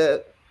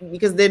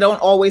 because they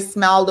don't always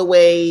smell the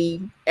way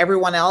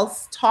everyone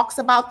else talks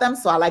about them.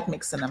 So I like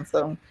mixing them.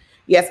 So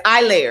yes,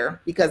 I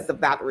layer because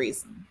of that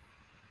reason.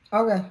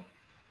 Okay.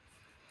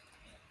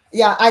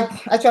 Yeah,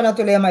 I try not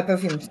to layer my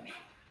perfumes.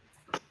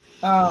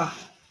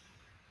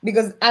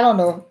 Because I don't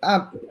know.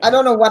 I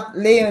don't know what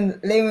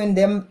layering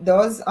them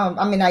does.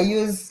 I mean, I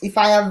use, if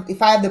I have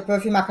the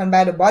perfume, I can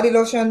buy the body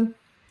lotion,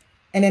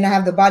 and then I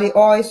have the body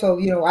oil. So,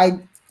 you know, I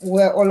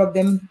wear all of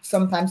them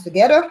sometimes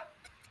together.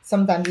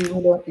 Sometimes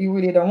you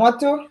really don't want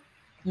to.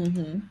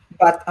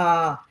 But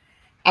I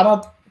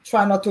don't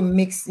try not to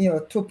mix, you know,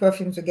 two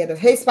perfumes together.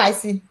 Hey,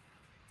 Spicy.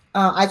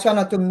 I try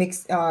not to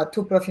mix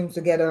two perfumes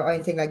together or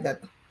anything like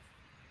that.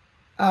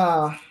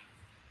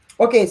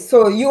 Okay,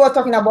 so you were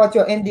talking about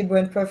your indie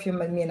brand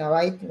perfume, Amina,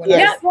 right?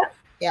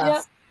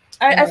 Yeah.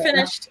 I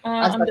finished.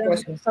 I'm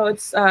done. So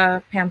it's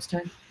Pam's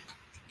turn.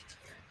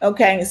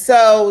 Okay,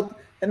 so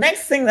the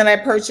next thing that I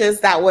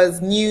purchased that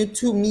was new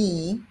to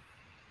me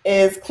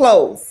is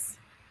clothes.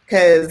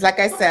 Because like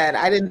I said,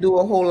 I didn't do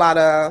a whole lot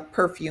of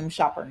perfume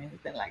shopping or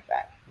anything like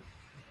that.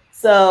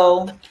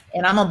 So,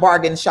 and I'm a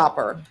bargain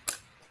shopper.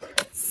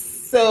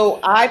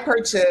 So I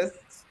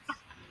purchased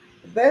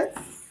this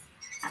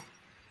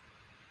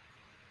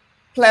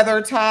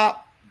pleather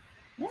top,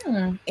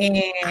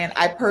 and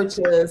I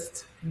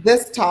purchased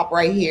this top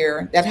right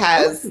here that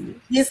has,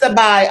 used to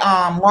buy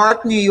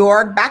Mark New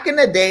York back in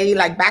the day,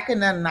 like back in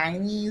the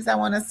 90s, I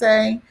want to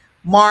say.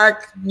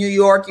 Mark New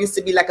York used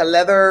to be like a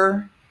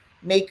leather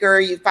maker.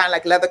 You find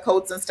like leather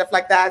coats and stuff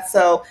like that.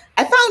 So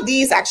I found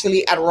these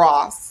actually at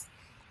Ross.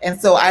 And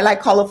so I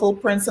like colorful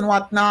prints and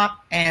whatnot.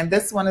 And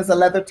this one is a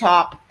leather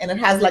top, and it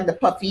has like the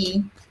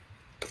puffy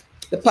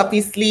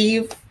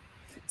sleeve.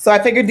 So I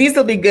figured these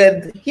will be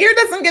good. Here it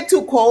doesn't get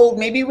too cold.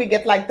 Maybe we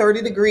get like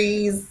 30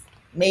 degrees,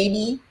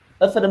 maybe.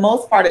 But for the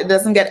most part, it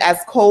doesn't get as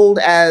cold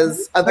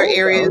as other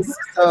areas.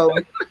 So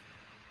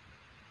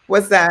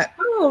what's that?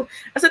 Oh,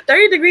 I said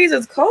 30 degrees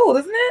is cold,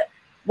 isn't it?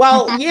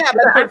 Well, yeah,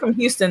 but I'm from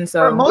Houston,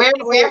 so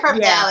we're from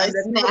Dallas.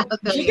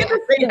 You get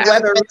the same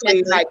weather,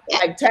 really, like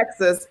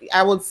Texas.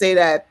 I would say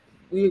that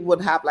we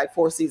would have like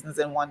 4 seasons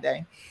in one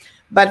day.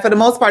 But for the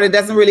most part, it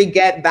doesn't really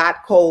get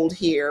that cold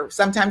here.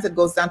 Sometimes it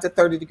goes down to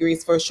 30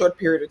 degrees for a short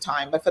period of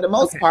time. But for the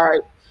most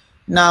part,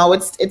 no,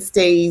 it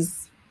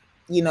stays,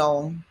 you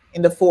know,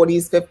 in the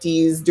 40s,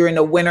 50s during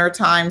the winter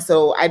time.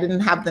 So I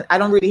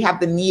don't really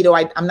have the need,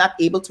 or I'm not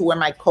able to wear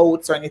my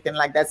coats or anything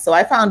like that. So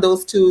I found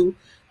those two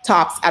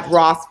tops at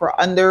Ross for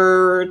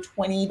under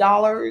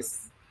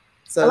 $20.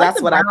 So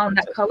that's what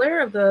that color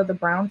of the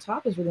brown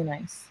top is really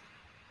nice.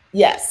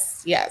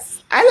 Yes,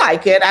 I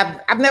like it.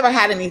 I've never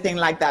had anything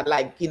like that.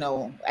 Like, you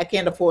know, I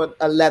can't afford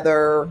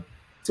to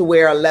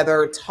wear a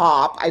leather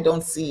top. I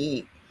don't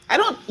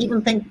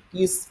even think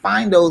you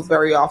find those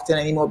very often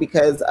anymore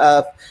because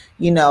of,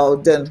 you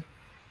know,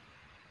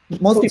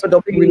 most people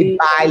don't really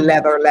buy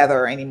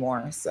leather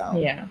anymore. So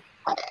yeah.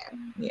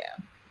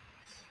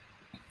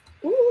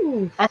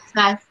 Ooh, that's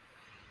nice.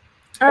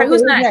 All right,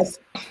 who's next?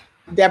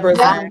 Deborah's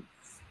next.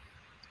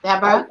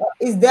 Deborah?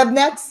 Is Deb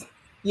next?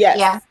 Yes.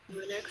 Yeah.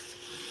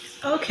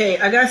 Okay,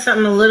 I got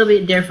something a little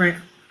bit different.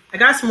 I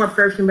got some more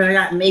perfume, but I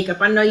got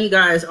makeup. I know you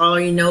guys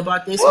already know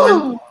about this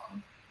one.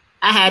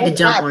 I had to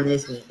jump on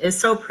this one. It's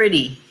so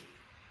pretty.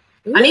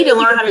 Ooh. I need to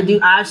learn how to do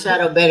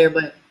eyeshadow better,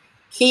 but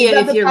Kia,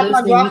 if you're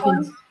listening, you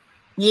can.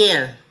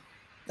 Yeah.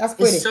 That's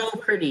pretty. It's so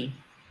pretty.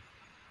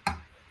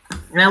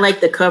 And I like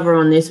the cover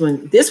on this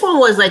one. This one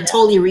was like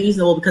totally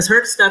reasonable because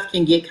her stuff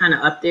can get kind of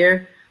up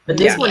there, but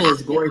this one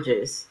is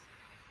gorgeous.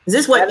 Is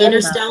this what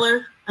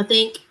Interstellar? I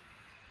think.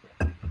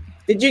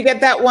 Did you get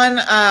that one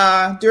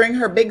during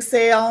her big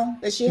sale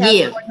that she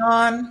has going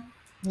on?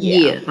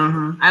 Yeah.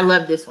 I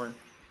love this one.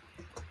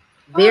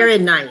 Very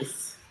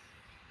nice.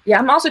 Yeah,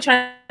 I'm also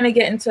trying to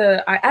get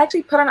into. I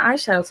actually put on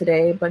eyeshadow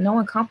today, but no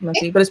one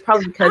complimented me. But it's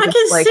probably because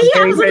it's like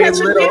very, very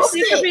little.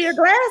 These could be your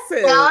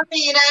glasses. Don't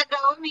need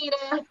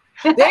it.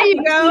 There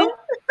you go.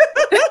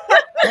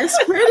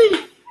 That's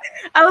pretty.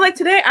 I was like,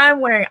 today I'm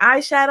wearing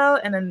eyeshadow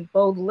and then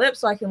bold lips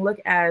so I can look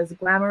as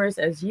glamorous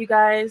as you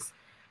guys.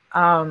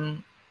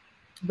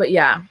 But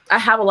yeah, I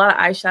have a lot of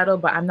eyeshadow,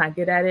 but I'm not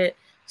good at it.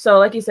 So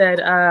like you said,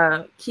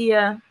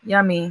 Kia,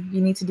 Yummy,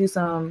 you need to do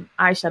some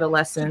eyeshadow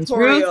lessons.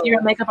 Tutorial. Ruth,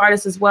 you're a makeup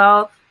artist as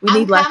well. We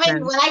need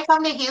lessons. When I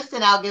come to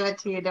Houston, I'll give it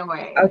to you. Don't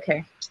worry.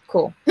 Okay,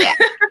 cool. Yeah.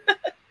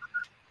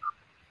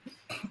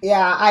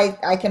 Yeah,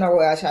 I cannot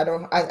wear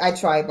eyeshadow. I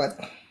try, but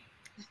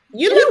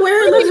you look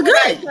wear it looks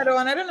good. Eyeshadow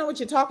on. I don't know what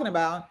you're talking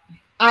about.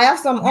 I have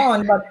some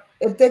on, but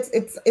it takes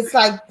it's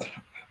like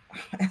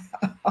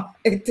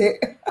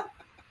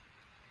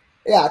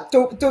yeah,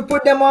 to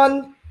put them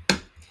on,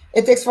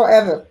 it takes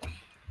forever.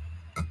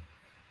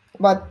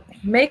 But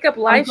makeup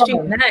live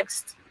stream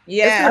next.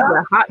 Yeah, it's gonna be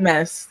a hot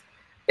mess.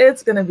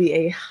 It's gonna be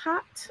a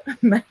hot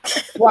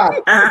mess.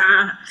 Wow.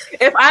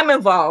 If I'm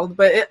involved,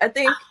 but I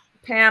think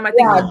Pam, I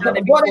think you've done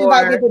it before.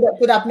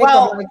 To that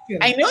well,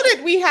 I know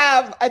that we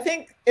have. I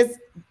think it's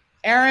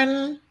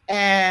Aaron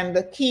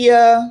and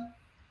Kia,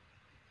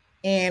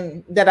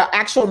 and that are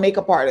actual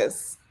makeup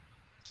artists.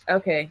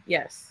 Okay.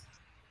 Yes.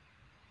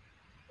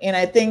 And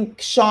I think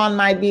Sean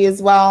might be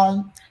as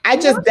well. I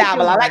just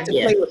dabble. I like to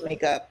play with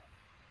makeup.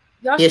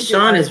 Yeah,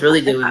 Sean is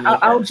really good with makeup.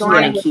 I'll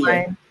join with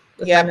mine.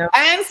 Yeah,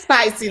 and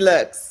Spicy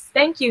Looks.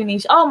 Thank you,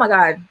 Nisha. Oh my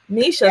God,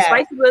 Nisha, yes.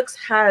 Spicy Looks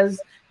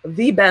has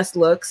the best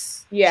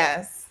looks.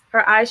 Yes.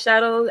 Her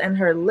eyeshadow and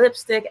her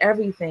lipstick,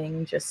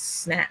 everything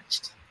just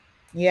snatched.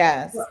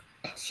 Yes.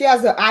 She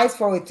has the eyes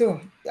for it too.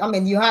 I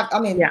mean,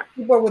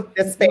 people with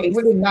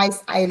really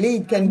nice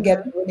eyelid can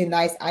get really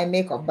nice eye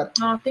makeup, but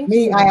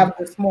me, I have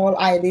the small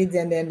eyelids,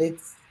 and then it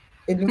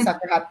looks like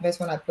a hot mess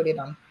when I put it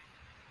on.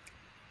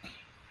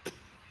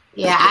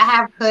 Yeah, I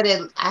have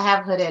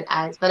hooded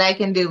eyes, but I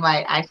can do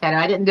my eyeshadow.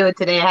 I didn't do it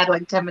today. I had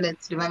like 10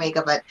 minutes to do my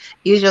makeup, but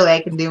usually I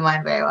can do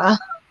mine very well.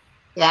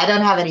 Yeah, I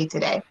don't have any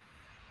today.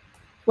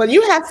 Well,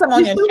 you have some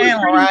on your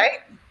channel, right?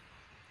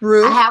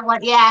 Ruth? I have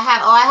one. Yeah,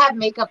 I have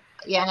makeup.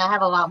 Yeah, and I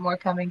have a lot more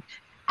coming.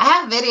 I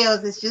have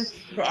videos. It's just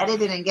the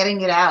editing and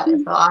getting it out.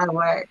 It's a lot of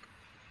work.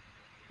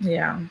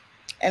 Yeah.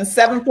 And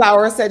Seven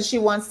Flower said she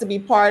wants to be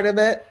part of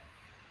it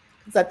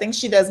because I think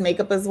she does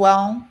makeup as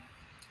well.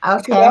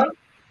 Okay.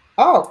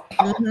 Oh.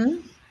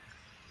 Mm-hmm.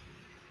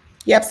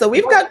 Yep. So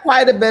we've got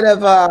quite a bit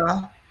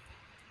of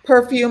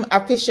perfume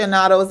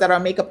aficionados that are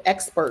makeup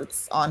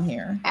experts on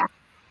here. Yeah.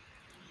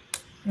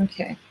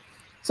 Okay.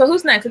 So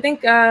who's next? I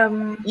think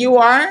you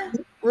are,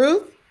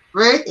 Ruth.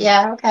 Ruth.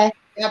 Yeah. Okay.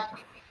 Yep.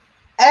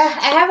 I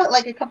have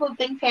like a couple of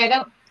things here.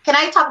 Can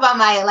I talk about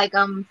my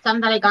some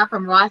that I got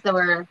from Ross that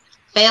were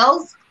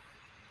fails?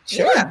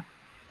 Sure.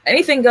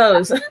 Anything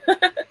goes.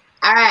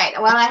 All right.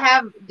 Well, I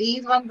have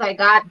these ones I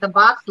got. The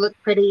box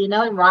looked pretty. You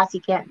know, in Ross,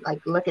 you can't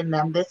look in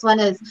them. This one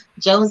is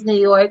Jones New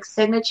York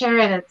signature,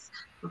 and it's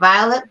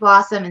violet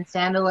blossom and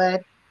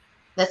sandalwood.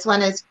 This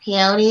one is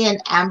peony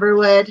and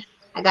amberwood.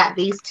 I got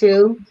these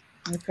two.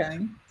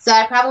 Okay. So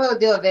I probably will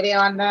do a video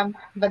on them,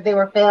 but they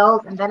were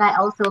fails. And then I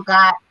also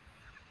got,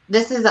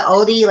 this is an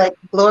oldie, like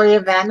Gloria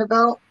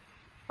Vanderbilt,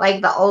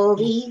 like the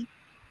oldie.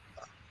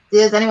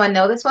 Does anyone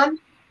know this one?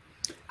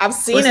 I've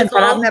seen it,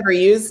 but I've never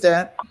used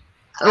it.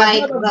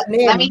 Like, let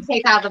me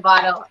take out the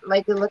bottle.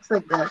 Like, it looks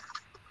like this.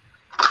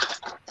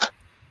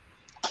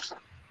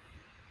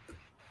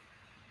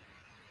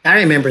 I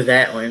remember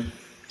that one.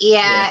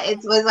 Yeah, it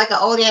was like an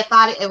oldie. I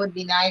thought it would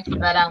be nice,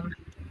 but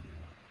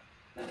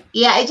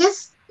yeah,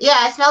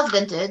 it smells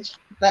vintage,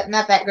 but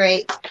not that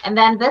great. And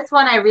then this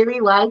one I really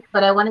like,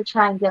 but I want to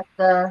try and get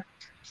the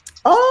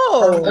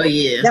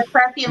the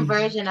perfume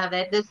version of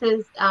it. This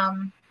is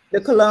the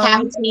cologne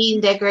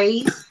Campine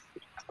Degrees.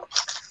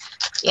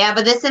 Yeah,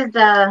 but this is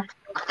the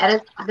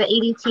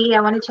EDT.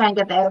 I want to try and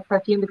get the edit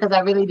perfume because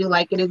I really do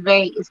like it.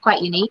 It's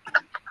quite unique.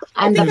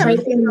 And I think I've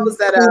seen those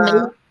at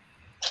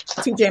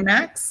TJ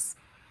Maxx.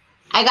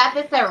 I got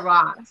this at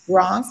Ross.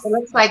 Ross. It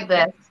looks like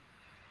this.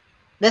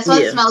 This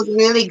one smells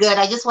really good.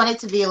 I just want it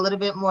to be a little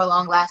bit more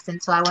long lasting,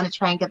 so I want to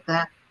try and get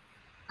the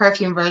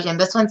perfume version.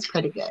 This one's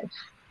pretty good.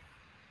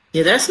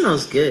 Yeah, that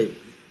smells good.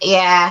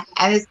 Yeah,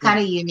 and it's kind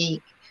of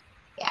unique.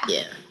 Yeah.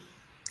 Yeah.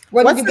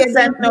 What's the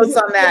scent notes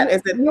on that?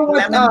 Is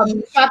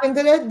it shopping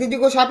today? Did you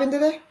go shopping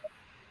today?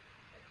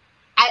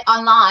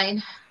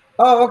 Online.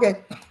 Oh,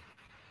 okay.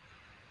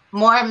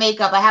 More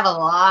makeup. I have a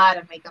lot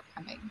of makeup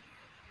coming.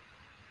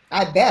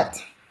 I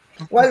bet.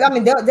 Well, I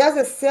mean, there's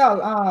a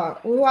sale.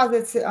 Who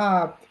has it?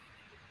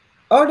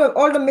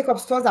 All the makeup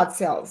stores that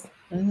sells.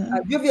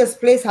 Juvia's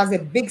Place has a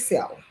big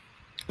sale.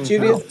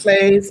 Juvia's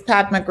Place,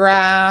 Pat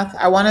McGrath.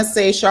 I want to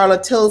say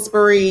Charlotte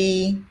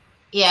Tilbury.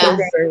 Yeah.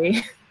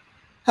 Tilbury.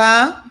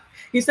 Huh?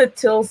 You said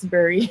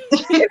Tilbury.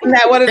 Isn't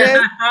that what it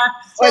is?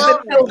 Or is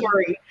it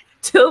Tilbury?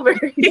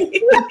 Tilbury.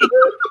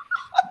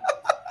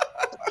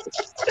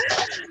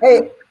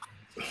 Hey.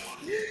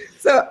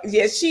 So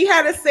yeah, she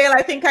had a sale.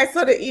 I think I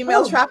saw the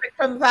email traffic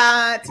from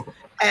that.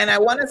 And I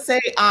want to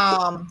say,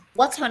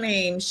 what's her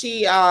name?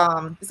 She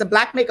is a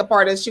Black makeup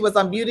artist. She was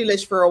on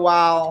Beautylish for a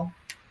while.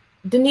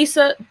 Denise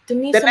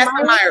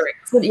Myrick.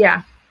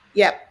 Yeah.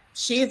 Yep.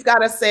 She's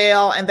got a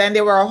sale. And then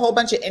there were a whole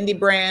bunch of indie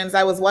brands.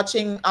 I was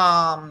watching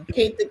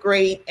Kate the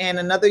Great and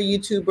another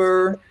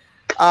YouTuber.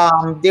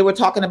 They were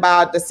talking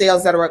about the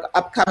sales that are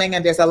upcoming,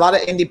 and there's a lot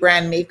of indie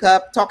brand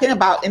makeup. Talking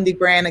about indie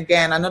brand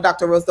again, I know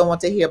Dr. Rose don't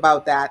want to hear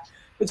about that,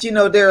 but you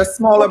know, there are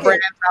smaller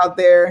brands out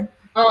there.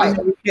 All right.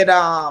 You could,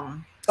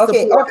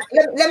 okay.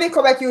 Let me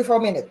correct you for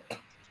a minute.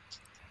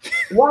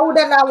 Why would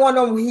I not want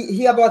to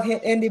hear about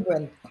indie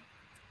brand?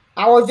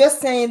 I was just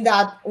saying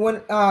that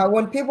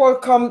when people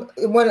come,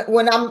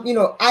 when I'm, you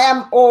know, I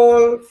am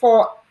all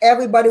for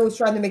everybody who's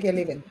trying to make a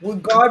living,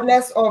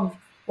 regardless of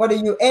whether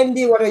you're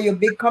indie, whether you're a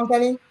big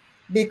company,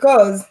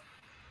 because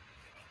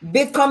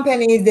big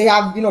companies, they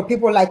have, you know,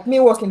 people like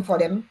me working for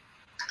them,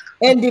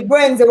 and the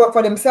brands, they work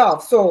for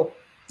themselves. So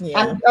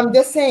yeah. I'm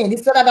just saying,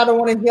 it's not that I don't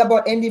want to hear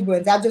about indie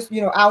brands. I just,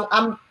 you know,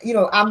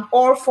 I'm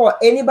all for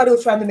anybody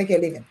who's trying to make a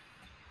living.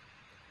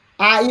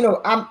 You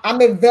know,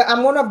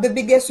 I'm one of the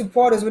biggest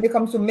supporters when it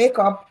comes to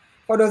makeup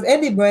for those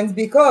indie brands,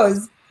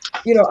 because,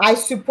 you know, I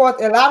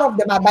support a lot of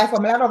them. I buy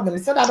from a lot of them.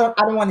 It's not that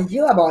I don't want to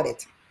hear about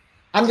it.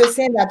 I'm just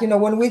saying that, you know,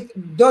 when we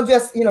don't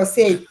just, you know,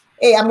 say,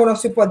 hey, I'm going to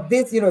support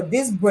this, you know,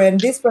 this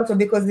brand, this person,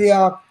 because they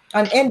are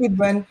an indie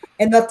brand,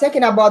 and not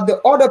thinking about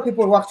the other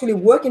people who are actually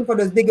working for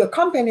those bigger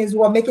companies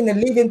who are making a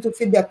living to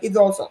feed their kids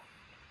also.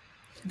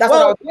 That's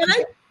well,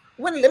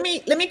 let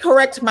me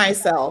correct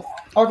myself.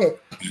 Okay.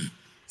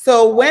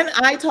 So when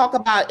I talk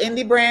about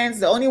indie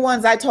brands, the only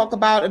ones I talk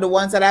about are the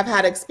ones that I've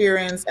had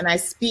experience, and I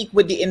speak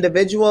with the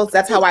individuals.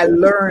 That's how I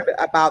learned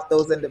about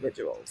those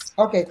individuals.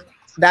 Okay.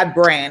 That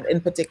brand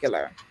in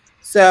particular.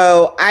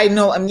 So I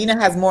know Amina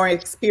has more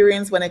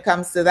experience when it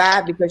comes to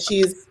that, because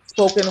she's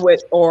spoken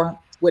with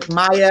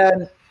Maya.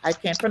 I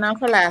can't pronounce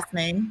her last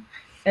name.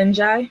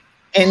 Njai.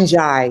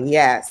 Njai,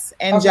 yes,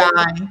 Njai.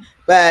 Okay.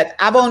 But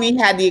I've only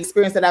had the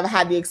experience that I've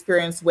had the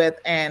experience with,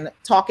 and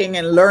talking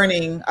and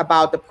learning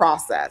about the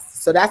process.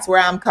 So that's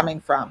where I'm coming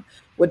from.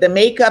 With the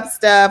makeup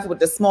stuff, with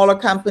the smaller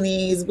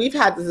companies, we've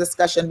had this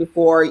discussion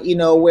before, you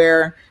know,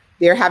 where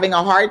they're having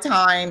a hard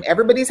time.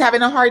 Everybody's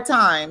having a hard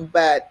time,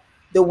 but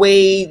the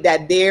way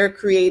that they're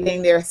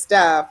creating their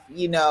stuff,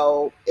 you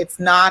know, it's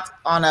not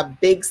on a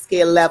big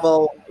scale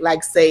level,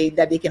 like say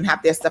that they can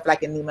have their stuff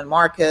like in Neiman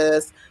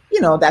Marcus,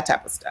 you know, that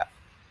type of stuff.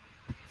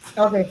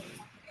 Okay.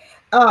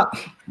 Well,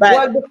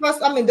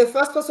 the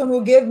first person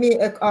who gave me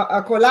a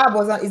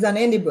collab is an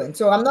indie brand.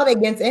 So I'm not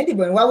against indie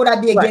brand. Why would I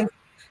be against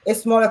a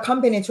smaller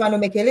company trying to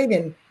make a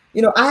living?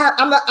 You know, I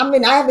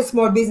have a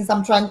small business.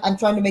 I'm trying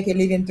to make a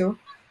living too.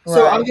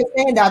 So I'm just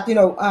saying that, you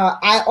know,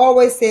 I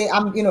always say I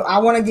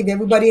want to give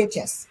everybody a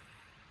chance,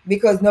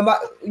 because no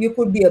matter, you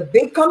could be a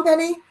big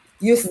company,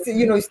 you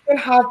still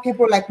have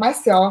people like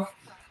myself,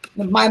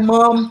 my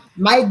mom,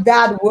 my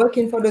dad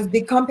working for those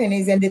big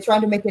companies, and they're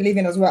trying to make a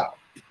living as well.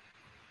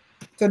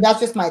 So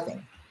that's just my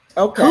thing.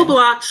 Okay. Who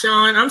blocked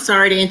Sean? I'm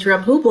sorry to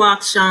interrupt. Who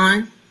blocked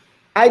Sean?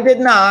 I did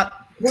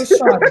not. Who's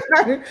Sean?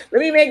 Let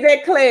me make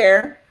that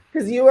clear,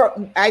 because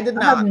I did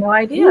not. I have no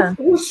idea.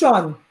 Who's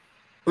Sean?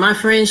 My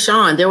friend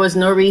Sean. There was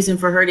no reason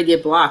for her to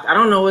get blocked. I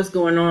don't know what's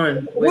going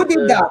on. Who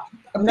did that?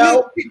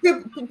 No,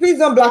 please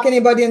don't block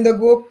anybody in the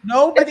group.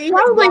 Nobody. It's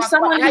probably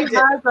someone who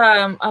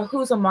has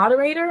who's a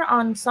moderator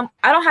on some.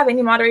 I don't have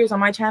any moderators on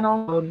my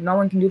channel, so no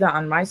one can do that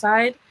on my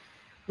side.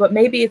 But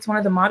maybe it's one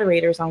of the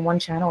moderators on one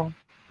channel.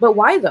 But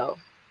why though?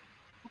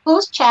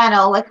 Whose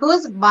channel? Like,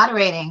 who's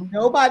moderating?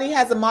 Nobody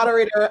has a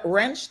moderator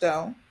wrench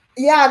though.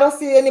 Yeah, I don't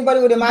see anybody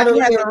with a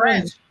moderator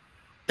wrench.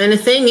 And the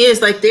thing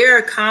is, like, there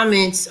are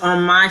comments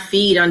on my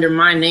feed under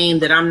my name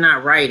that I'm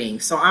not writing.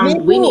 So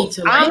we need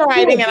to. I'm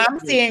writing, and I'm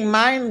seeing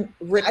mine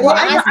written. Well,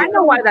 I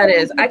know why that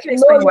is. I can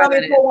explain why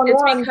that is.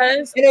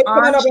 It's because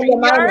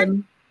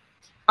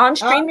on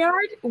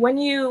StreamYard, when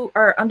you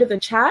are under the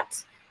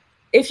chat,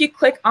 if you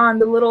click on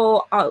the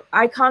little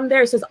icon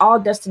there, it says all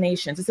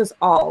destinations. It says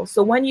all.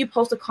 So when you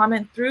post a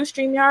comment through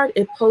StreamYard,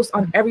 it posts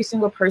on every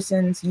single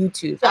person's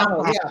YouTube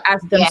channel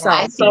as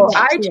themselves. So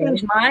I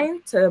changed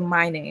mine to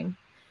my name.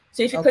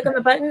 So if you click on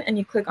the button and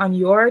you click on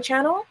your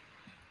channel,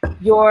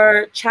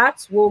 your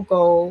chats will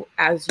go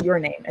as your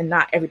name and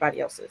not everybody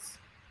else's.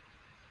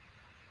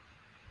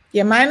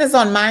 Yeah, mine is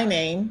on my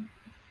name.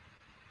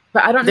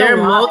 But I don't know. There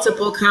are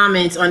multiple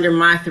comments under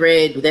my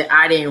thread that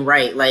I didn't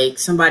write. Like,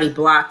 somebody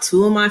blocked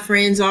 2 of my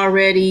friends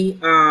already.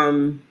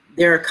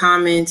 There are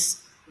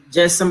comments.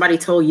 Just somebody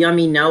told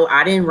Yummy no.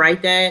 I didn't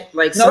write that.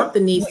 Like,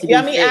 something needs to be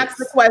fixed. Yummy asked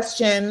the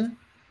question.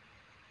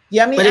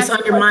 Yummy, but it's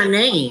under my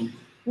name.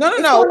 No.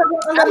 It's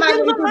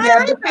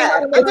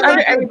under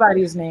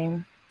everybody's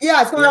name.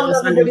 Yeah, it's under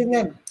everybody's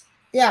name.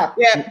 Yeah.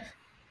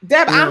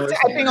 Deb, I'm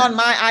typing on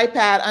my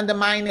iPad under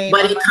my name.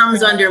 But it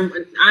comes under,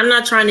 I'm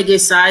not trying to get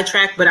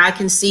sidetracked, but I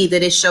can see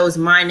that it shows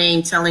my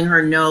name telling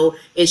her no.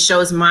 It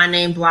shows my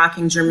name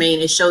blocking Jermaine.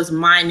 It shows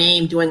my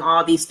name doing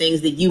all these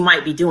things that you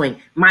might be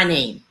doing. My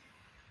name.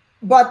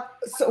 But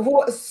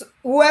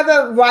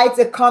whoever writes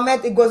a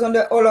comment, it goes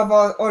under all of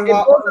our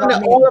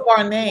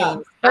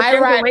names. But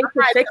there's a way to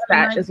fix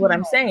that, is what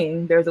I'm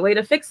saying. There's a way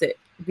to fix it.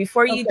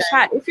 Before you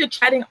chat, if you're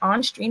chatting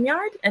on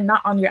StreamYard and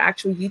not on your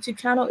actual YouTube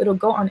channel, it'll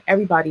go on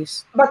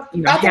everybody's. But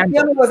I think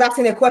Pam was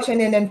asking a question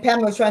and then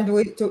Pam was trying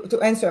to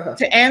answer her.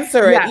 To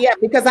answer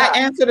it, because I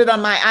answered it on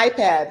my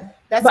iPad.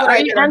 That's what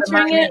I did. Are you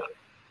answering it?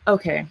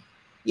 Okay.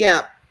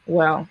 Yeah.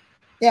 Well.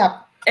 Yeah.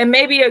 And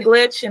maybe a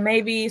glitch and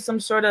maybe some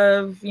sort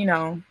of,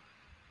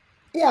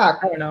 Yeah,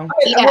 I don't know.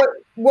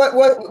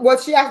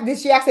 What she asked? Did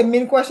she ask a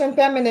mean question,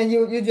 Pam? And then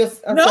you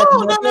just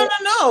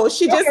no.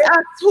 She just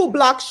asked who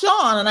blocked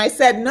Sean, and I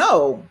said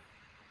no.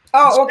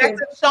 Oh, okay.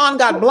 Sean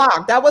got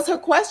blocked. That was her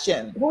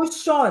question.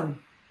 Who's Sean?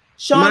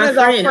 Sean is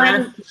our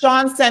friend.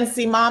 Sean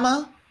Sensi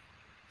Mama.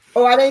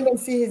 Oh, I didn't even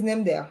see his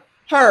name there.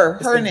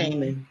 Her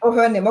name. Oh,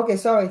 her name. Okay,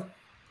 sorry.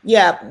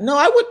 Yeah, no,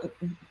 I wouldn't.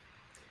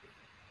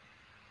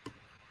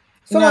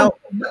 So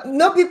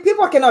no,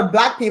 people cannot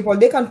block people.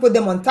 They can put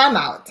them on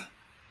timeout.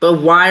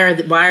 But why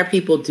are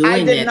people doing that?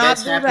 I did not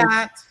do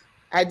that.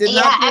 I did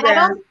not do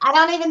that. I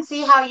don't even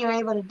see how you're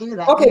able to do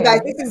that. Okay,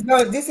 guys,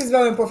 this is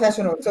very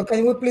unprofessional. So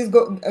can we please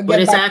go? But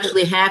it's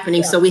actually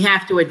happening, so we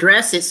have to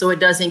address it so it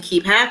doesn't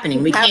keep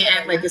happening. We can't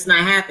act like it's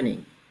not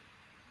happening.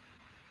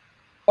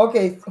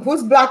 Okay,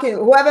 who's blocking?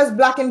 Whoever's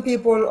blocking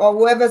people or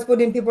whoever's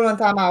putting people on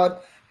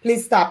timeout,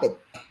 please stop it.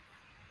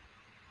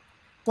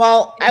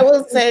 Well, I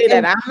will say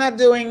that I'm not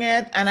doing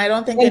it, and I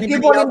don't think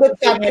anybody else is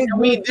doing it.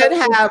 We did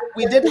have.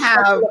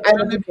 I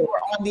don't know if you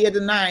were on the other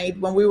night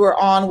when we were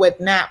on with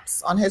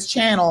Naps on his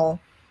channel.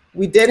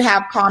 We did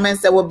have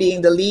comments that were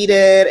being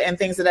deleted and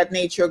things of that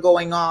nature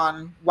going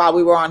on while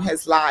we were on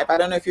his live. I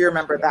don't know if you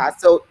remember that.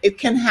 So it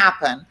can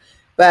happen,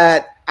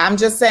 but I'm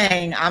just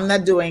saying I'm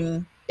not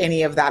doing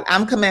any of that.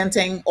 I'm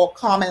commenting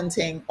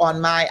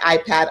on my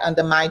iPad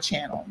under my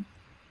channel.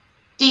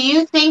 Do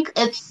you think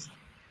it's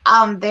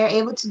they're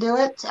able to do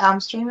it,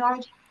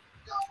 StreamYard?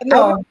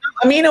 No,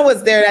 Amina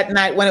was there that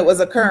night when it was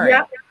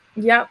occurring.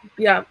 Yep.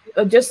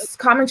 Just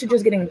comments are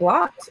just getting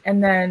blocked,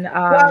 and then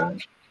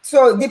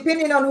so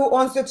depending on who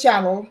owns the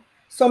channel,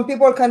 some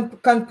people can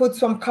put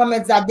some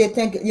comments that they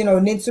think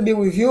needs to be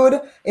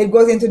reviewed. It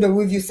goes into the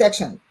review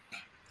section.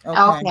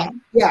 Okay.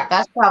 Yeah,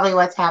 that's probably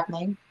what's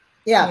happening.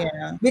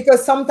 Yeah.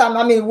 Because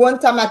sometimes, one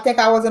time I think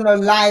I was on a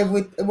live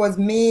with, it was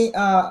me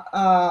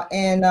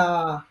and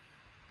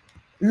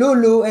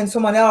Lulu and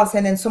someone else,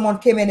 and then someone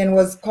came in and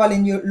was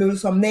calling Lulu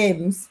some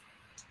names.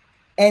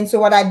 And so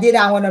what I did,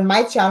 I went on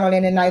my channel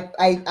and then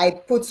I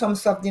put some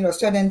stuff,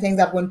 certain things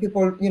that when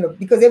people,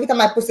 because every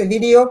time I post a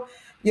video,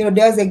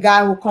 there's a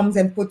guy who comes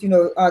and put,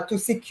 to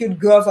see cute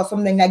girls or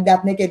something like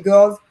that, naked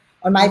girls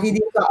on my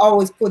videos. I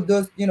always put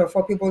those,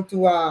 for people to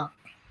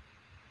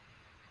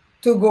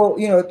go,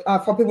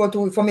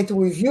 for me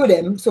to review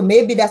them. So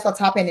maybe that's what's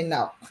happening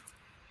now.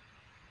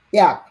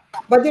 Yeah.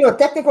 But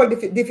technical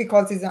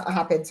difficulties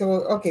happen.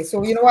 So okay,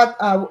 so you know what,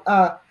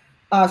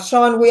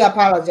 Sean, we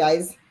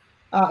apologize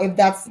if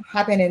that's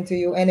happening to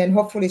you, and then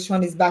hopefully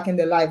Sean is back in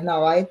the live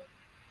now, right?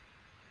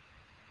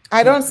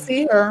 I don't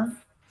see her.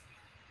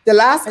 The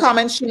last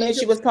comment she made,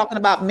 she was talking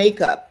about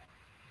makeup.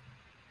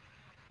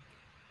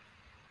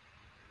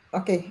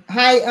 Okay.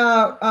 Hi,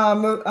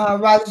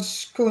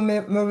 Raj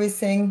Marie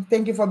Singh.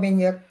 Thank you for being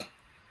here.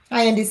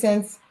 Hi, Andy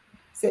Sense.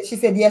 She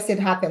said yes, it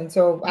happened.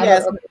 So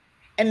yes.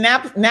 And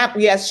Nap,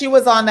 yes, she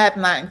was on that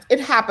night.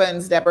 It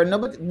happens, Deborah.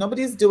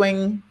 Nobody's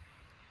doing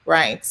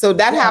right. So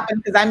that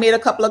happened because I made a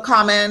couple of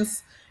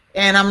comments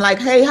and I'm like,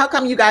 hey, how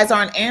come you guys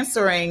aren't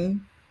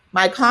answering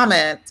my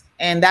comment?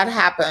 And that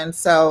happened.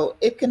 So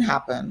it can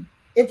happen.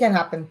 It can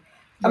happen.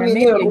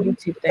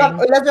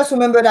 Let's just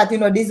remember that,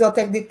 these are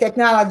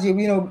technology,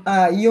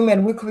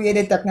 human, we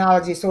created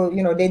technology. So,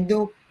 they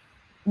do,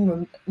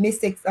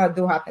 mistakes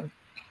do happen.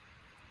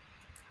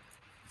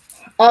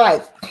 All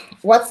right.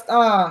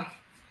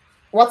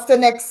 What's the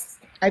next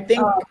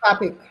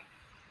topic?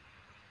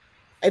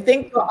 I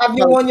think have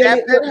you won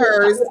hers?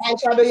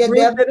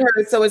 Ruth did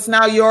hers, so it's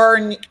now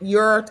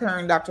your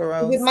turn, Dr.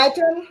 Rose. Is it my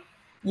turn?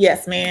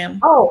 Yes, ma'am.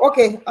 Oh,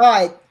 okay. All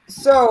right.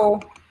 So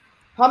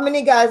how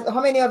many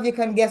of you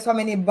can guess how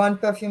many Bun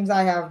perfumes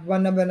I have?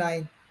 Bun number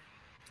 9.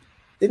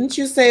 Didn't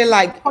you say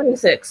like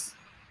 26?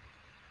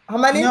 How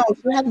many? No,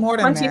 you had more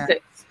than 26.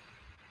 That.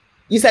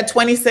 You said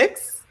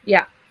 26?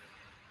 Yeah.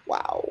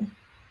 Wow.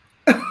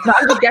 No,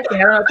 I'm just guessing.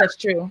 I don't know if that's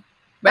true.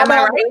 But am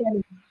I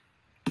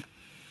right?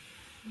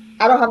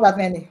 I don't have that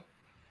many.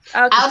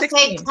 I would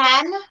say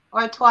 10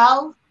 or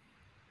 12.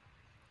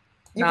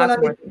 You can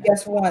only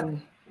guess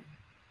one.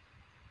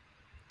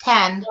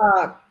 10.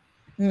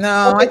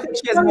 No, I think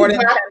she has more than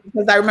 10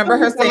 because I remember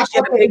her saying she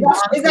had a big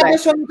Is that the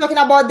show you're talking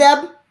about,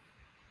 Deb?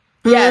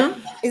 Yes.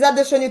 Is that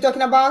the show you're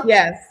talking about?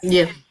 Yes.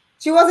 Yeah.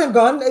 She wasn't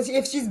gone.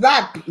 If she's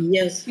back.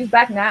 Yes. She's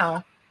back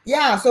now.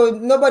 Yeah. So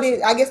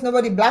nobody, I guess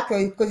nobody blacked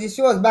her because if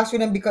she was black, she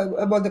wouldn't be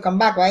about to come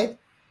back, right?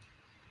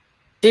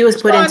 She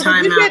was put in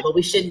timeout, but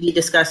we shouldn't be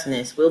discussing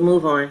this. We'll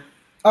move on.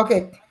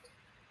 Okay.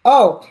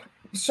 Oh,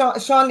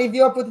 Sean, if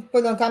you're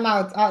put on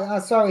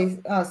timeout, sorry,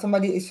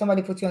 somebody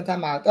put you on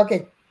timeout.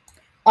 Okay.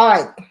 All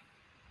right.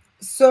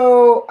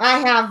 So I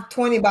have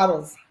 20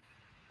 bottles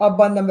of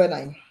Bond number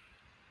 9.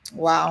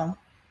 Wow.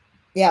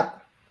 Yep.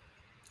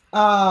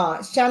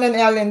 Shannon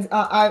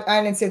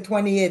Ireland said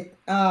 28.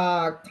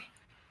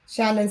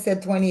 Shannon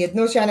said 28.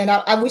 No, Shannon,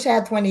 I wish I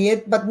had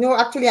 28, but no,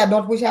 actually I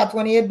don't wish I had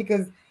 28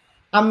 because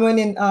I'm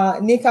running,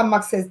 Nika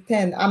Max says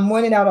 10. I'm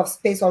running out of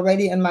space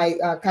already in my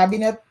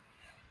cabinet.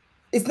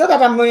 It's not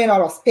that I'm running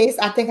out of space.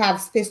 I think I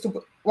have space to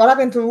put. What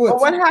happened to Ruth? Oh,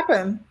 what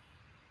happened?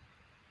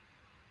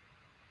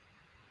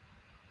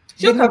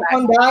 She'll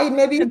come back. Die,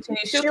 maybe?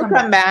 She'll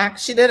come back.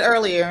 She did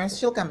earlier.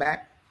 She'll come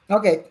back.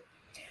 Okay.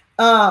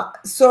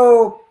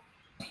 So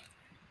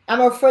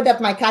I'm afraid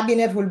that my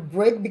cabinet will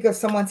break because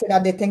someone said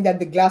that they think that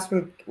the glasses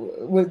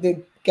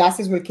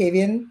will cave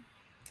in.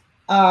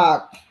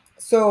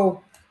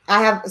 So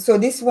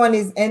this one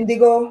is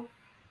indigo.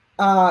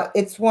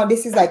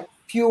 This is like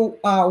pure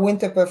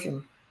winter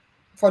perfume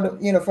for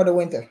the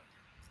winter.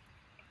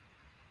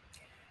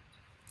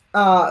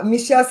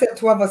 Michelle said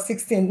 12 or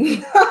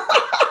 16.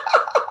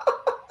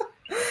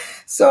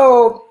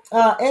 So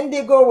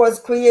indigo was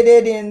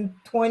created in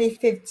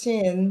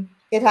 2015.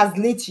 It has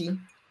lychee.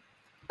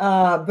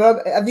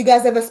 Have you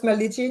guys ever smelled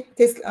lychee?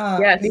 Yes.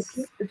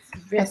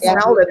 I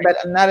smelled it,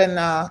 but not in.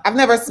 I've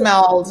never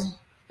smelled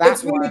that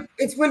one.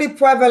 It's really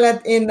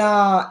prevalent in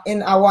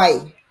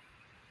Hawaii.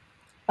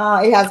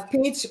 It has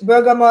peach,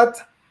 bergamot.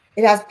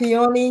 It has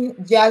peony,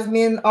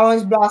 jasmine,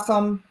 orange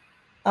blossom,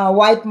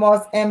 white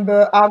moss,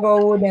 amber,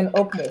 agarwood, and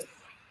oak moss.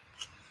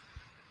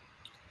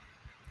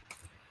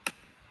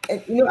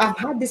 I've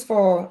had this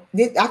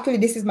actually,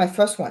 this is my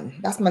first one.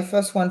 That's my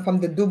first one from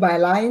the Dubai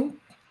line.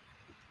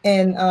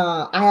 And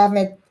I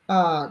haven't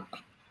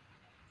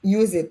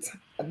used it,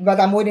 but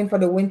I'm waiting for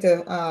the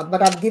winter.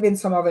 But I've given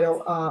some of it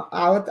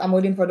out. I'm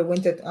waiting for the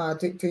winter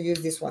to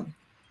use this one.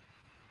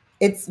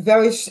 It's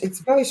very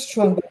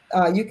strong.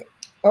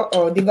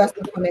 But device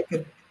is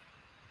connected.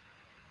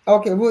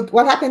 Okay, Ruth,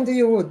 what happened to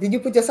you, Ruth? Did you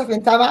put yourself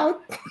in timeout?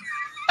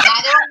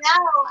 I don't know.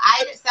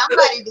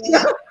 Somebody did.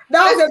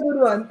 That was a good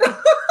one.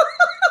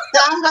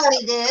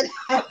 Somebody did.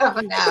 I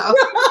don't know.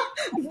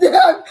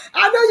 Deb,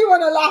 I know you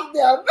want to laugh,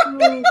 Deb.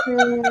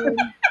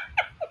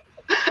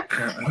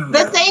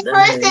 The same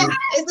person.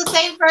 It's the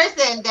same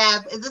person,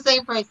 Deb. It's the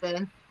same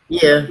person.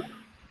 Yeah.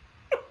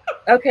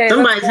 Okay.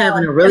 Somebody's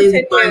having a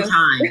really fun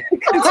time.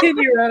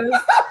 Continue, Rose.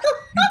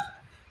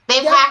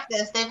 They've hacked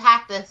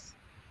us.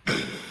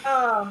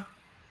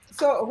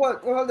 So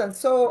hold on.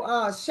 So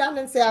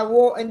Shannon said I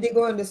wore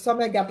indigo in the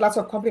summer, got lots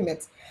of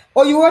compliments.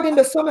 Oh, you wore it in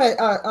the summer,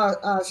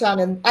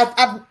 Shannon.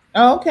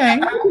 Okay.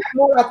 It's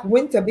more like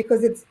winter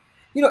because it's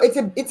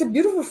a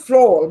beautiful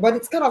floral, but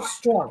it's kind of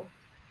strong.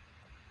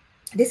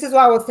 This is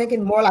why I was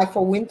thinking more like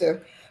for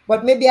winter,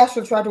 but maybe I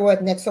should try to wear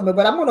it next summer.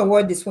 But I'm gonna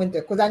wear it this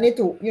winter because I need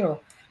to,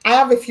 I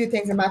have a few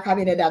things in my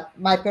cabinet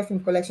my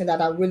perfume collection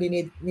that I really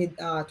need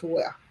to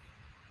wear.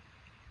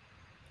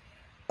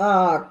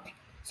 But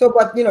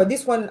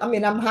this one, I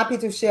mean, I'm happy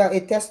to share a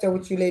tester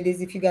with you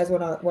ladies if you guys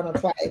wanna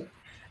try it.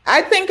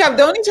 I think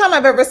the only time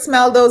I've ever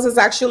smelled those is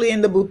actually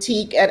in the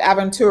boutique at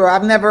Aventura.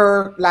 I've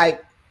never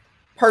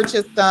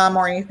purchased them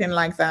or anything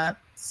like that.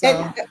 So.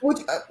 And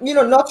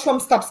Nordstrom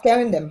stopped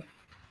carrying them.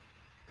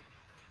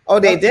 Oh,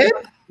 they did?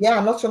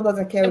 Yeah, Nordstrom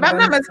doesn't carry them. If I'm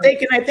not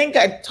mistaken, I think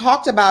I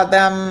talked about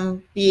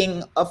them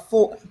being I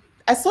saw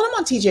them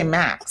on TJ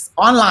Maxx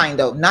online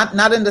though,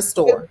 not in the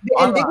store.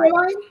 The indigo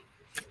line?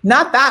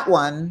 Not that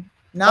one.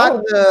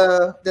 Not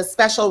the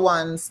special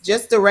ones,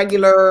 just the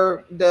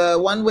regular, the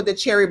one with the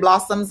cherry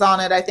blossoms on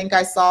it. I think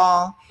I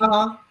saw,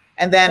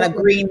 and then a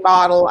green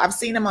bottle. I've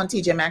seen them on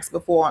TJ Maxx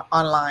before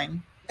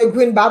online. The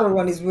green bottle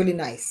one is really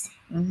nice.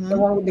 Mm-hmm. The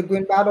one with the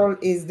green bottle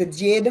is the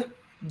jade.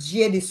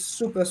 Jade is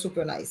super,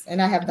 super nice, and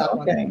I have that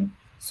one.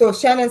 So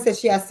Shannon says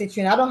she has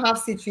citrine. I don't have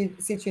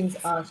citrines,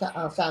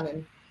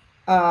 Shannon,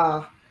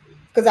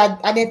 because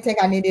I didn't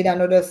think I needed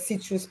another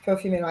citrus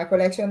perfume in my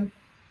collection,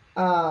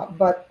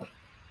 but.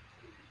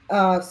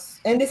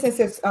 Anderson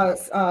says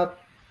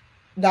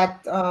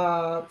that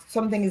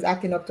something is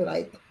acting up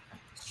tonight.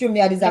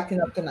 StreamYard is acting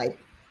up tonight.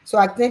 So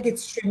I think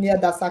it's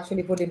StreamYard that's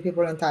actually putting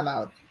people in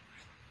timeout.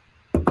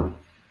 All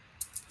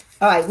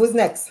right, who's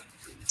next?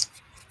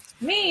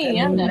 Me.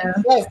 I'm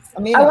next. Yes,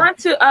 Amina. I want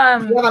to.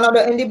 You have another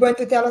indie brand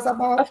to tell us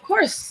about? Of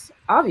course,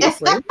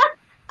 obviously.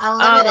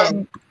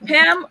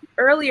 Pam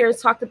earlier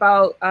talked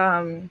about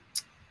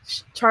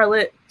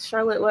Charlotte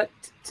what?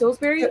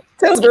 Tilbury.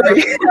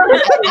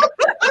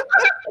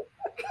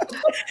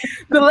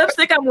 The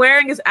lipstick I'm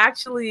wearing is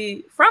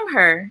actually from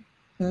her.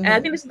 And I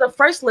think this is the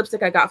first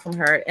lipstick I got from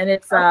her. And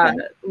it's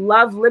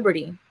Love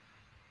Liberty.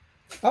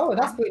 Oh,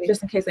 that's pretty.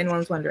 Just in case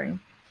anyone's wondering.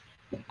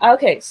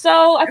 Okay,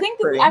 so I think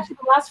this is actually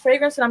the last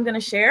fragrance that I'm going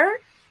to share.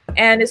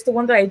 and it's the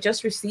one that I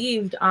just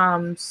received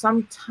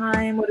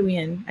sometime, what are we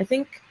in? I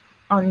think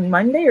on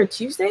Monday or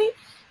Tuesday,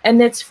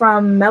 and it's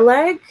from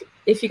Meleg.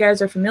 If you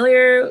guys are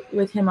familiar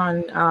with him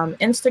on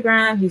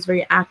Instagram, he's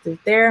very active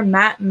there,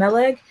 Matt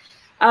Meleg.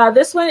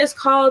 This one is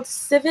called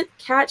Civet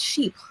Cat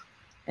Sheep.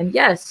 And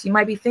yes, you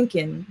might be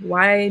thinking,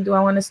 why do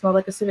I want to smell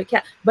like a civet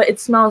cat? But it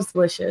smells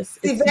delicious.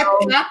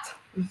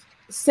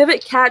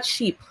 Civet cat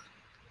sheep.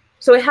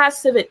 So it has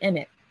civet in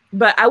it,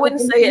 but I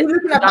wouldn't say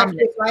it's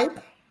dominant. Right?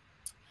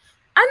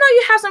 I know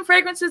you have some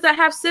fragrances that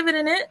have civet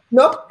in it.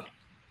 Nope.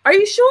 Are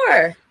you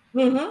sure?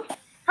 Mm-hmm.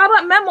 How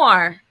about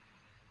Memoir?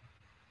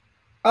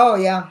 Oh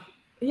yeah.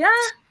 Yeah.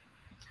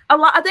 A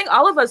lot. I think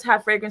all of us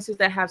have fragrances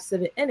that have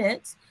civet in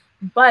it,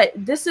 but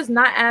this is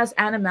not as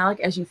animalic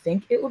as you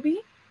think it would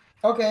be.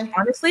 Okay.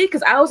 Honestly,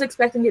 because I was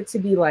expecting it to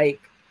be like,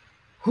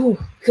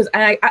 because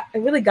I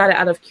really got it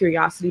out of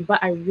curiosity,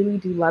 but I really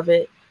do love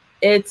it.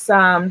 It's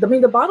I mean,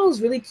 the bottle is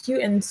really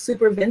cute and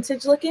super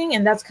vintage looking,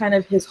 and that's kind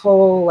of his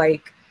whole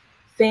like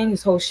thing,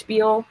 his whole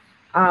spiel.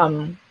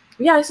 Yeah,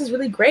 this is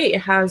really great. It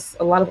has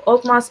a lot of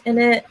oak moss in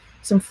it,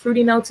 some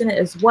fruity notes in it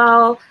as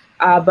well,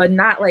 but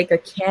not like a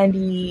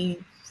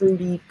candy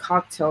fruity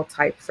cocktail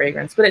type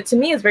fragrance. But to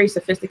me, it's very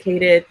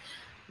sophisticated.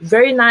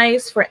 Very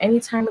nice for any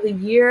time of the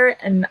year,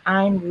 and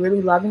I'm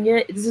really loving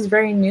it. This is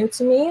very new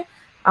to me,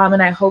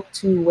 and I hope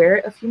to wear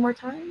it a few more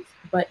times,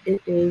 but it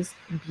is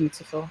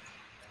beautiful.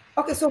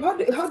 Okay, so how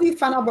do you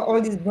find out about all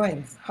these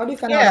brands? How do you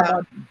find out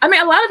about them? I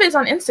mean, a lot of it is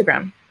on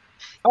Instagram.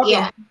 Okay.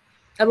 Yeah.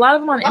 A lot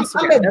of them on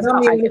Instagram. I'm a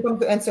dummy when it comes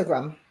to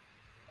Instagram.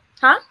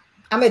 Huh?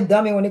 I'm a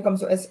dummy when it comes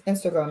to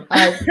Instagram.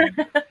 I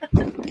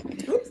don't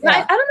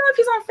know if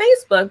he's on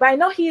Facebook, but I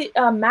know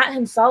Matt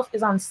himself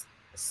is on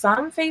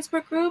some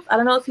Facebook group. I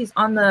don't know if he's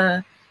in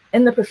the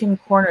Perfume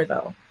Corner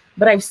though,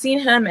 but I've seen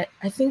him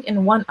I think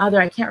in one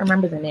other, I can't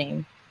remember the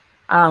name,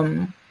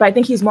 but I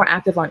think he's more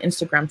active on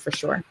Instagram for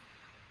sure.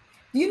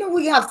 Do you know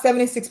we have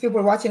 76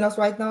 people watching us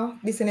right now,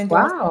 listening to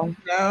us? Wow.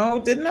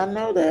 No, did not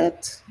know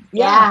that.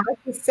 Yeah.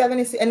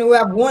 76, and we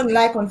have 1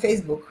 like on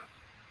Facebook.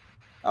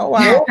 Oh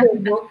wow.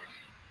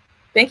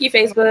 Thank you,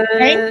 Facebook.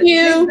 Thank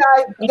you.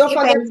 Don't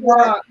forget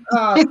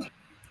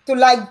to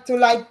like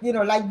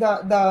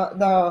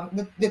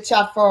the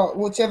chat for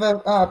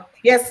whichever.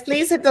 Yes,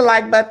 please hit the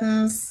like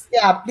buttons.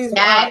 Yeah, please.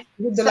 Yeah, hit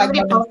the somebody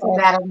like button. posted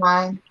that of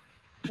mine.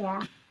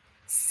 Yeah.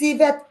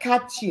 Civet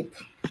Cat Sheep.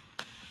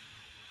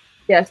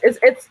 Yes,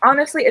 it's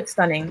honestly, it's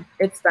stunning.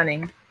 It's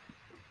stunning.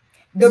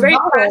 The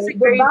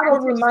bottle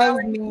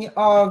reminds me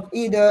of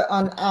either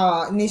an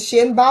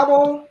Nishin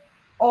bottle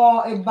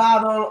or a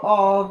bottle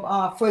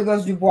of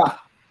Fragrance du Bois.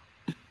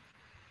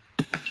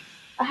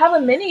 I have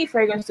a mini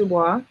Fragrance du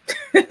Bois.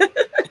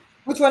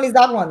 Which one is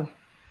that one?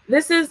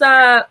 This is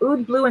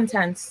Oud Blue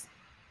Intense.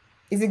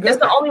 Is it good? It's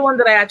the only one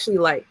that I actually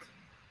like.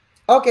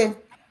 Okay.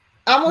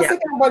 I was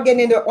thinking about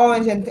getting the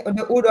orange and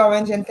the Oud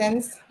Orange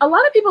Intense. A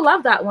lot of people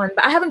love that one,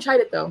 but I haven't tried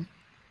it though.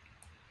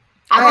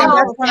 I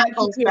have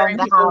samples from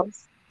the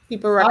house.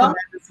 People recommend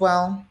as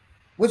well.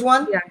 Which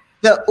one? Yeah.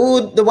 The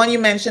Oud, the one you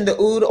mentioned, the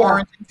Oud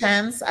Orange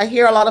Intense. I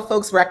hear a lot of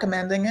folks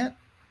recommending it.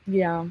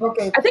 Yeah.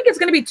 Okay. I think it's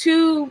going to be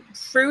too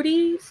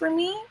fruity for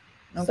me.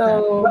 Okay.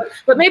 So,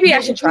 but maybe I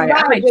should try it.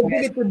 I might give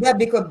it to Deb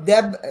because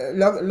Deb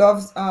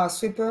loves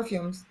sweet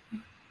perfumes.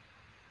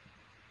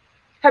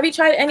 Have you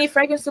tried any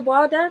Fragrance du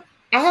Bois, Deb?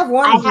 I have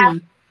one. I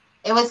have.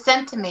 It was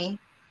sent to me.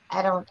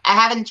 I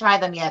haven't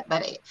tried them yet,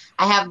 but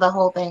I have the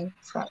whole thing.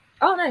 So.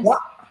 Oh, nice.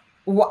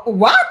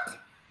 What?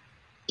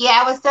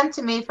 Yeah, it was sent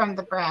to me from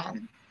the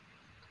brand.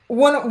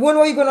 When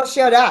are you gonna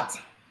share that?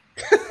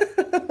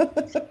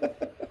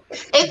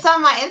 It's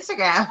on my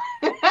Instagram.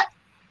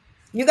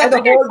 You got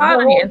the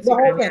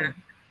whole thing.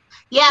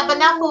 Yeah, but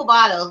not full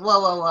bottles.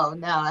 Whoa.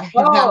 No.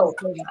 Oh.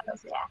 Full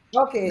bottles, yeah.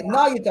 Okay,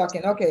 now you're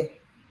talking. Okay.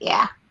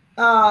 Yeah.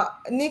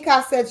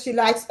 Nika said she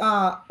likes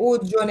Oud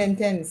Jaune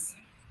Intense.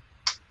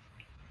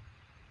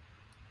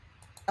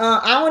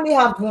 I only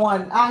have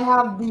one. I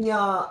have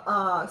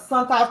the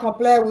Santal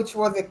Complet, which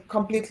was a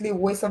completely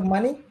waste of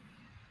money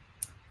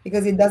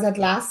because it doesn't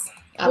last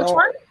at all. Which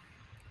one?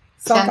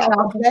 Santal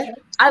Complet.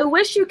 I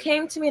wish you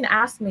came to me and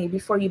asked me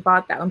before you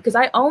bought that one because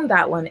I owned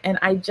that one and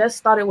I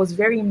just thought it was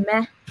very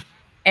meh.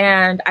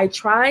 And I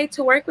tried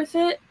to work with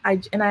it. I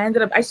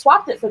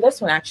swapped it for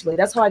this one actually.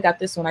 That's how I got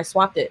this one. I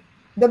swapped it.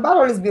 The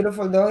bottle is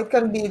beautiful though. It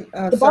can be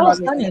the bottle is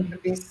stunning.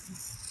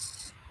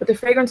 But the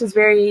fragrance is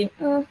very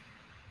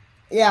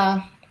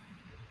yeah.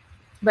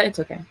 But it's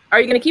okay.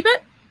 Are you gonna keep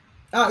it?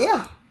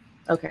 Yeah.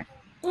 Okay.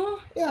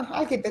 Yeah,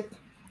 I'll keep it.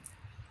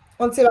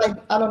 Until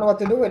I don't know what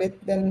to do with it,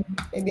 then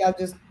maybe I'll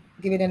just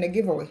give it in a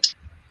giveaway.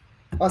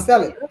 Or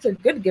sell it. That's a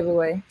good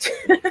giveaway.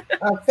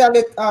 Sell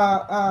it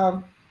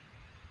to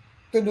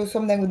do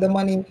something with the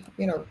money,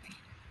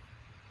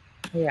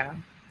 Yeah.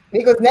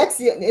 Because next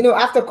year,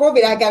 after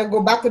COVID, I gotta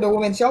go back to the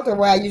women's shelter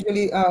where I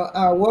usually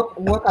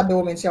work at the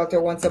women's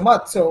shelter once a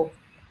month. So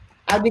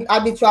I'll be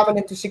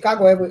traveling to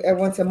Chicago every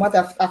once a month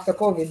after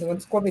COVID.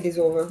 Once COVID is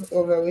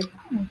over with.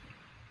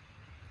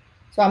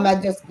 So I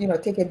might just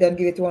take it then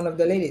give it to one of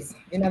the ladies.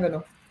 You never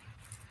know.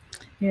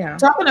 Yeah.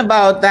 Talking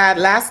about that,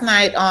 last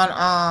night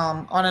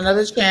on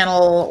another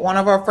channel, one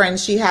of our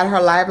friends, she had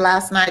her live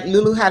last night.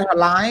 Lulu had her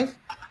live,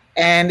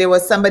 and there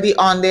was somebody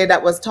on there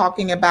that was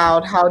talking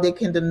about how they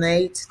can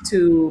donate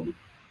to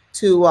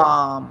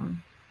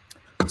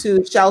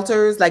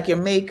shelters, like your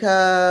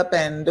makeup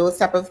and those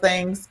type of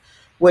things,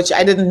 which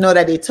I didn't know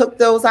that they took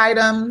those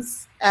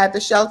items at the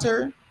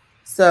shelter.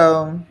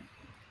 So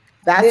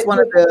that's one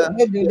of the.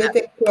 They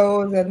take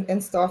clothes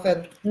and stuff,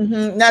 and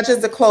not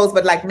just the clothes,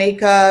 but like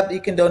makeup.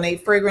 You can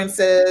donate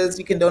fragrances.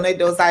 You can donate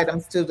those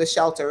items to the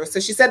shelter. So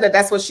she said that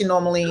that's what she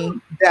normally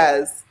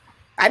does.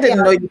 I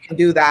didn't know you can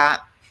do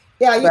that.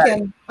 Yeah, you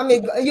can. I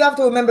mean, you have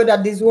to remember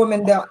that these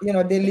women, that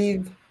they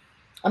live.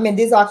 I mean,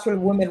 these actual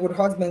women with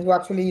husbands who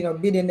actually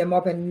beating them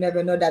up and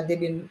never know that they've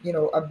been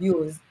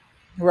abused.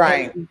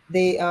 Right. And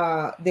they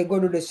go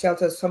to the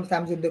shelters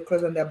sometimes with the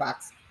clothes on their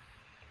backs.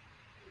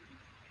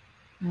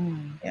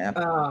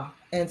 Yeah.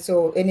 And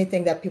so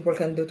anything that people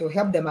can do to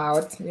help them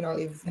out,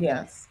 is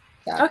yes.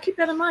 Yeah. I'll keep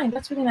that in mind.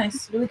 That's really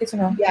nice. Really good to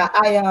know. Yeah,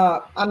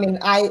 I mean,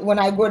 when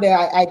I go there,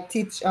 I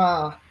teach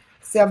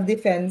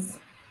self-defense,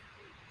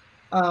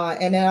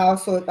 and then I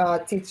also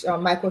teach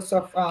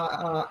Microsoft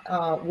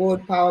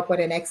Word,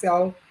 PowerPoint, and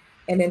Excel,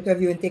 and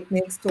interviewing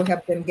techniques to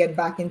help them get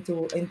back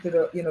into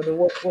the the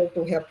work world,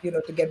 to help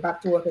to get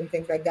back to work and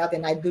things like that.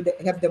 And I do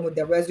help them with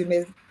their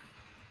resumes.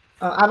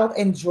 I don't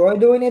enjoy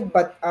doing it,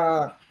 but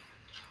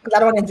because I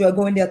don't enjoy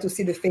going there to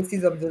see the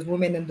faces of those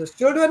women and those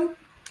children.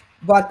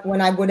 But when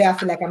I go there, I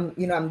feel like I'm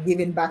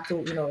giving back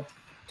to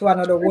to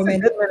another woman.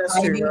 Good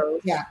ministry,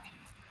 yeah,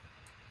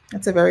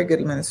 that's a very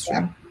good ministry.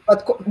 Yeah.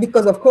 But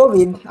because of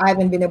COVID, I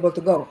haven't been able to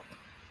go.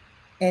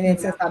 And then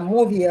since I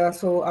moved here,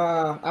 so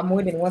I'm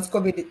waiting once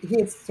COVID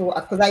hits. So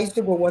because I used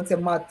to go once a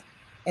month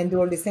and do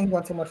all these things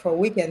once a month for a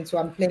weekend, so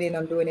I'm planning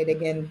on doing it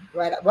again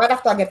right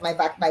after I get my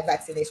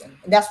vaccination.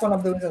 And that's one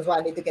of the reasons why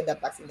I need to get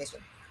that vaccination,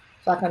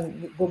 so I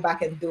can go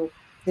back and do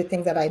the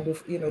things that I do,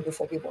 do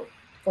for people,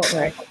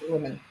 for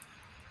women.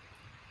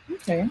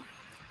 Okay.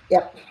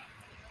 Yep.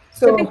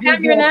 So I think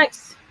Pam, you're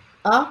next.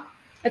 Huh?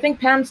 I think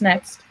Pam's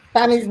next.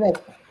 Pam is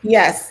next.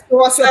 Yes.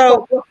 Show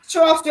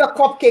us your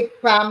cupcake,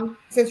 Pam,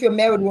 since you're a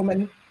married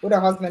woman with a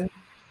husband.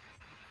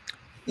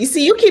 You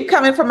see, you keep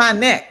coming for my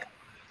neck.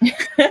 You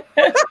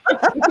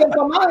came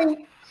for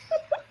mine.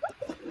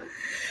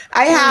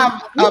 I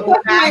have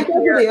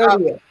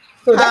earlier.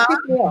 So that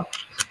pissed me off.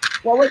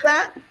 What was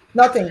that?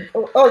 Nothing.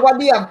 Oh, what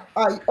do you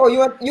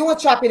have? You were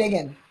shopping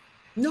again?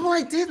 No,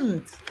 I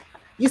didn't.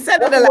 You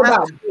said in the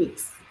last 2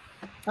 weeks.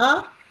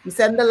 Huh? You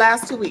said in the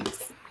last 2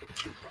 weeks.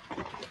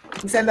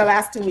 You said in the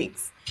last 2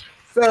 weeks.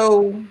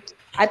 So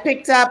I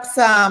picked up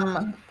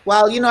some.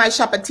 Well, I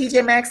shop at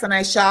TJ Maxx, and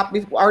I shop.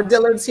 Our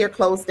Dillard's here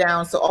closed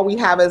down, so all we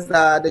have is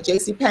the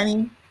JC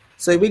Penney.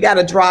 So we got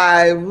to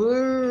drive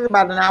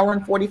about an hour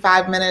and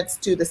 45 minutes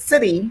to the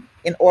city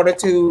in order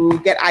to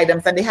get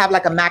items, and they have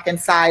like a Mac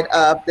inside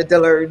of the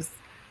Dillard's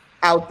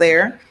out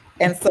there.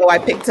 And so I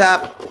picked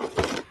up.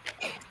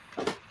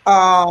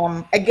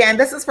 Again,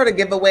 this is for the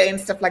giveaway and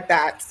stuff like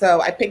that.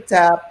 So I picked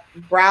up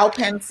brow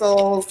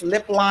pencils,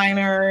 lip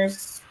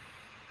liners.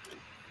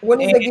 When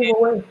is the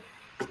giveaway?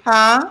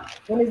 Huh?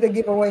 When is the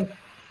giveaway?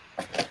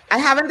 I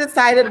haven't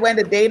decided when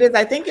the date is.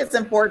 I think it's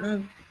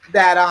important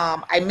that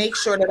I make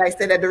sure that I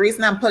say that the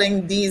reason I'm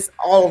putting these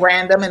all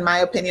random, in my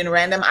opinion,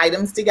 random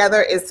items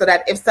together is so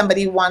that if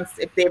somebody wants,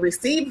 if they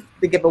receive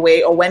the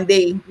giveaway or when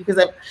they, because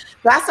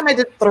last time I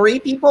did 3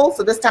 people,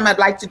 so this time I'd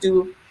like to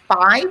do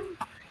 5.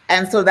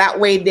 And so that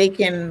way they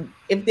can,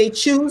 if they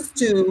choose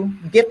to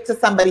gift to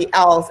somebody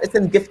else, it's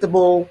in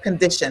giftable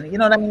condition. You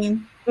know what I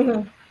mean?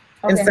 Mm-hmm.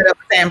 Okay. Instead of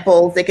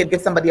samples, they could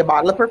give somebody a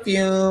bottle of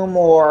perfume,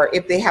 or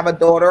if they have a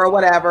daughter or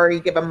whatever, you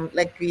give them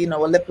like, a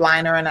lip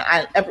liner. And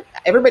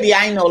everybody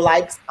I know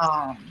likes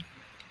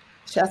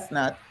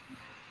chestnut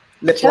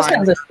lip liner.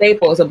 Chestnut is a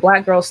staple. It's a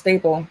Black girl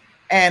staple.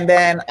 And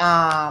then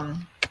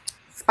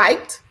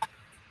spiked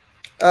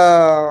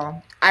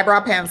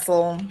eyebrow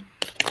pencil.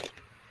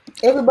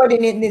 Everybody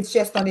needs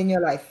chestnut in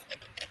your life.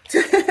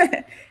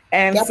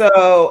 And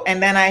so,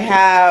 and then I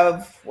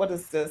have, what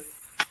is this?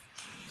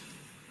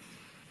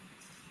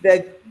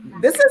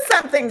 This is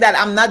something that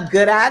I'm not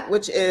good at,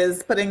 which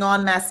is putting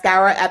on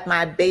mascara at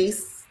my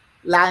base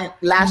lashes.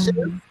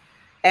 Mm-hmm.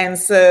 And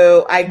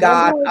so I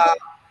got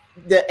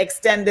the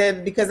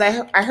extended, because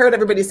I heard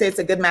everybody say it's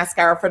a good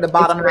mascara for the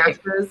bottom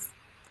lashes.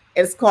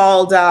 It's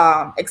called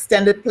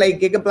Extended Play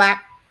Giga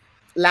Black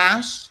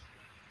Lash.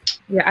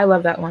 Yeah, I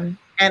love that one.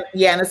 And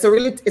yeah, and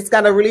it's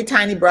got a really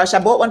tiny brush. I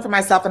bought one for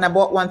myself, and I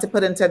bought one to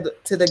put into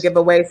the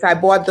giveaway. So I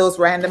bought those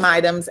random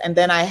items, and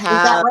then I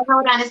have.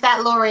 Hold on, is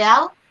that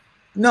L'Oreal?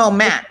 No,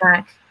 MAC.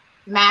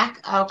 MAC,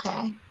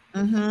 okay.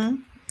 Mm-hmm.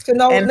 So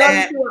now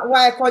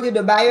why I call you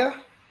the buyer?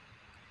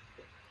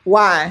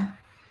 Why?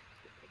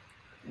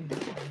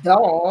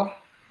 Duh.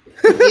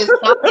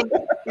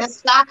 You're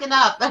stocking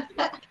up.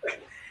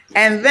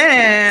 And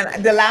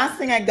then the last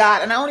thing I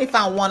got, and I only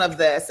found one of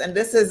this, and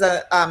this is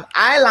a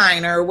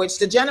eyeliner, which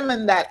the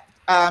gentleman that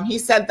he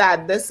said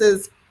that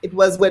it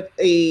was with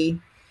they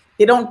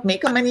don't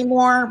make them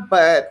anymore,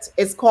 but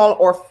it's called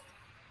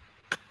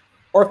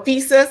or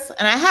Thesis,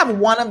 and I have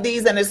one of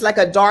these, and it's like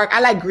a dark. I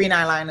like green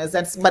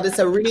eyeliners, but it's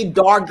a really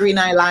dark green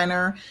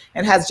eyeliner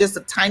and has just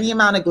a tiny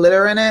amount of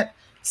glitter in it.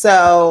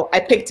 So I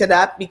picked it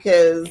up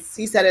because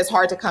he said it's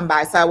hard to come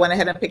by. So I went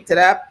ahead and picked it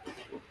up,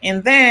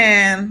 and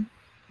then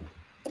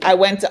I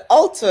went to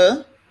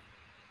Ulta,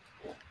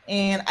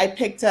 and I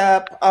picked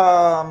up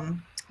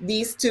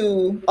these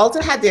two.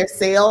 Ulta had their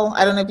sale.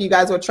 I don't know if you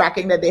guys were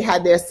tracking that they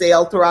had their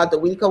sale throughout the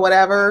week or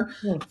whatever.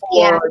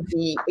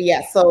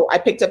 So I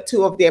picked up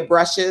two of their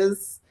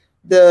brushes.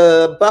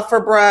 The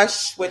buffer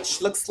brush,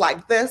 which looks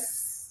like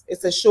this.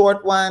 It's a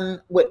short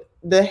one with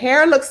the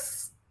hair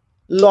looks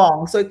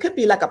long. So it could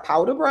be like a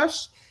powder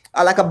brush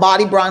or like a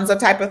body bronzer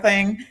type of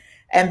thing.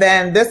 And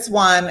then this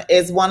one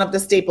is one of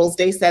the staples.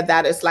 They said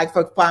that it's like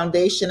for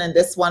foundation, and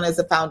this one is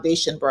a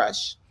foundation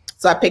brush.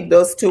 So I picked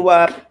those two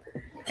up.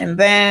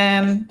 And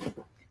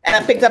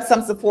I picked up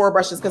some Sephora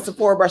brushes because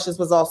Sephora brushes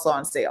was also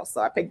on sale.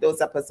 So I picked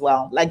those up as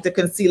well, like the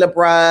concealer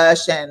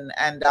brush and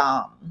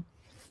so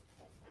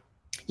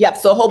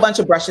a whole bunch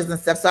of brushes and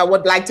stuff. So I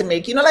would like to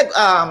make, like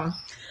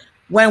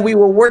when we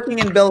were working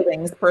in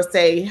buildings per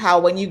se, how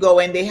when you go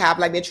in, they have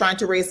like, they're trying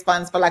to raise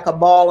funds for like a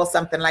ball or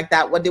something like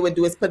that. What they would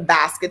do is put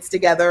baskets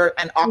together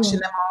and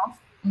auction them off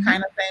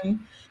kind of thing.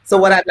 So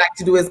what I'd like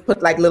to do is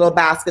put like little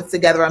baskets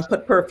together and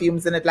put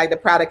perfumes in it, like the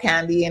Prada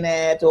Candy in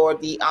it, or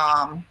the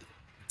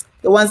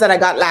ones that I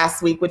got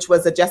last week, which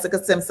was a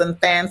Jessica Simpson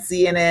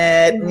Fancy in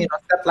it, and,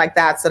 stuff like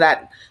that. So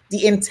that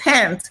the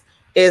intent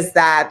is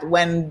that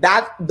when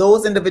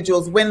those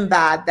individuals win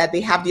that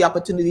they have the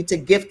opportunity to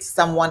gift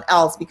someone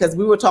else, because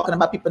we were talking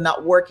about people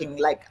not working.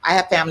 Like I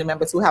have family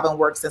members who haven't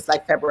worked since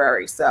like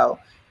February. So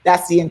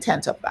that's the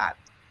intent of that.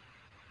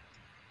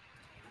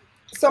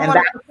 Someone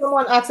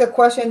asked a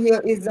question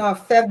here. Is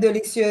Fève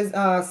Delicieux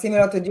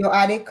similar to Dior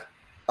Addict?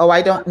 Oh,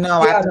 I don't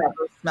know. I've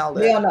never smelled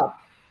it. They are not.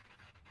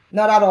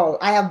 Not at all.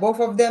 I have both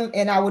of them,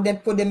 and I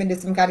wouldn't put them in the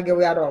same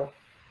category at all.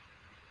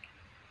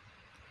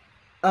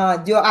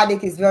 Dior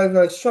Addict is very,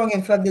 very strong,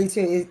 and Fève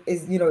Delicieux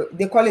is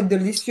they call it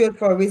delicious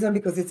for a reason,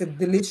 because it's a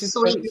delicious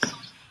sweet.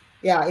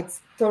 Yeah,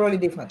 it's totally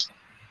different.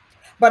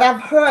 But I've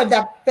heard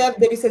that Fève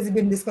Delicieux has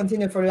been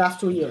discontinued for the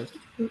last 2 years.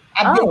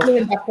 I've been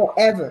playing that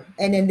forever,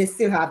 and then they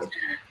still have it.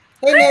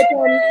 Hey,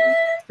 Nathan.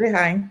 Say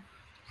hi.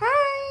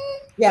 Hi.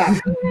 Yeah.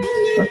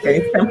 Okay,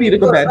 it's time for you to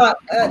go bed.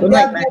 They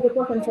have a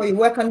question for you.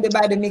 Where can they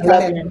buy the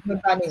makeup?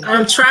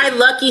 Try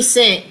Lucky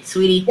Scent,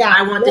 sweetie. Yeah,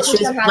 I want the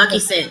truth. Lucky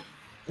Scent.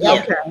 Yeah.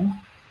 Okay.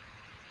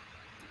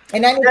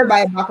 And I need to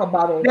buy a backup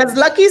bottle. Does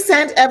Lucky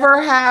Scent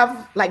ever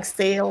have like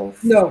sales?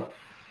 No.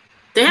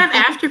 They have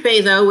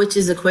Afterpay though, which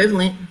is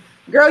equivalent.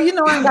 Girl, I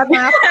ain't got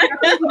my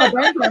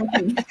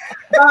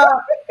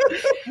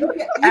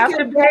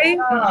Afterpay.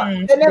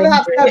 They never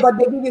have that, but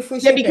they give you free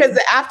shipping. Yeah, because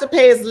the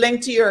Afterpay is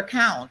linked to your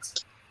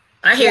account.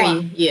 I hear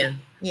you. Yeah.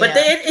 But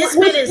it's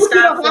been in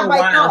stock for a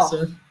while.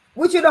 So.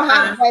 Which you don't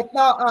have right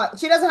now.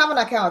 She doesn't have an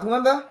account.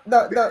 Remember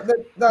the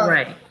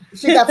right.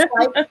 She got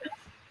strike.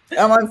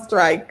 I'm on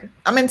strike.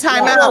 I'm in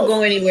timeout. I don't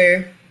go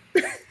anywhere.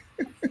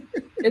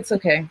 It's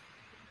okay.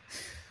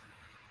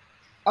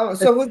 Oh,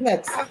 so who's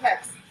next? I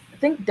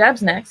think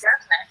Deb's next.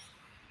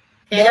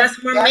 Hey, I got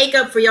some more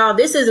makeup for y'all.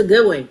 This is a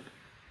good one.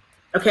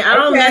 Okay, I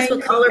don't mess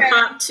with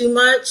ColourPop too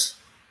much,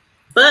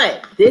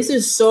 but this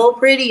is so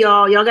pretty,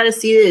 y'all. Y'all got to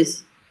see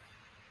this.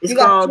 It's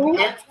called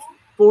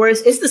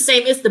Forest. It's the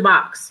same. It's the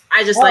box.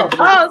 I just like.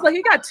 Oh, it's like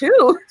you got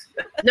two.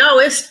 No,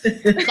 it's.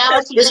 Look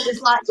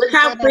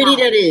how pretty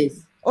that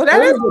is. Oh,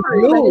 that is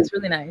blue. That is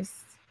really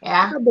nice.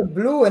 Yeah. The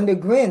blue and the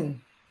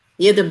green.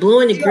 Yeah, the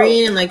blue and the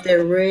green and like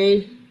that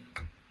red.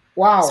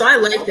 Wow. So I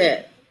like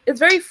that. It's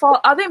very fall.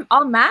 Are they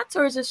all mattes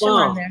or is it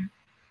shimmer in there?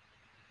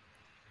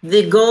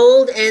 The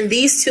gold and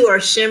these two are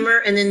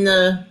shimmer, and then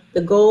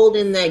the gold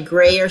and that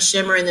gray are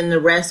shimmer, and then the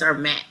rest are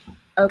matte.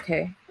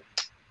 Okay.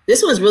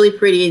 This one's really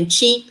pretty and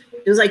cheap.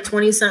 It was like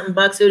 20-something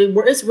bucks.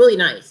 It's really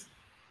nice.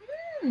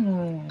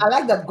 I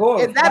like that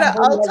gold. Is that an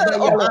Ulta?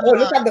 Oh,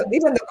 look at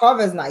even the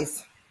cover is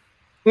nice.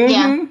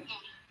 Yeah,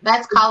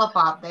 that's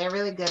ColourPop. They're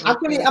really good.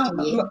 Actually,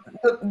 the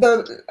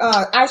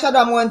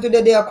eyeshadow I'm wearing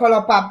today, they are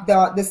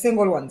ColourPop, the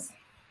single ones.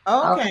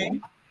 Oh, okay.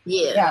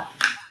 Yeah.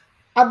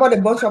 I bought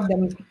a bunch of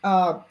them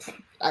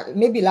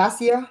maybe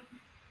last year.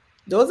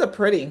 Those are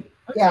pretty.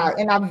 Yeah,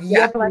 and I've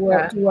yet to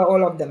wear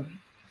all of them.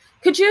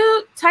 Could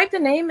you type the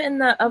name in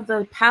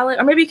the palette,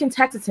 or maybe you can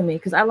text it to me,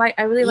 because I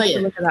really like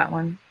the look of that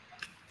one.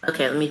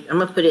 Okay, I'm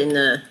gonna put it in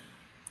the.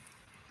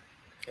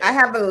 I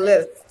have a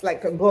list,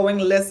 like a glowing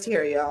list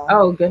here, y'all.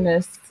 Oh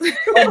goodness!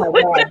 Oh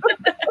my god!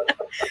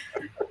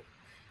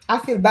 I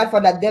feel bad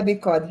for that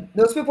debit card.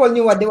 Those people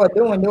knew what they were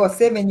doing. They were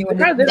saving you. They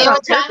were trying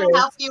to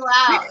help you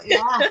out.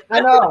 Yeah,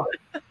 I know.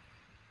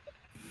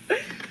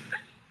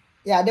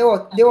 Yeah, they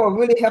were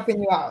really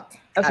helping you out.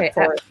 Okay,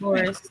 at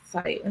Forest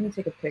site. Let me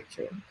take a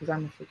picture because I'm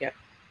gonna forget.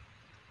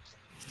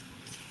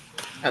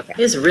 Okay,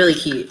 it's really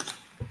cute.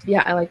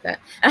 Yeah, I like that.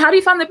 And how do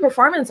you find the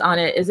performance on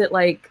it? Is it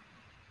like?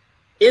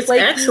 It's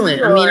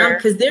excellent. I mean,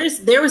 because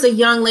there was a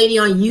young lady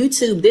on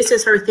YouTube. This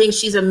is her thing.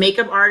 She's a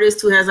makeup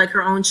artist who has like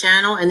her own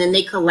channel, and then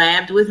they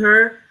collabed with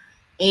her,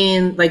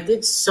 and like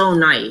it's so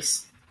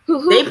nice.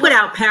 They put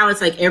out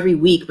palettes like every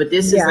week, but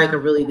this is like a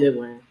really good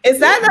one. Is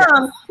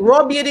that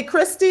Raw Beauty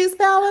Christie's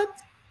palette?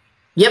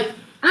 Yep.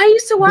 I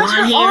used to watch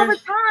her all the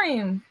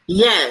time.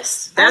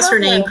 Yes, that's her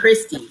name,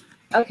 Christy.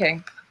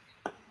 Okay.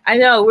 I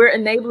know, we're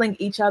enabling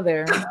each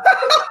other.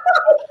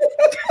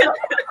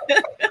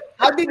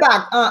 I'll be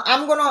back.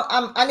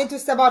 I need to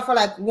step out for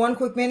like 1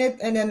 quick minute,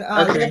 and then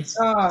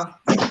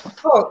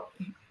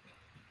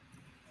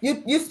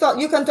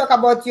you can talk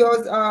about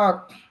yours. I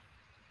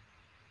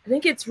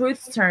think it's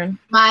Ruth's turn.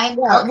 Mine.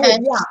 Okay.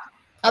 Yeah,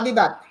 I'll be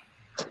back.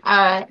 All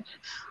right.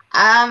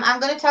 I'm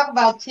going to talk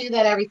about 2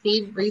 that I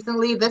received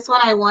recently. This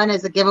one I won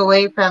as a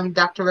giveaway from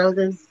Dr.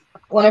 Rose's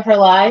one of her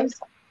lives,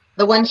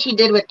 the one she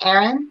did with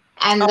Erin,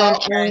 and then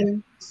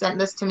Erin sent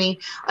this to me.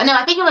 Oh no,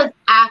 I think it was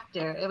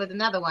after. It was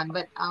another one,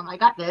 but I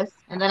got this,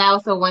 and then I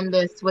also won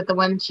this with the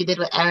one she did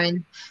with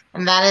Erin,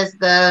 and that is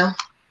the.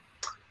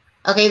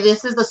 Okay,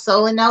 this is the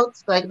Solar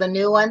Notes, like the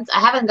new ones. I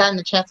haven't gotten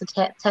the chance to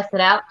test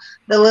it out.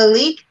 The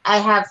Lalique, I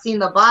have seen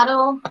the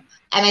bottle,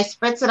 and I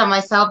spritz it on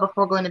myself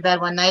before going to bed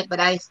one night,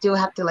 but I still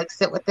have to like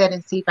sit with it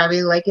and see if I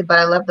really like it, but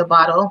I love the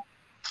bottle.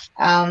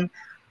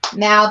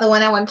 Now the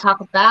one I want to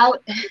talk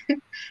about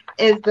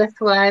is this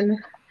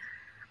one.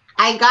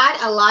 I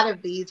got a lot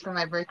of these for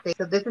my birthday,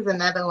 so this is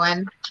another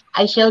one.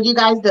 I showed you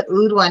guys the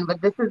Oud one,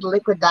 but this is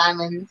Liquid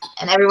Diamonds,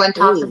 and everyone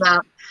talks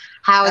about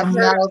how it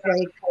smells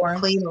like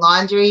clean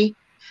laundry,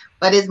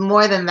 but it's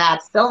more than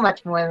that, so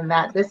much more than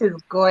that. This is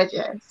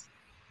gorgeous.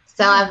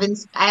 So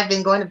I've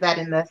been going to bed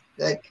in this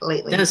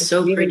lately. That's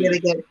so really, pretty. really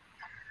good.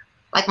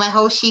 Like my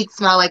whole sheets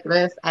smell like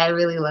this. I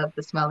really love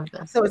the smell of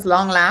this. So it's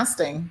long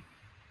lasting.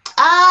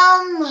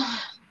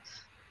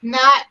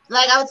 Not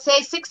like I would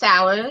say 6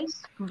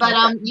 hours,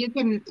 but you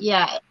can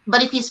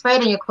but if you spray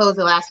it on your clothes,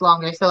 it lasts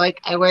longer. So like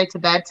I wear it to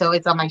bed, so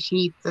it's on my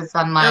sheets, it's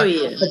on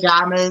my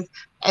pajamas,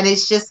 and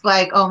it's just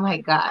like, oh my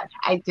god,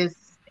 I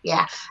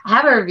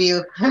have a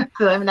review,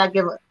 so let me not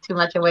give too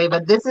much away,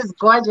 but this is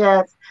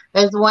gorgeous.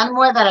 There's one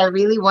more that I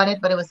really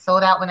wanted, but it was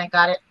sold out when I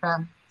got it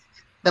from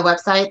the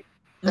website,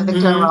 the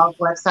Victor Rolf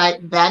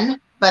website then.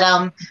 But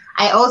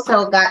I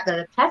also got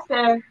the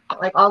tester,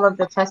 like all of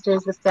the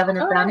testers, the 7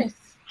 of them. Nice.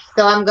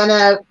 So I'm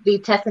gonna be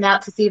testing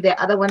out to see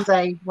the other ones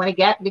I want to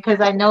get,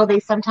 because I know they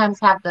sometimes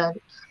have the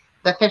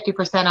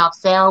 50% off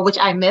sale, which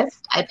I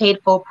missed. I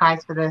paid full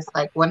price for this,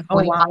 like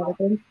 $145, I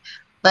think.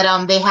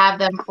 But they have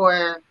them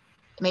for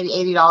maybe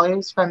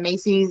 $80 from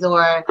Macy's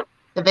or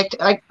the Victor.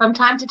 Like from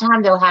time to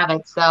time they'll have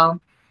it. So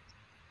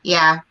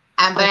yeah.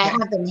 But I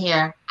have them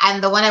here.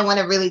 And the one I want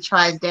to really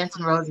try is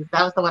Dancing Roses.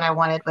 That was the one I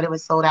wanted, but it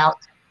was sold out.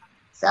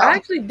 So I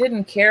actually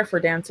didn't care for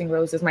Dancing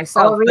Roses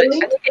myself. Oh, really?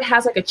 But I think it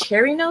has like a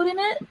cherry note in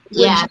it.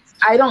 Yeah.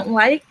 I don't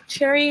like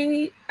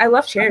cherry. I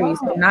love cherries,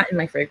 but not in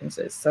my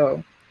fragrances.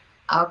 So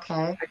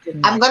okay.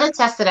 I'm going to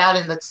test it out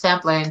in the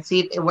sampler and see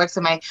if it works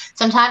in my.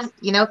 Sometimes,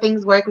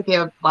 things work with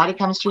your body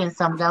chemistry and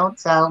some don't.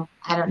 So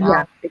I don't know.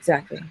 Yeah,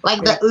 exactly.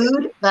 Like the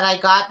Oud that I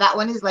got, that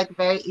one is like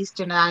very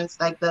Easternized,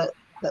 like the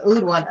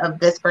Oud one of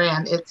this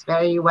brand. It's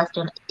very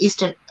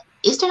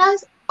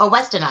Easternized or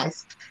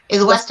Westernized.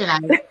 It's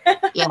Westernized.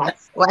 Yeah,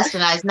 it's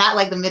Westernized, not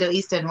like the Middle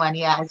Eastern one.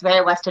 Yeah, it's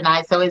very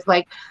Westernized. So it's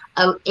like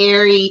an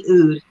airy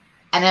Oud.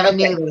 I never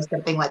knew there was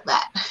something like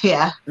that.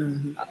 Yeah.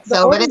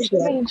 So, but it's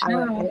good.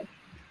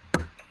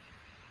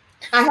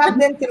 I have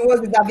Dancing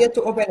Roses. I've yet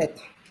to open it.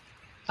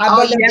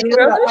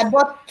 I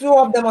bought 2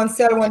 of them on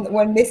sale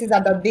when Macy's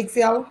had that big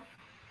sale.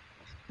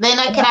 Then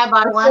can I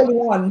buy one?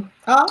 One.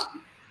 Huh?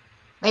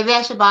 Maybe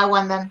I should buy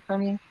one then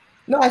from you.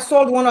 No, I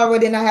sold one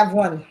already and I have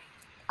one.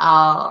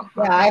 Oh.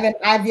 Yeah,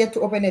 I've yet to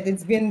open it.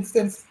 It's been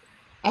since,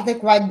 I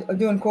think right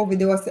during COVID,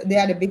 they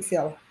had a big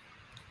sale.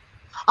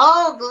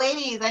 Oh,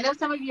 ladies, I know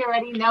some of you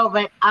already know,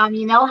 but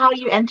you know how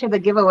you enter the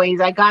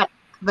giveaways? I got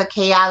the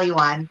Kayali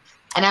one,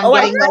 and I'm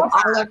getting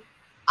like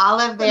all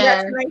of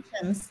their.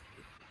 Congratulations.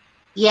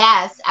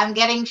 Yes,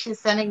 she's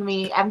sending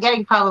me, I'm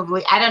getting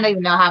probably, I don't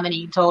even know how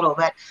many total,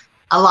 but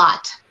a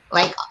lot.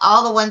 Like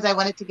all the ones I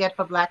wanted to get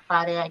for Black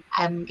Friday,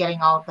 I'm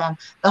getting all of them.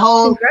 The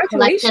whole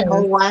collection,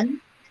 whole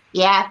one.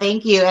 Yeah,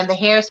 thank you. And the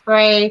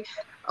hairspray,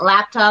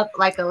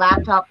 like a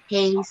laptop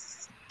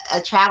case,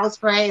 a travel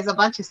spray, is a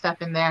bunch of stuff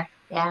in there.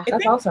 Yeah.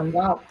 That's awesome.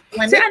 Wow.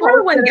 I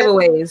never win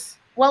giveaways.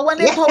 Well, when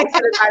they posted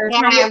it,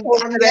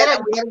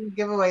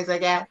 giveaways, I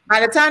guess. By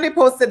the time they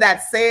posted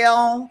that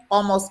sale,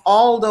 almost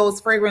all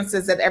those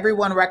fragrances that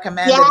everyone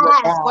recommended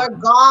were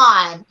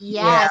gone.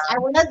 Yes, I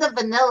wanted the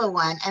vanilla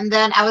one, and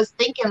then I was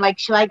thinking, like,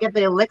 should I get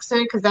the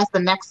elixir, because that's the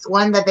next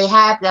one that they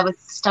had that was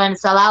starting to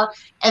sell out.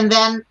 And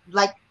then,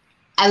 like,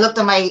 I looked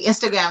on my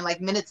Instagram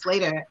like minutes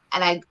later,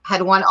 and I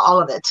had won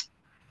all of it.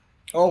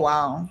 Oh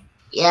wow!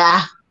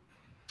 Yeah,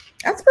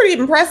 that's pretty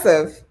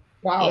impressive.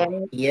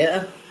 Wow.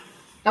 Yeah.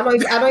 I don't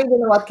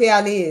even know what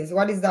Kayali is.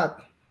 What is that?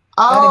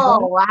 Oh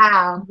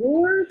wow!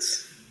 What?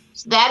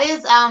 That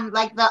is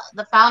like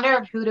the founder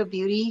of Huda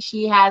Beauty.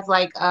 She has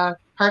like a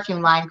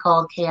perfume line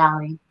called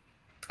Kayali.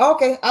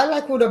 Okay, I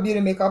like Huda Beauty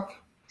makeup.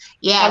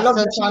 Yeah, I love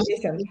the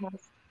foundation.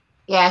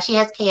 She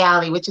has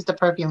Kayali, which is the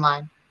perfume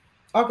line.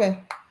 Okay.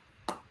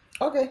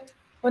 Okay.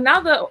 Well, now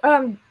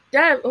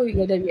Deb, oh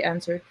yeah, Deb, you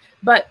answered.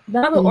 But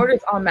none of the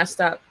orders all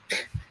messed up.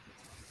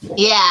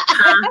 Yeah.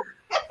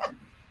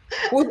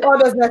 Whose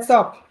orders messed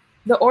up?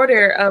 The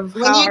order of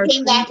when you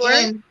came back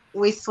in,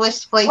 we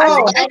switched places.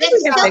 Oh, but I guess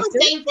it's still the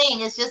same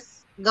thing. It's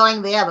just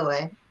going the other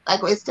way.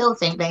 Like it's still the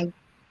same thing.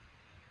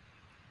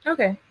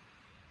 Okay.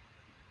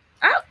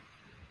 Oh.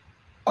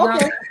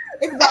 Okay.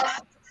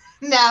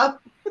 No.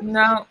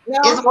 No.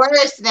 It's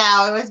worse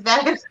now. It was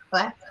better.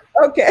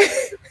 Okay.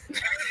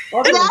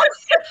 Okay.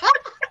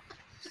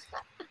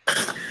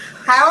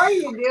 How are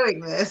you doing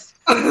this?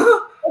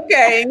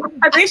 Okay.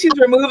 I think she's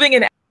removing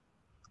an.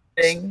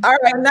 All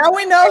right. Now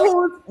we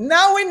know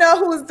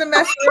who's the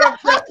messer up.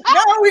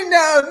 Now we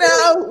know.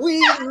 No.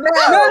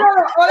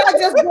 All I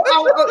just do,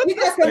 you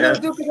guys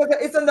can do because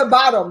it's on the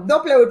bottom.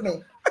 Don't play with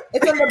me.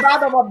 It's on the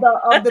bottom of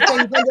the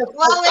thing. Well, it's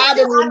still out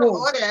of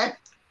order.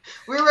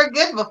 We were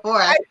good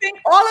before. I think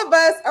all of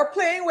us are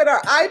playing with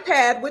our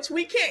iPad, which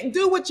we can't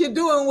do what you're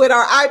doing with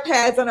our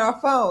iPads and our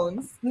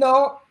phones.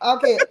 No.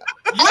 Okay.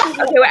 Okay.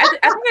 Wait,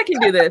 I think I can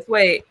do this.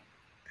 Wait.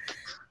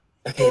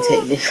 Okay,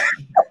 take this.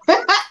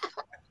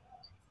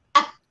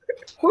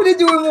 Who did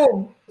you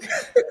remove?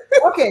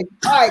 Okay.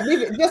 All right.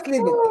 Leave it. Just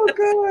leave it. Oh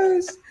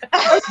gosh.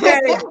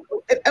 Okay.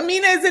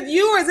 Amina, is it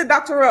you or is it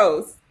Dr.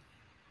 Rose?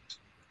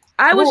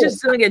 I was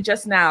just doing it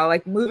just now,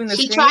 like moving the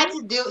screen. She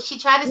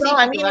tried to see. No,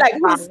 I mean, like,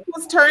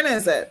 whose turn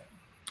is it?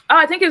 Oh,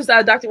 I think it was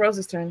Dr.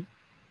 Rose's turn.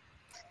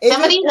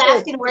 Somebody's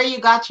asking where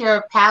you got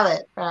your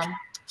palette from.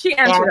 She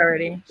answered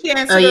already. She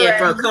answered already.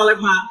 From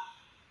ColourPop.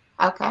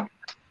 Okay.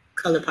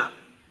 ColourPop.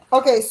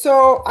 Okay,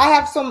 so I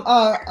have some.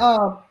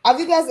 Have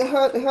you guys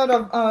heard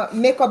of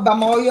Makeup by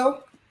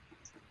Mario?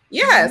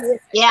 Yes.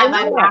 Yeah,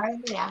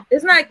 yeah.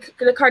 Isn't that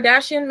the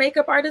Kardashian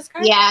makeup artist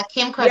guy? Yeah,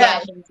 Kim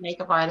Kardashian's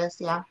makeup artist.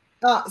 Yeah.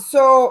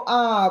 So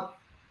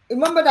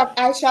remember that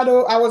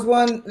eyeshadow I was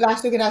one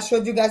last week and I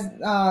showed you guys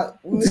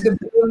with the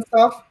blue and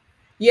stuff?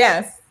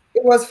 Yes.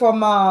 It was from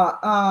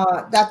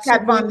that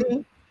Kat Von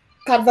D.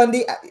 Kat Von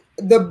D.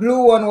 The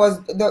blue one was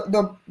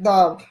the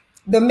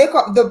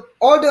makeup.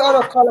 All the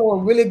other color were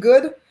really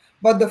good,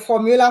 but the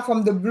formula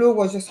from the blue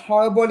was just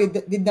horrible.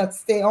 It did not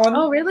stay on.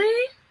 Oh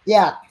really?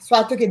 Yeah. So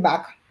I took it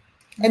back,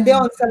 and they're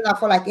on sale now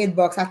for like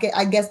 $8.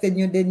 I guess they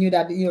knew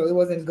that it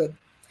wasn't good.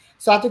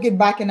 So I took it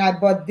back and I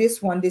bought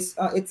this one. It's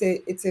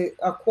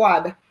a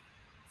quad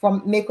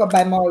from Makeup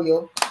by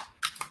Mario.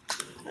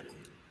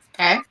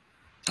 Okay.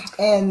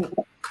 And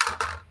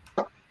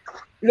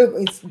look,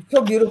 it's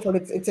so beautiful.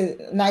 It's a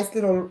nice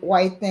little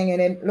white thing, and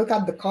then look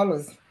at the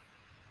colors.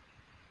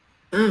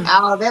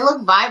 Oh, they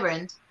look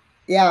vibrant.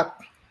 Yeah,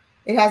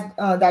 it has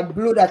that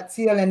blue, that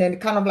teal, and then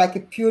kind of like a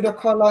pewter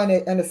color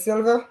and a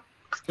silver.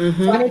 So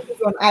I need to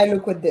do an eye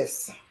look with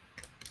this.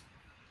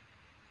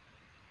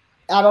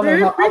 I don't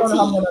know how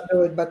I'm gonna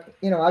do it, but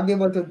I'll be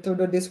able to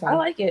do this one. I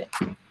like it.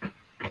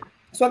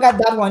 So I got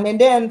that one, and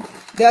then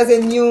there's a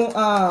new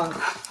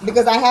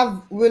because I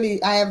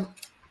have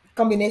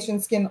combination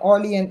skin,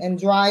 oily and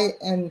dry,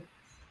 and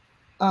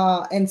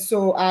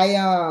so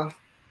I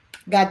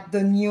got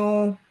the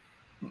new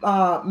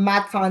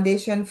matte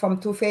foundation from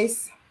Too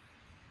Faced.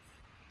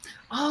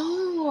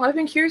 Oh, I've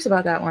been curious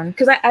about that one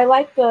because I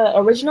like the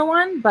original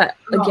one, but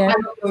again,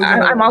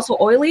 I'm also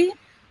oily.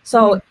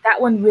 So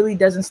that one really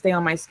doesn't stay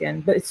on my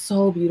skin, but it's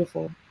so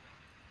beautiful.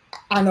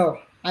 I know.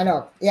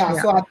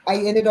 Yeah. So I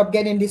ended up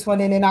getting this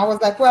one, and then I was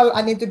like, well,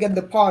 I need to get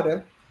the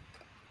powder.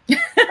 You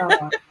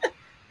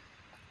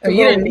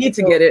didn't need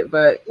to get it,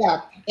 but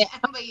yeah,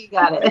 but you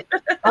got it.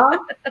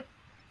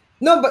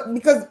 No, but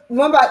because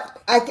remember,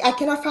 I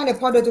cannot find a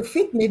powder to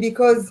fit me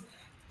because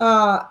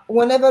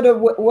whenever the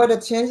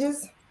weather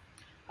changes.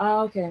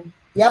 Oh, okay.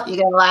 Yep. You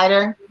get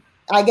lighter.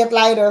 I get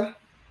lighter.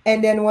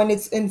 And then when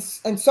it's in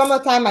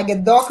summertime, I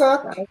get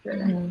darker.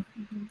 And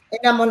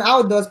I'm an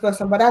outdoors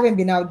person, but I haven't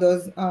been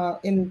outdoors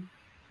in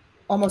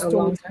almost 2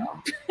 weeks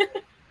now.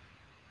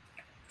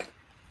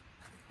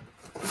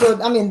 So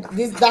I mean,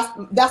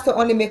 that's the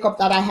only makeup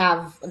that I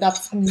have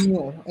that's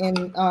new.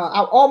 And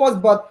I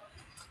almost bought,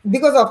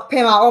 because of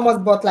Pam, I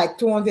almost bought like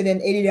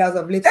 $280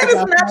 of lipstick. That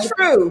is not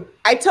true.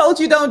 I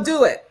told you don't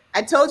do it.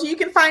 I told you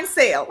can find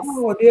sales.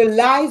 Oh, the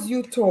lies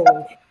you told.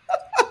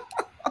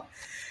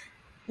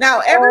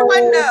 Now,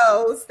 everyone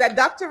knows that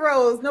Dr.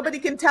 Rose, nobody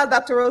can tell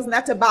Dr. Rose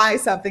not to buy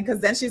something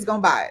because then she's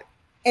going to buy it.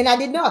 And I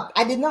did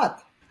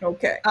not.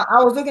 Okay.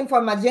 I was looking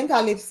for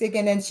magenta lipstick,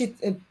 and then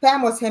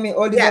Pam was telling me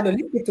all these other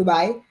lipstick to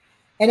buy.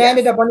 And I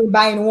ended up only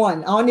buying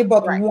one. I only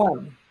bought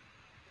one.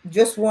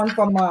 Just one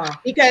from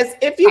because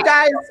if you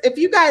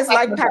guys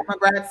like Pat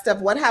McGrath stuff,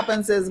 what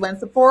happens is when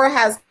Sephora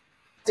has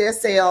their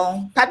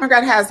sale, Pat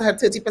McGrath has her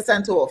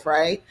 50% off,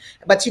 right?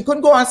 But you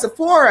couldn't go on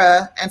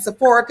Sephora, and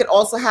Sephora could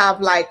also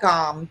have like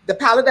the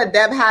palette that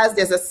Deb has.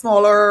 There's a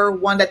smaller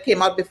one that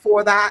came out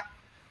before that,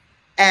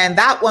 and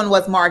that one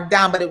was marked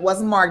down, but it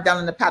wasn't marked down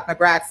on the Pat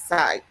McGrath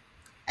side.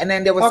 And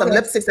then there was some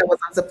lipsticks that was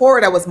on Sephora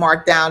that was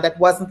marked down, that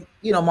wasn't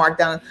marked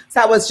down.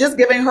 So I was just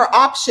giving her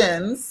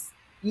options.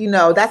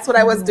 That's what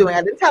I was doing.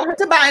 I didn't tell her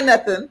to buy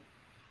nothing.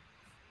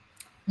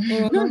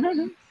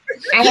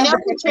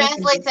 It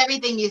translates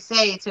everything you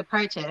say to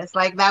purchase.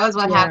 Like that was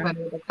what happened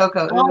with the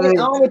cocoa. I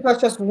only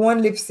purchased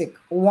one lipstick.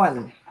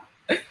 One.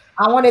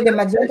 I wanted a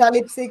magenta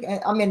lipstick,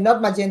 and I mean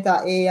not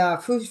magenta, a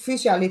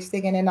fuchsia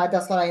lipstick, and then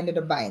that's what I ended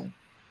up buying.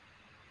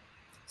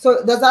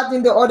 So does that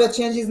mean the order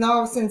changes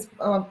now since Deb?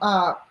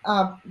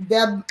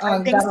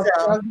 I think so.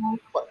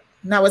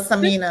 Now it's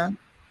Amina.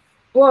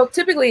 Well,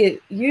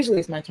 usually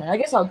it's my turn. I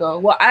guess I'll go.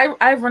 Well,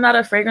 I've run out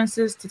of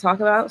fragrances to talk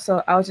about,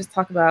 so I'll just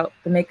talk about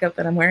the makeup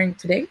that I'm wearing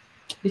today,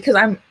 because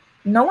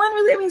no one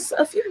really. I mean,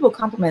 a few people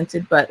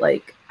complimented, but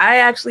like I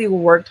actually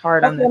worked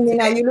hard on this.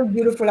 Amina, you look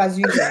beautiful as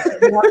usual.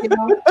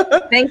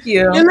 Thank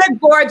you. You look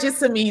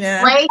gorgeous,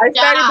 Amina. I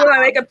started doing my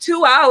makeup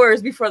 2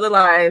 hours before the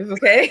live.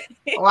 Okay.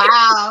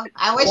 Wow.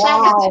 I wish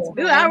I had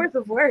 2 hours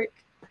of work.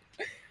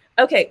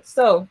 Okay,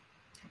 so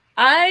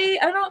I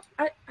don't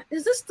know.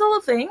 Is this still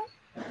a thing?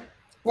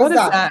 What is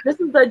that? This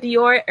is the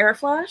Dior Air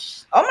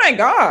Flash. Oh my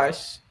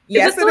gosh.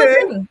 Yes, it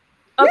is.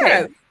 Okay.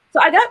 Yes. So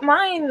I got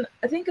mine,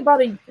 I think it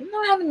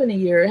hasn't been a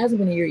year. It hasn't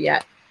been a year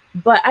yet.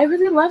 But I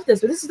really love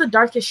this. But this is the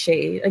darkest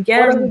shade.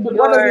 Again,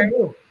 what does it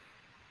do?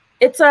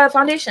 It's a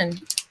foundation.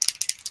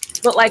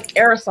 But like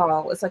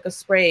aerosol. It's like a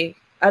spray.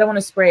 I don't want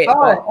to spray it.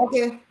 Oh,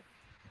 okay.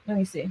 Let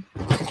me see.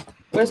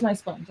 Where's my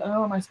sponge? I don't know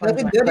where my sponge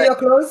is. Does it dirty your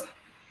clothes?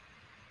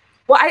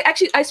 Well,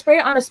 I spray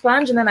it on a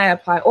sponge and then I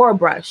apply, or a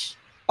brush.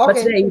 Okay.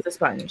 But today I use a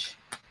sponge.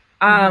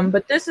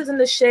 But this is in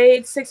the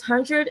shade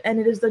 600, and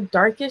it is the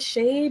darkest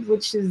shade,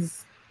 which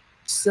is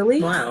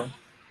silly. Wow.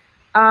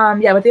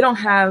 Yeah, but they don't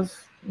have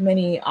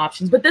many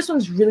options. But this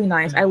one's really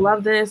nice. I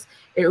love this.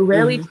 It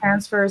rarely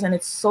transfers, and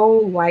it's so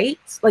light.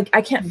 Like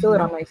I can't feel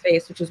it on my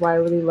face, which is why I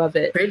really love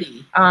it.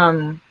 Pretty.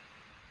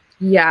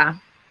 Yeah.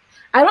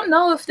 I don't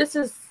know if this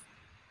is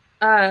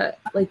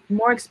like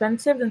more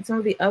expensive than some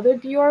of the other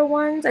Dior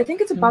ones. I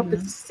think it's about the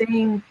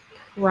same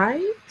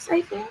price,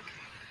 I think.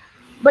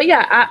 But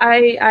yeah,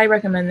 I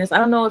recommend this. I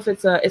don't know if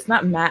it's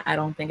not matte, I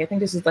don't think. I think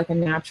this is like a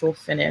natural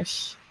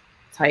finish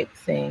type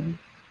thing.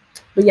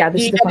 But yeah,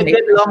 this is the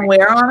foundation. You get long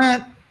wear on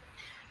it?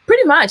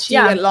 Pretty much,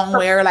 yeah. You get long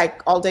wear,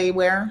 like all day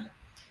wear?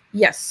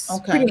 Yes,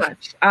 pretty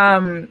much.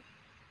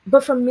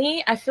 But for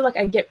me, I feel like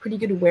I get pretty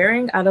good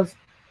wearing out of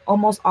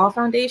almost all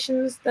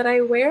foundations that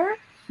I wear.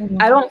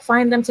 I don't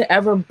find them to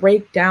ever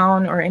break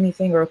down or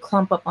anything or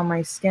clump up on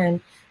my skin.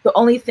 The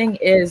only thing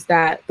is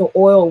that the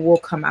oil will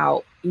come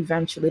out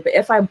eventually. But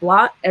if I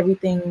blot,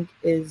 everything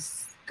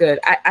is good.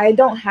 I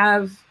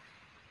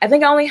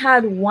think I only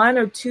had 1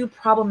 or 2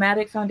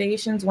 problematic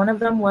foundations. One of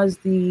them was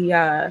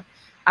the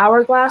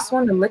Hourglass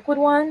one, the liquid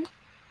one.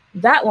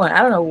 That one,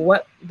 I don't know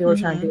what they were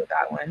trying to do with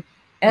that one.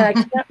 And I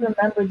can't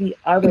remember the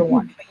other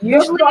one. But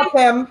usually, don't stop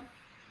him.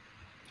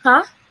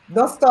 Huh?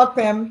 Don't stop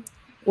him.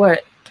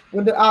 What?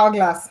 With the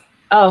Hourglass.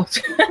 Oh.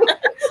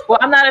 Well,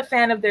 I'm not a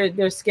fan of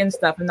their skin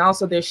stuff, and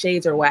also their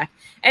shades are whack.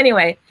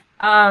 Anyway,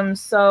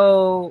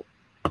 so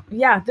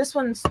yeah, this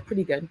one's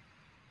pretty good.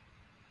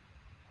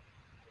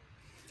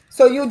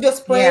 So you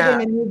just spray it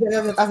and use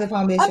it as a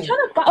foundation. I'm trying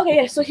to. Okay,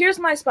 yeah. So here's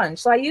my sponge.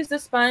 So I use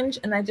this sponge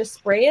and I just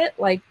spray it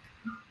like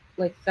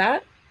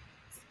that,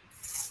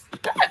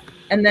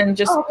 and then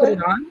just put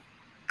it on.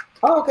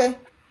 Oh, okay.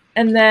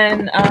 And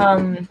then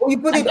you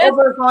put it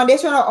over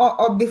foundation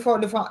or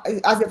before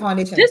as a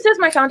foundation? This is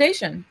my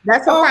foundation.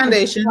 That's a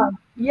foundation.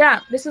 Yeah,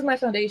 this is my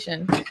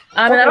foundation.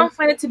 And I don't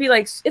find it to be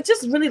like, it's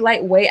just really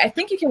lightweight. I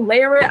think you can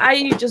layer it.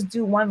 I just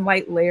do one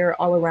light layer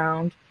all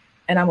around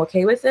and I'm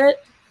okay with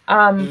it.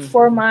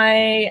 For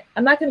my,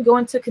 I'm not going to go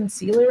into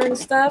concealer and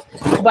stuff,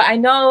 but I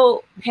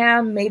know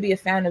Pam may be a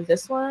fan of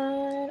this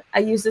one. I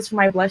use this for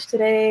my blush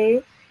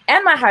today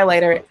and my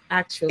highlighter,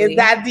 actually. Is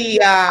that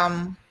the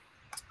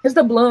it's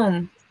the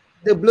Bloom.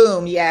 The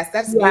Bloom, yes,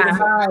 that's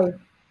beautiful.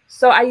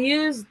 So I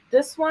use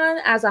this one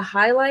as a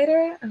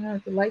highlighter. I don't know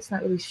if the light's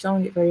not really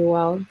showing it very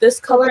well.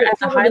 This color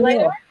as a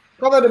highlighter.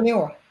 Cover the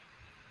mirror.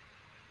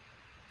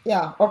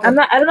 Yeah. Okay.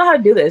 I don't know how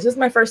to do this. This is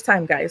my first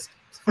time, guys.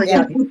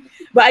 Forgive me.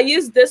 But I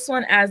use this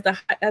one as a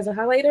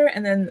highlighter,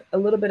 and then a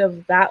little bit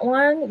of that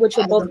one, which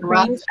are both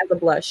greens, as a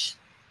blush.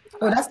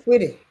 Oh, that's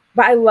pretty.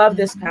 But I love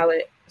this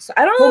palette. So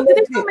I don't know if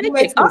they still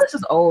make it. Oh, this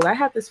is old. I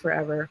had this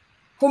forever.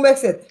 Who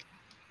makes it?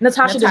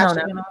 Natasha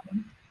Denona.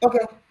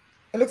 Okay.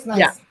 It looks nice.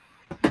 Yeah.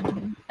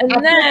 And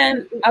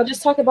then I'll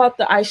just talk about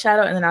the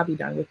eyeshadow, and then I'll be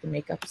done with the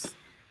makeups.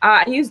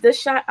 I use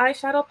this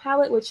eyeshadow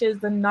palette, which is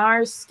the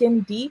NARS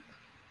Skin Deep.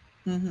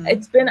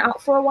 It's been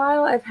out for a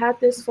while. I've had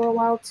this for a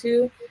while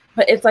too,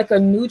 but it's like a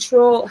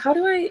neutral. How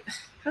do I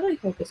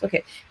focus?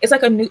 Okay, it's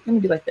like a let me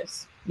do like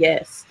this.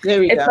 Yes, there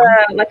we go.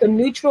 It's like a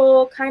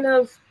neutral kind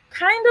of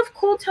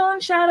cool tone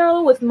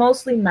shadow with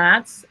mostly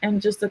mattes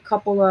and just a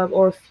couple of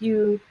or a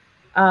few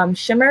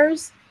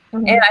shimmers.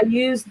 And I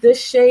use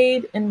this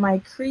shade in my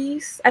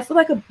crease. I feel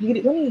like a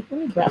beauty. Let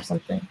me grab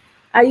something.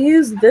 I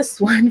use this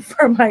one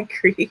for my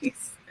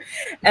crease,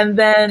 and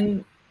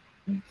then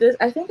this.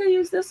 I think I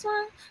use this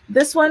one.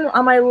 This one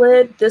on my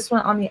lid. This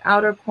one on the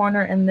outer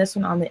corner, and this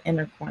one on the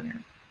inner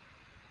corner.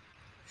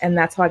 And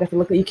that's how I got to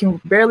look. You can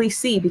barely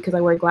see because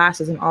I wear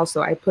glasses, and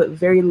also I put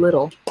very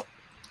little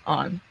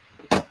on.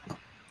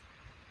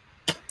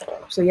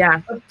 So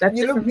yeah, that's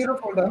you look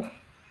beautiful though.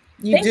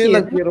 You do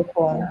look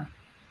beautiful. Yeah.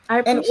 I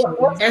appreciate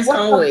it. As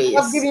always.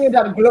 What's giving you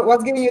that glow?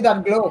 What's giving you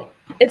that glow?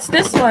 It's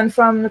this one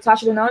from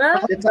Natasha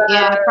Denona.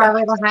 Yeah,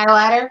 probably the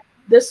highlighter.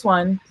 This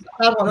one.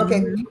 That one,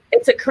 okay.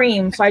 It's a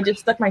cream, so I just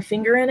stuck my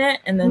finger in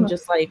it and then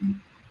just like.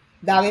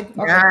 David,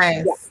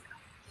 okay. Nice.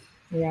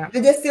 Yeah.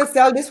 Do they still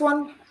sell this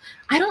one?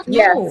 I don't know.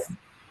 Yes.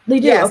 They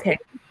do. Yes. Okay.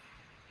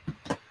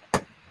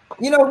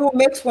 You know who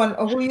makes one,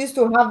 or who used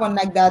to have one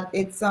like that?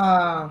 It's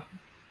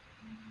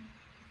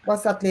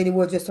what's that lady we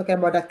were just talking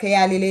about? That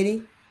Kayali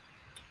lady.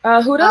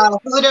 Huda?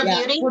 Huda Yeah,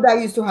 Beauty.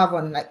 Huda used to have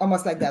one like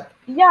almost like that.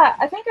 Yeah,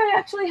 I think I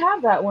actually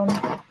have that one.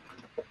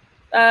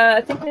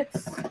 I think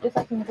it's if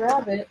I can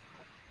grab it.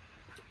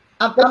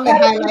 I'm the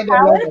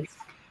highlighter.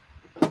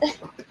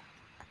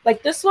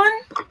 Like this one?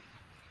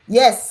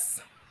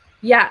 Yes.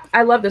 Yeah,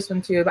 I love this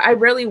one too, but I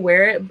rarely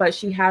wear it. But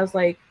she has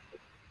like,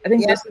 I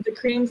think this is the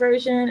cream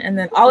version, and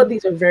then all of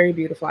these are very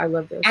beautiful. I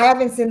love this. I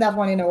haven't seen that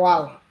one in a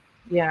while.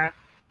 Yeah.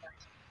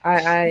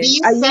 I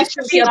used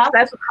to be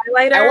obsessed with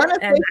highlighter. I want to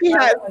say she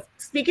has,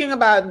 speaking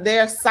about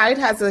their site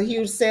has a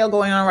huge sale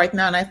going on right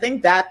now, and I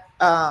think that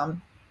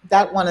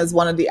that one is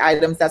one of the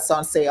items that's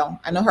on sale.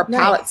 I know her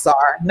palettes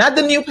are not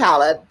the new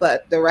palette,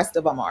 but the rest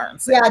of them are on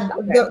sale. Yeah,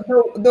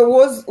 the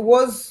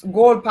rose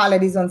gold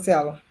palette is on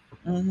sale.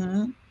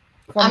 Mm-hmm.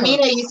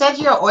 Amina, you said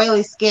you're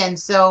oily skin,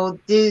 so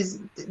do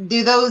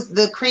those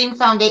the cream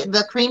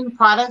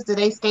products, do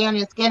they stay on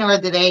your skin or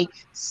do they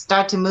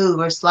start to move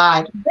or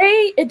slide?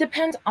 It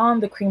depends on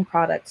the cream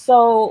product.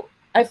 So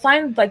I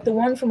find like the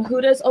one from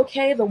Huda is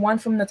okay, the one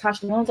from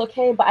Natasha Denona is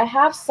okay, but I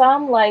have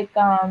some like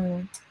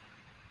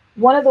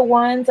one of the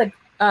ones like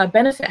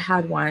Benefit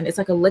had one. It's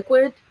like a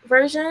liquid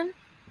version.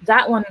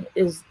 That one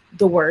is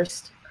the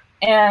worst.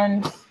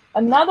 And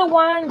another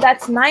one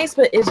that's nice,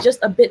 but it's just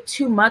a bit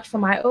too much for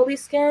my oily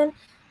skin.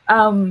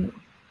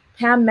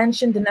 Pam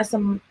mentioned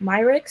Danessa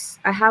Myricks.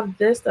 I have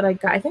this that I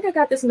got. I think I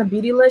got this in the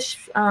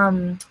Beautylish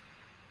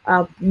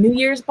New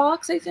Year's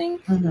box, I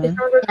think, if I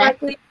remember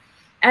correctly.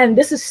 And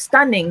this is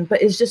stunning,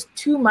 but it's just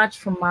too much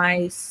for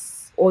my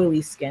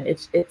oily skin.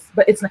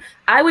 But it's not.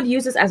 I would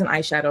use this as an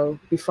eyeshadow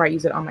before I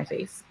use it on my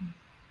face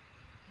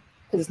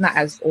because it's not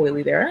as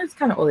oily there. It's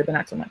kind of oily, but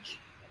not so much.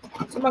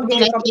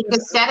 You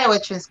could set it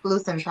with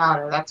translucent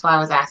powder. That's why I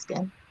was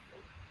asking.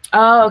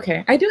 Oh,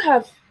 okay. I do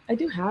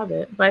have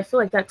it, but I feel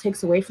like that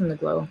takes away from the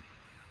glow.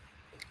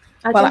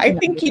 I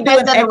think you do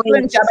an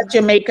excellent job at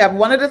your makeup.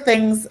 One of the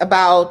things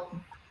about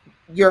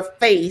your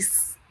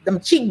face, them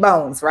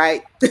cheekbones,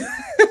 right?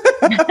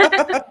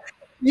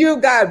 You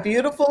got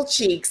beautiful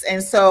cheeks,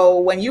 and so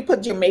when you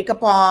put your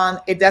makeup on,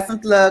 it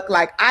doesn't look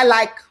like, I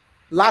like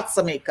lots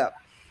of makeup.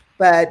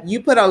 But you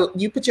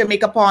put your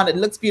makeup on, it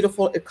looks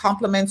beautiful, it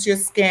complements your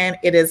skin,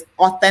 it is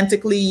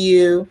authentically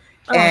you,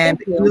 and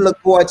you look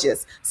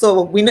gorgeous.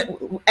 So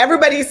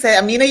everybody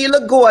said, Amina, you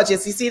look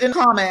gorgeous. You see it in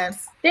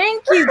comments.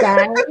 Thank you,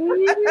 guys.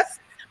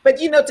 But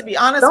to be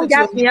honest Don't with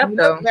gas you, me up, you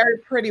though. look very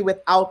pretty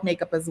without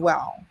makeup as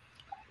well.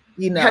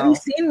 Have you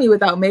seen me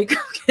without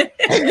makeup?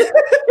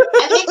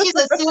 I think she's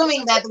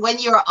assuming that when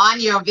you're on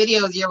your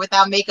videos, you're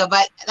without makeup,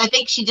 but I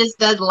think she just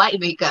does light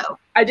makeup.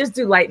 I just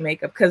do light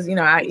makeup because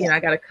I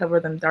got to cover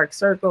them dark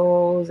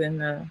circles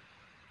and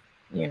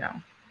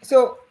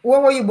So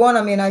where were you born,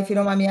 Amina, if you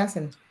don't mind me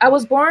asking? I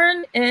was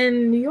born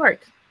in New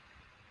York.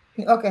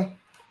 Okay.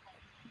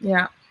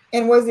 Yeah.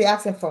 And where's the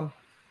accent from?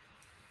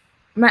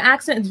 My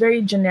accent is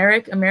very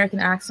generic American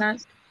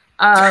accent.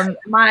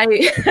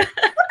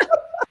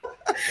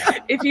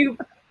 If you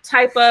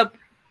type up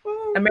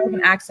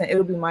American accent,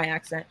 it'll be my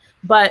accent.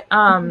 But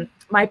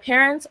my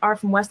parents are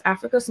from West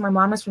Africa. So my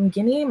mom is from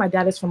Guinea. My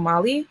dad is from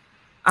Mali.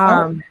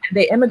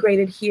 They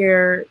immigrated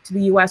here to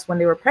the US when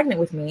they were pregnant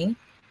with me.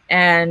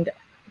 And,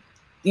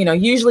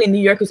 usually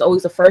New York is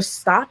always the first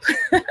stop.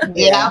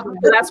 Yeah.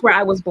 So that's where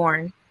I was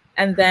born.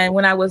 And then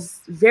when I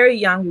was very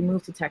young, we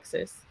moved to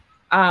Texas.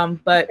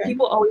 But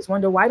people always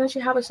wonder, why don't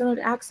you have a Southern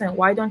accent?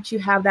 Why don't you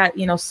have that,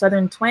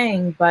 Southern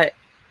twang? But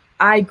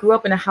I grew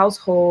up in a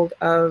household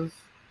of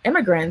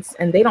immigrants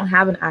and they don't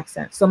have an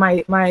accent. So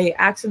my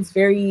accent's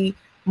very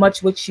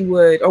much what you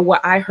would, or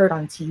what I heard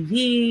on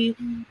TV.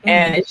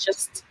 And it's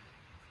just,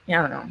 I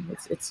don't know.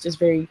 It's just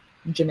very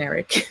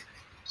generic.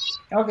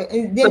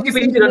 Okay. So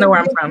people usually don't know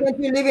where I'm from. Did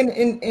you live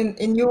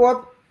in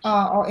Europe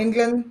or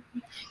England?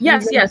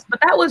 Yes.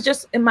 But that was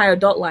just in my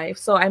adult life.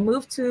 So I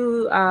moved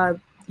to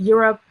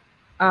Europe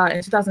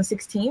in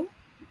 2016.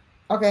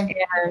 Okay.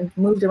 And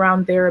moved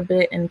around there a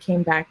bit and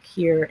came back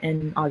here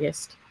in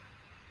August.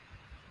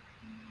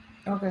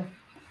 Okay.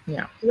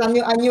 Yeah.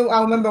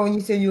 I remember when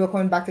you said you were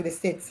coming back to the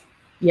States.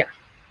 Yeah.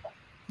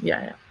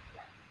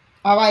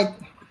 All right.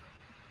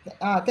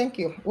 Thank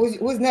you.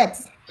 Who's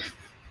next?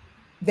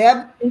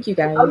 Deb? Thank you,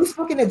 guys. Are you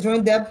smoking a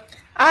joint, Deb?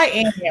 I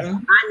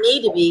am. I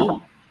need to be.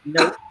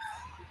 Nope.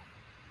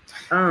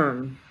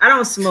 I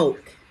don't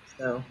smoke,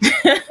 so.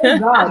 Oh,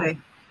 God.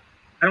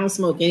 I don't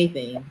smoke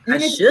anything. You I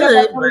need should, to save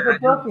that money but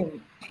for I don't.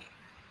 perfume.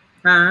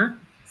 Huh?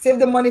 Save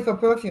the money for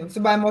perfume.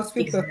 So buy more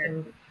sweet Exactly.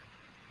 perfume.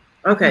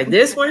 Okay,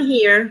 this one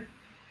here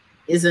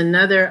is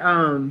another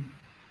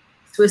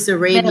Swiss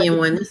Arabian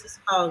one. This is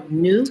called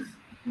Noof.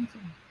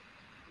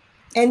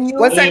 And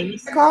what's that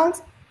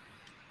called?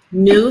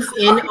 Noof,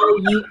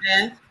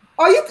 N-O-U-F.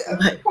 Oh, you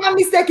can't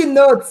be taking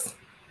notes.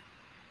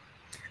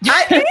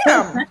 I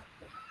am.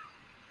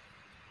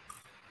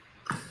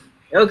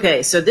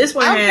 Okay, so this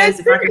one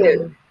has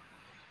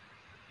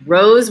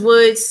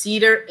rosewood,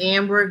 cedar,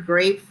 amber,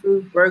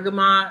 grapefruit,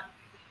 bergamot.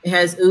 It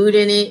has oud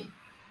in it.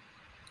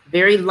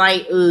 Very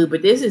light oud,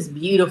 but this is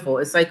beautiful.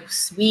 It's like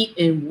sweet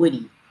and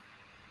woody.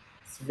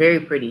 It's very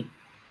pretty.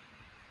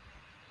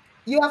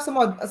 You have some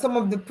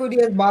of the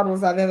prettiest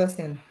bottles I've ever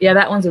seen. Yeah,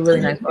 that one's a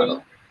really nice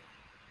bottle.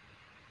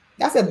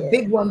 That's a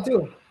big one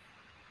too.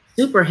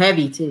 Super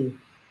heavy too.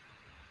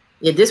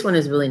 Yeah, this one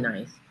is really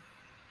nice.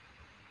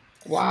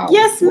 Wow.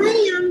 Yes,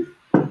 ma'am.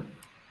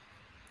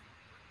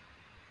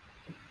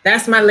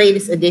 That's my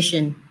latest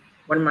edition.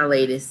 One of my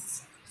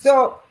latest.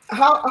 So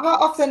how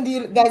often do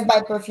you guys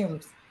buy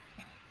perfumes?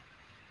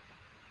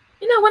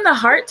 You know, when the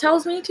heart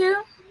tells me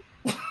to.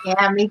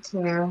 Yeah, me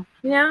too.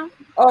 Yeah.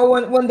 Or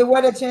when the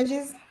weather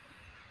changes?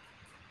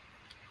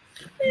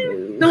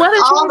 The weather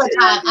all changes. The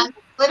time. I'm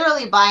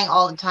literally buying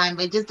all the time,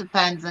 but it just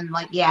depends on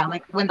like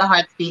when the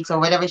heart speaks or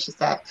whatever she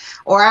said.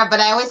 But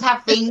I always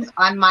have things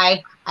on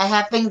I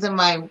have things in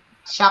my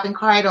shopping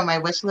cart or my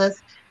wish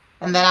list,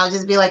 and then I'll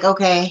just be like,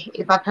 okay,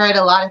 if I've heard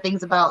a lot of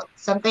things about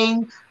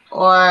something,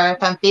 or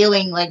if I'm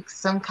feeling like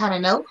some kind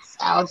of notes,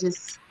 I'll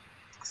just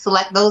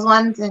select those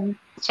ones and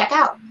check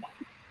out.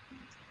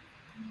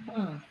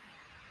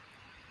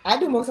 I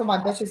do most of my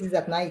purchases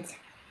at night.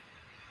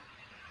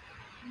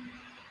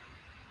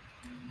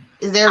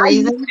 Is there a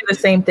reason? I do the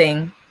same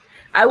thing.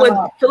 I would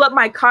fill up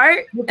my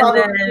cart, and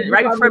then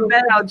right before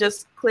bed, I'll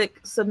just click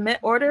submit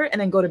order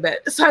and then go to bed,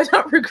 so I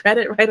don't regret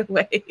it right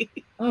away.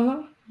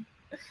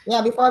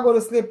 Yeah, before I go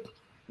to sleep.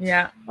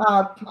 Yeah.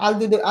 I'll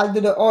do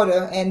the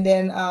order, and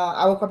then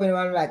I wake up in the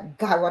morning like,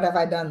 God, what have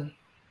I done?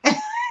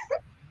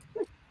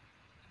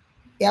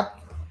 Yep,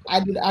 I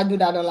do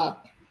that a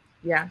lot.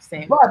 Yeah,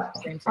 same. But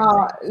same.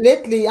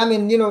 lately, I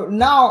mean,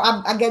 now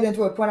I get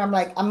into a point. I'm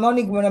like, I'm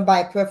only going to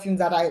buy perfumes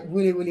that I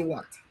really, really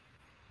want.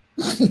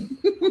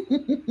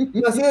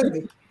 No,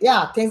 seriously.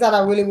 Yeah, things that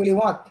I really, really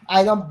want.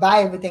 I don't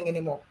buy everything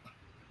anymore.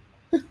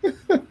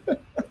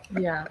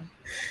 Yeah.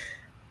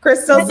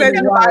 Crystal said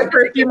you buy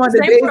perfume on the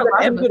days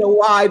that end with a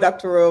Y,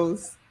 Dr.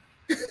 Rose.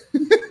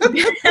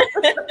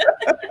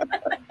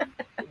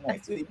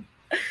 That's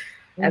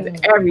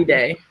every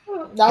day.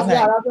 That's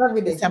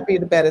every day. It's time for you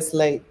to bed is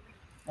late.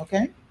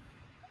 Okay.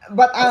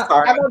 But I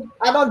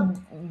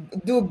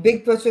don't do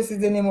big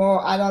purchases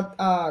anymore. I don't.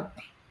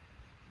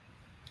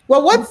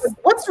 Well,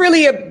 what's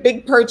really a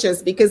big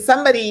purchase? Because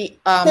somebody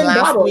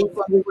last week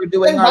when we were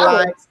doing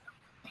our lives,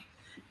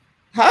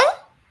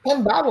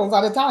 10 bottles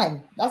at a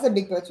time. That's a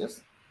big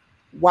purchase.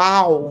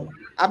 Wow,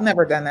 I've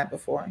never done that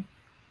before.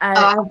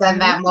 I've done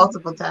that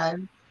multiple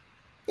times.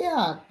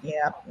 Yeah.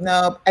 Yeah.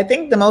 No, I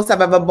think the most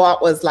I've ever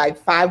bought was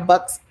like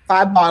 $5,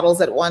 5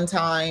 bottles at one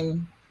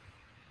time.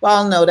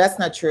 Well, no, that's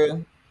not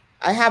true.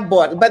 I have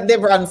bought, but they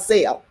were on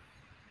sale.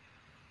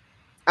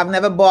 I've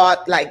never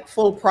bought like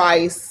full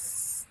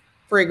price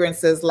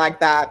fragrances like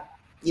that.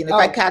 If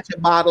I catch a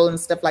bottle and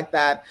stuff like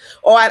that,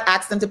 or I'd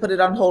ask them to put it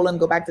on hold and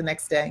go back the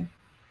next day.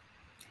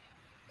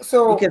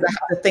 So because I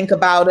have to think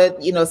about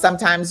it,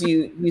 sometimes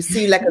you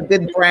see like a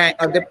good brand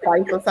or good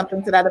price or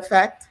something to that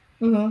effect.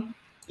 And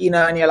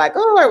you're like,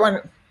 oh, I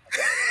want.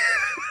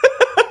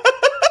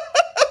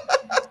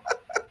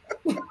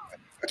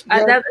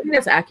 I think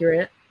that's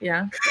accurate.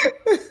 Yeah.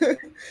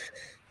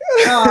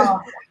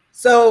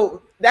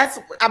 So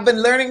I've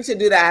been learning to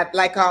do that.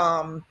 Like,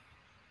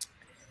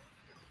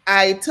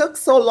 I took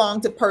so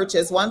long to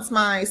purchase. Once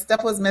my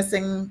stuff was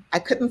missing, I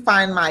couldn't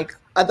find my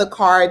other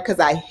card because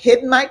I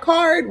hid my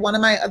card, one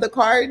of my other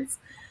cards,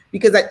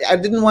 because I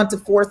didn't want to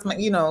force my,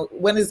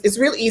 when it's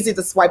real easy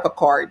to swipe a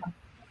card.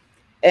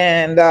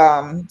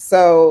 And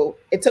so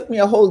it took me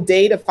a whole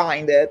day to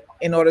find it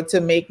in order to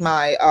make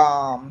my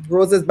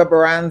Roses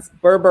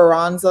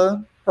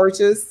Barbaranza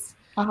purchase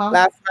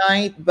last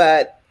night.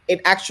 But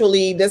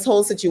this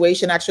whole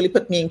situation actually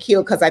put me in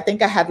keel because I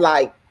think I had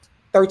like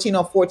 13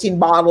 or 14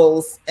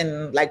 bottles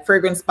in like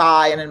Fragrance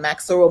Buy and in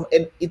Maxorum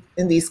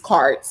in these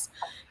carts.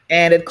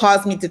 And it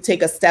caused me to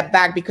take a step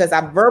back because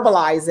I'm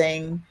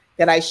verbalizing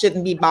that I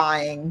shouldn't be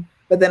buying,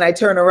 but then I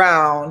turn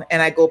around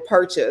and I go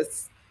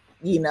purchase,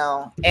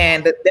 and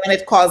then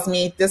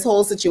this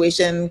whole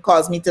situation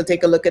caused me to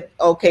take a look at,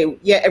 okay,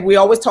 yeah, we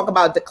always talk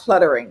about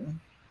decluttering.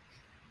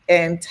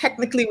 And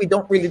technically we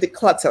don't really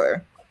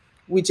declutter.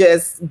 We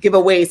just give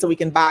away so we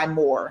can buy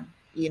more,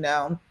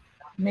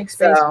 Make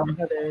space for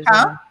others,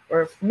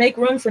 or make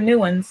room for new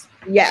ones.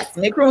 Yes,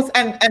 make rooms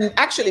and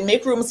actually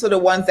make rooms for the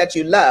ones that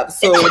you love.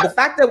 So the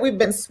fact that we've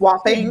been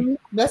swapping,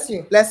 bless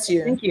you.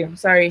 Thank you.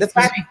 Sorry. The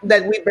fact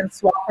that we've been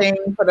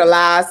swapping for the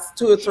last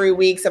 2 or 3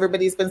 weeks,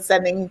 everybody's been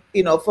sending,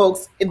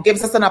 folks, it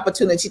gives us an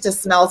opportunity to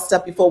smell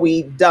stuff before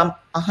we dump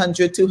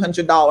 $100,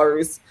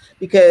 $200,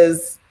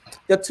 because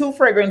the 2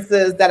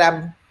 fragrances that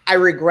I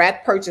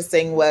regret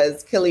purchasing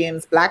was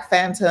Kilian's Black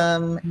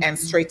Phantom and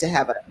Straight to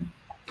Heaven.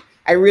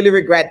 I really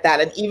regret that.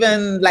 And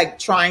even like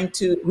trying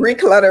to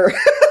reclutter.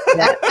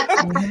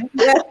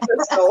 Yes,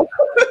 Crystal.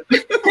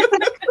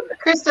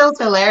 Crystal's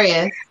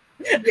hilarious.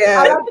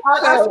 Yeah,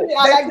 I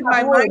like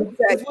my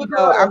mindset. You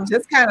know, I'm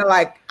just kind of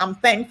like, I'm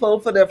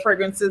thankful for the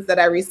fragrances that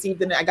I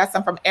received, and I got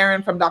some from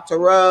Erin, from Dr.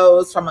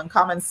 Rose, from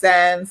Uncommon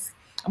Sense.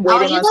 I'm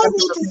waiting you guys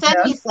need to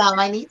send me some.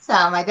 I need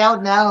some. I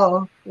don't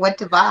know what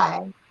to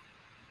buy.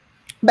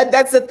 But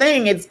that's the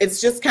thing. It's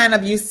just kind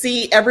of, you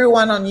see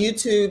everyone on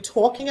YouTube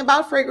talking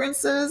about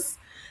fragrances,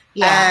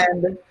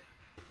 and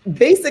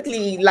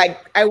basically, like,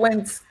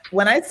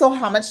 when I saw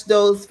how much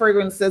those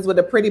fragrances with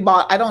a pretty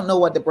bottle, I don't know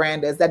what the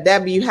brand is, that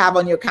Deb, you have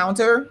on your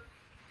counter.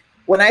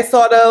 When I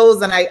saw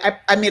those, and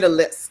I made a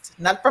list,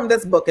 not from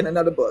this book, in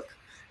another book.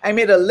 I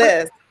made a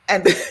list,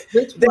 and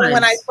then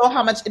when I saw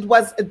how much it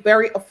was,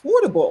 very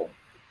affordable.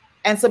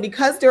 And so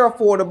because they're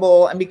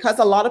affordable, and because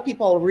a lot of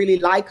people really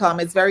like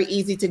them, it's very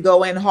easy to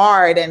go in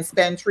hard and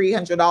spend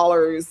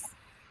 $300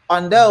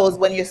 on those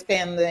when you're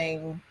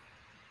spending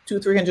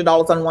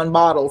 $200-300 on one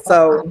bottle.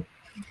 So,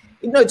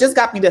 you know, it just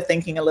got me to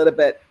thinking a little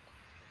bit.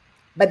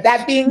 But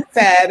that being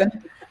said,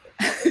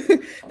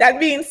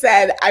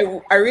 I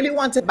really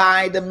want to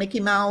buy the Mickey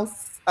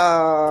Mouse.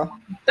 Don't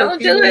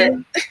do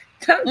it.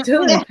 Don't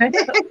do it.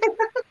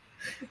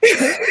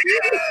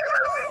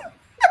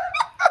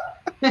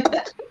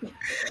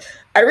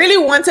 I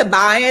really want to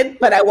buy it,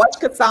 but I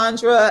watched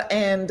Cassandra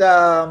and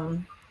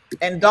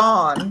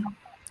Dawn,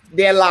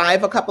 their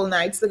live a couple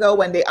nights ago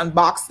when they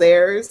unboxed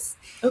theirs.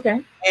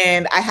 Okay.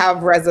 And I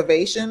have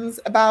reservations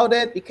about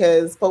it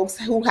because folks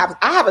who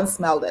I haven't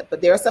smelled it,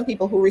 but there are some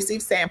people who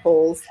receive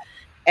samples,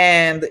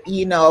 and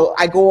you know,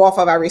 I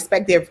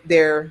respect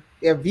their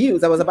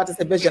views. I was about to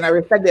say vision. I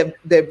respect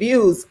their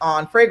views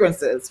on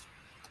fragrances.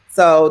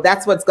 So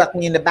that's what's got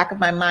me in the back of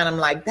my mind. I'm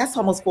like, that's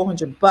almost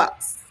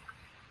 $400.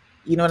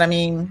 You know what I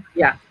mean?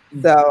 Yeah.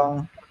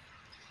 So,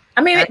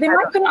 I mean, they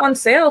might put it on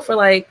sale for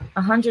like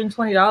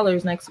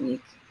 $120 next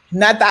week.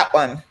 Not that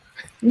one.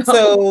 No.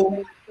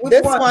 So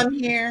this one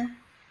here,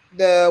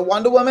 the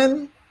Wonder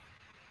Woman,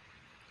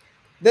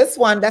 this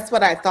one, that's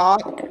what I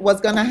thought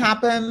was going to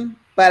happen,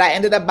 but I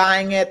ended up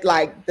buying it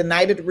like the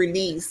night it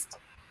released.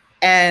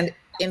 And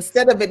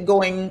instead of it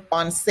going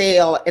on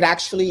sale,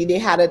 they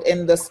had it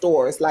in the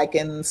stores, like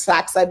in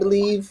Saks, I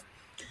believe.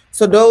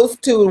 So those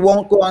two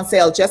won't go on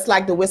sale, just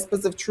like the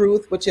Whispers of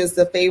Truth, which is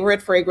the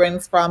favorite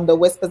fragrance from the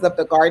Whispers of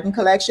the Garden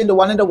collection, the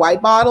one in the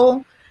white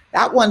bottle.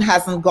 That one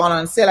hasn't gone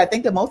on sale. I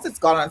think the most it's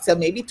gone on sale,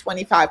 maybe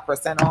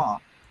 25%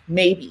 off,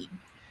 maybe.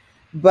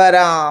 But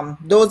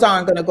those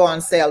aren't going to go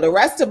on sale. The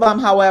rest of them,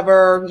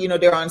 however, you know,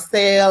 they're on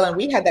sale. And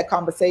we had that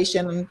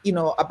conversation, you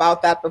know,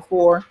 about that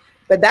before.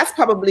 But that's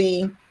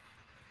probably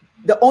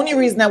the only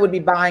reason I would be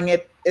buying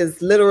it,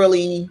 is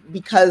literally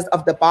because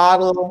of the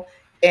bottle.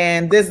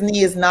 And Disney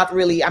is not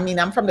really, I mean,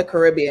 I'm from the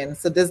Caribbean,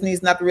 so Disney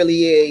is not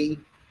really a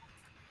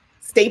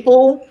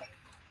staple,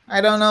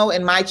 I don't know,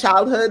 in my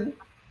childhood.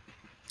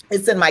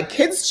 It's in my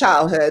kids'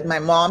 childhood. My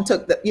mom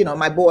took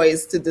my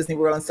boys to Disney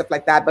World and stuff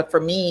like that. But for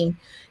me,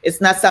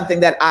 it's not something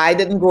that I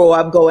didn't grow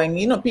up going.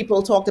 You know,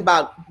 people talked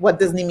about what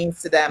Disney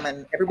means to them,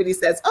 and everybody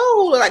says,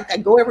 oh, like I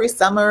go every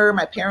summer.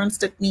 My parents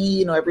took me,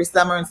 you know, every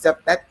summer and stuff.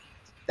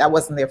 That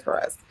wasn't there for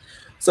us.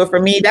 So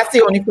for me, that's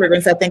the only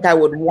fragrance I think I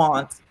would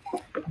want.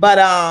 But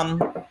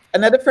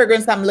another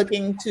fragrance I'm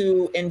looking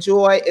to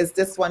enjoy is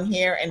this one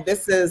here, and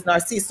this is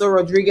Narciso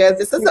Rodriguez.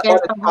 This is an eau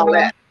de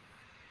toilette.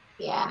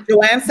 Yeah.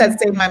 Joanne said,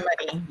 save my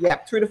money. Yeah,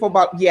 3 to 4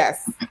 bottles.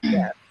 Yes.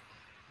 Yes.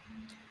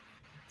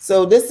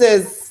 So this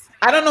is,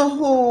 I don't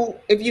know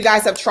if you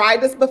guys have tried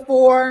this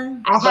before.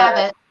 I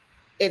haven't.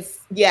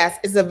 It's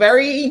a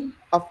very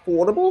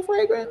affordable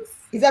fragrance.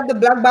 Is that the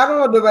black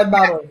bottle or the red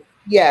bottle?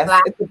 Yes,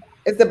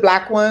 it's the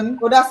black one.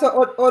 Oh, that's the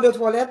eau de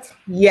toilette?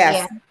 Yes.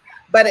 Yeah.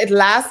 But it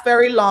lasts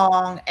very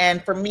long.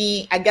 And for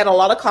me, I get a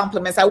lot of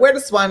compliments. I wear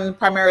this one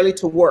primarily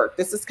to work.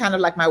 This is kind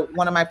of like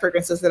one of my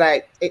fragrances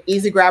that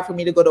easy grab for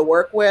me to go to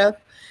work with.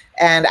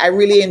 And I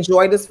really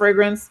enjoy this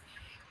fragrance.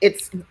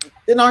 It's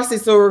the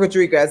Narciso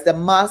Rodriguez, the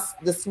musk,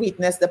 the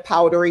sweetness, the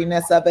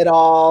powderiness of it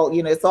all.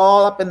 You know, it's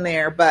all up in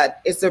there, but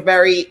it's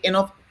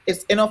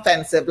it's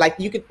inoffensive. Like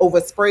you could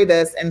overspray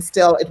this and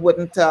still it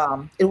wouldn't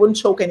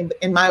choke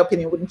in my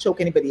opinion, it wouldn't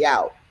choke anybody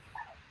out.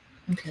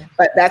 Okay.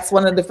 But that's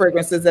one of the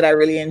fragrances that I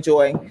really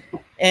enjoy.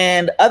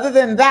 And other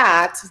than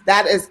that,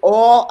 that is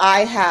all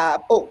I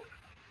have. Oh,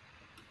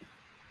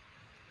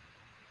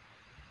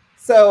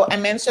 so I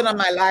mentioned on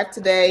my live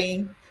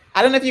today,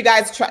 I don't know if you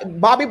guys tried,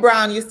 Bobbi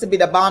Brown used to be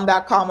the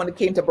bomb.com when it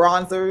came to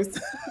bronzers.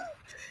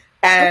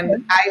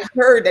 And I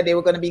heard that they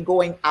were going to be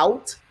going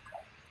out,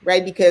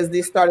 right? Because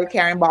they started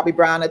carrying Bobbi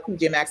Brown at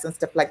TJ Maxx and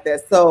stuff like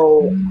this.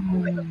 So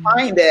I could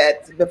find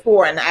it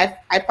before, and I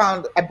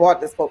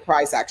bought this full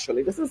price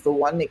actually. This is the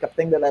one makeup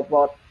thing that I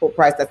bought full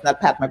price that's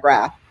not Pat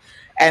McGrath.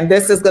 And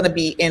this is going to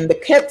be in the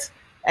kit.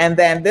 And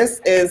then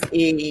this is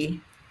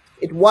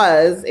it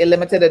was a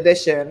limited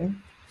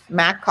edition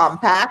MAC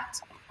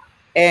Compact.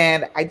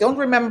 And I don't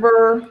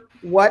remember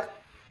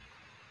what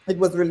it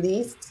was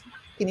released.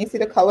 Can you see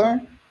the color?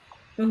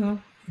 Mm-hmm.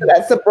 So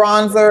that's a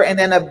bronzer and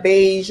then a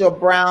beige or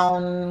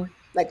brown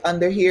like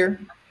under here.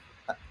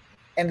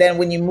 And then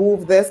when you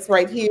move this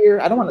right here,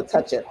 I don't want to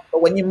touch it,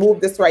 but when you move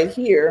this right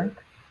here,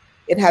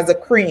 it has a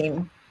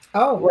cream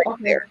right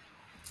there.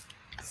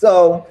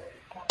 So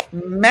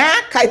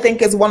MAC, I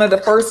think, is one of the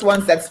first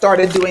ones that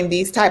started doing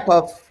these type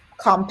of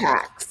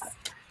compacts.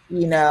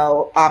 You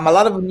know, a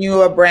lot of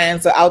newer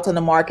brands are out on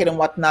the market and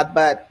whatnot,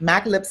 but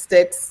MAC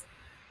lipsticks,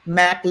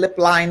 MAC lip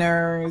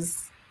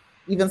liners,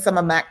 even some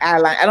of MAC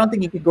eyeliner. I don't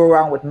think you could go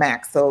wrong with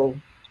MAC. So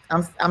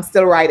I'm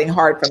still riding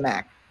hard for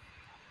MAC.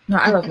 No,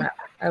 I love MAC.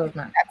 I love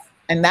MAC.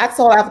 And that's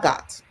all I've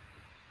got.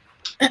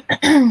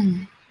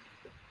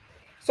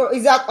 So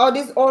is that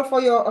all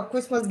for your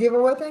Christmas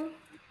giveaway thing?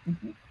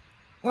 Mm-hmm.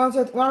 Why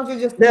don't you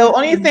just... The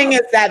only thing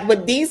is that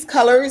with these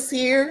colors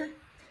here,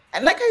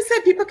 and like I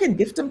said, people can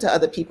gift them to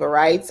other people,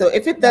 right? So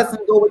if it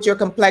doesn't go with your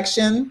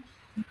complexion,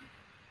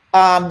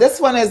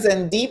 this one is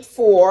in Deep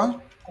 4,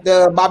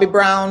 the Bobbi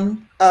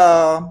Brown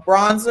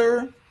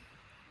bronzer.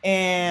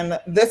 And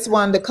this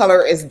one, the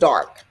color is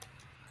dark.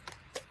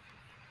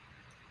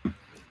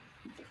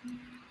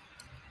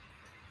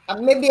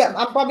 Maybe I'm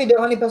probably the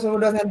only person who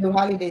doesn't do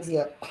holidays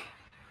yet.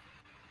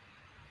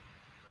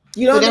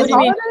 You don't do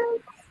holidays?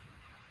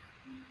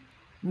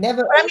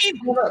 Never. I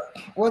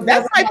mean,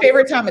 that's my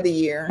favorite time of the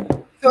year.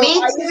 So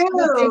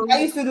I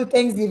used to do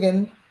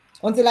Thanksgiving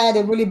until I had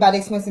a really bad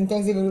experience in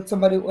Thanksgiving with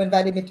somebody who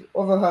invited me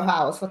over her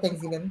house for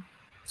Thanksgiving.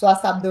 So I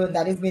stopped doing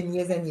that. It's been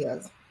years and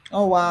years.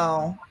 Oh,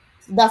 wow.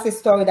 That's a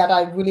story that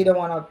I really don't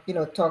want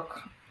to,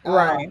 talk.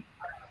 Right.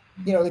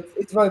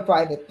 It's very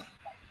private.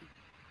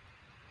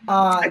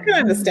 I can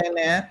understand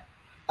that.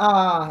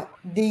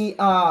 The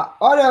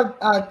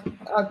other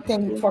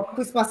thing for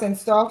Christmas and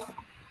stuff,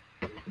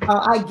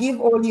 I give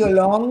all year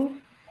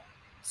long,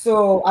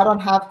 so I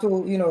don't have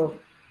to,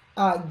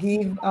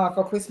 give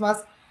for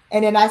Christmas.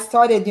 And then I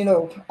started,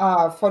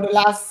 for the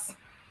last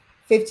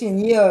 15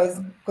 years,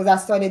 because I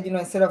started,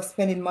 instead of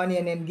spending money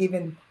and then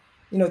giving,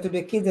 to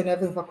the kids and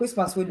everything for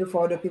Christmas, we do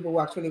for other people who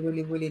actually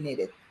really, really need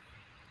it.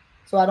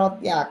 So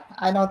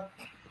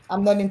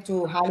I'm not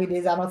into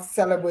holidays. I don't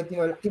celebrate,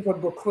 people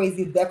go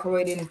crazy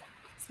decorating,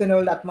 spend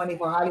all that money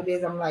for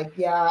holidays. I'm like,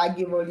 yeah, I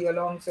give all year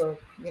long. So,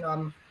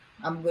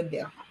 I'm good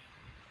there.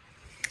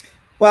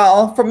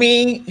 Well, for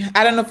me,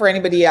 I don't know for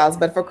anybody else,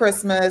 but for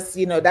Christmas,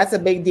 that's a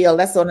big deal.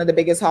 That's one of the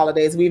biggest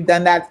holidays. We've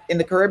done that in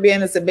the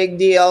Caribbean. It's a big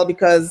deal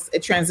because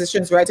it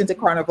transitions right into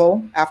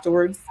Carnival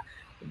afterwards.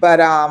 But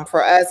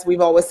for us,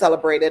 we've always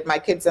celebrated, my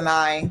kids and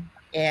I,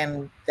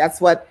 and that's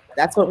what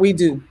we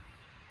do.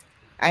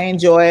 I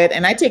enjoy it,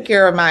 and I take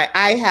care of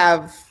I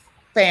have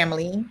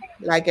family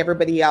like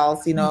everybody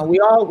else. We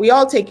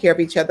all take care of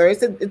each other.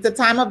 It's a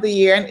time of the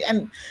year,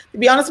 and to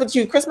be honest with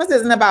you, Christmas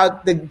isn't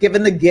about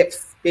giving the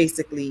gifts.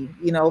 Basically,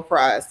 for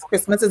us,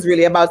 Christmas is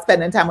really about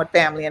spending time with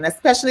family, and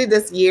especially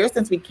this year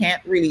since we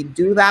can't really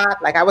do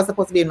that. Like I was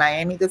supposed to be in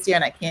Miami this year,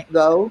 and I can't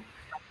go.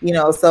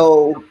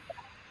 So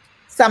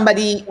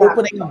somebody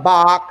opening a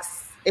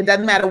box, it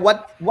doesn't matter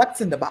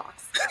what's in the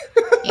box.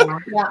 Yeah,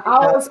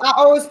 I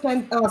always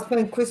spend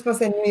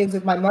Christmas and New Year's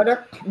with my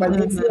mother, but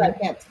this year I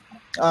can't.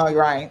 Oh,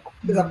 right.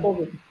 Because of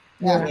COVID.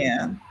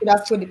 Yeah.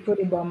 That's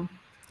pretty dumb.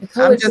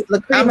 I'm just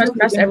looking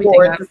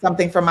forward to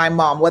something from my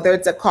mom, whether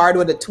it's a card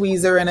with a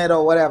tweezer in it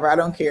or whatever. I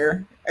don't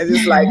care. I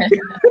just like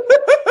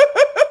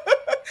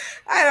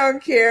I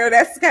don't care.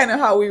 That's kind of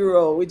how we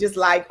roll. We just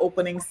like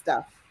opening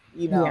stuff,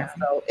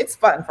 So it's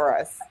fun for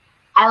us.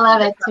 I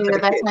love it too.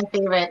 That's my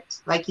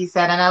favorite, like you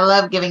said, and I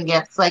love giving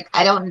gifts. Like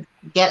I don't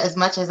get as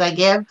much as I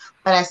give,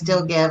 but I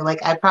still give. Like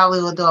I probably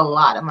will do a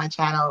lot on my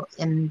channel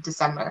in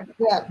December.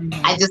 Yeah,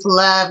 I just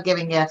love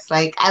giving gifts.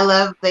 Like I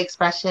love the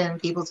expression in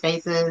people's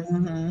faces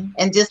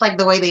and just like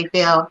the way they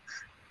feel.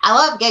 I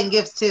love getting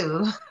gifts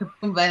too,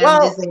 but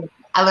I'm just saying,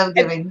 I love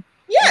giving.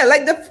 Yeah,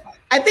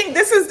 I think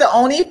this is the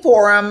only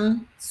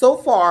forum so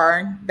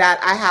far that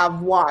I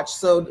have watched.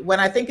 So when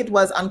I think it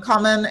was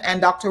Uncommon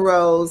and Dr.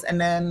 Rose, and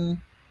then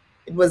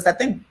it was, I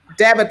think,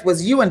 Deb, it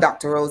was you and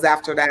Dr. Rose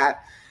after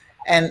that.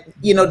 And,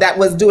 that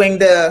was doing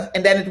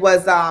and then it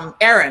was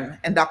Aaron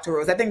and Dr.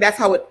 Rose. I think that's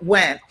how it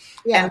went.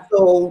 Yeah. And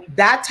so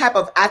that type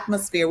of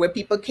atmosphere where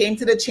people came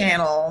to the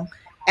channel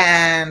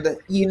and,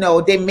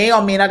 they may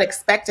or may not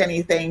expect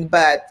anything,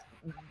 but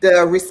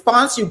the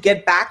response you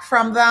get back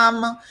from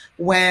them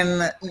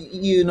when,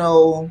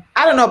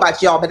 I don't know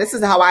about y'all, but this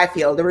is how I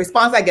feel. The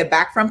response I get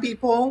back from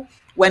people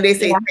when they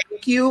say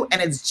thank you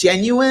and it's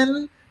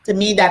genuine, to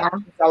me, that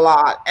means a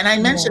lot. And I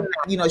mentioned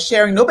that,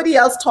 sharing, nobody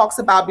else talks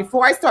about,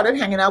 before I started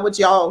hanging out with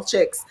y'all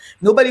chicks,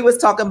 nobody was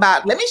talking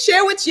about, let me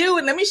share with you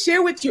and let me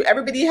share with you.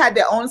 Everybody had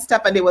their own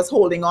stuff and they was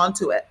holding on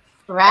to it.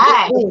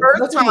 Right.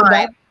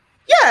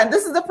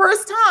 This is the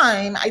first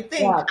time, I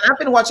think, I've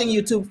been watching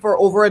YouTube for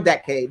over a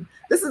decade.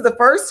 This is the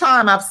first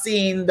time I've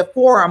seen the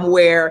forum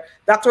where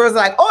Dr. was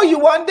like, oh, you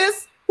want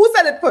this? Who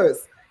said it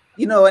first?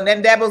 And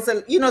then Deborah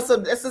said, so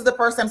this is the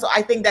first time. So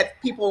I think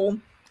that people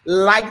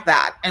like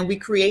that, and we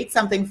create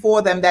something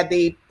for them that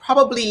they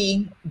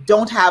probably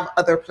don't have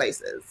other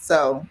places.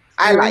 So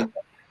I like it.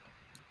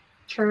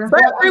 True. But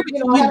I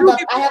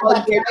have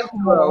that live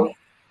tomorrow.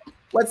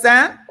 What's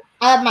that?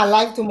 I have my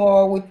live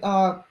tomorrow with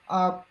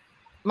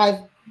my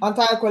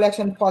entire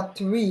collection part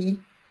 3.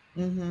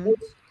 Which,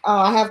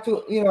 I have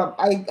to,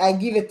 I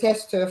give a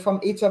tester from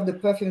each of the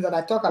perfumes that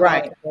I talk about.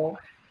 Right.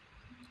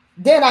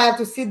 Then I have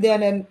to sit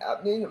there and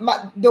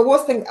the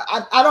worst thing,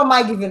 I don't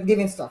mind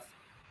giving stuff,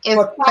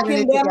 but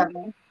packing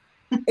them,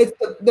 it's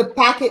the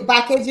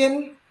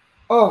packaging.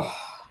 Oh,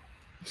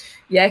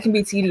 yeah, it can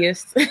be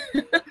tedious.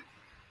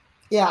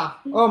 Yeah.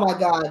 Oh my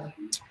God.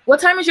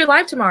 What time is your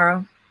live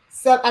tomorrow?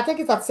 So I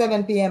think it's at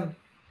 7 p.m.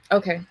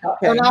 Okay.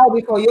 An hour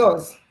before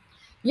yours.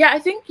 Yeah, I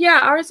think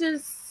ours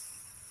is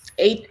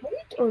 8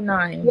 or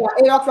 9. Yeah,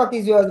 8 o'clock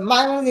is yours.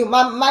 Mine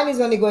is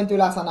only going to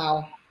last an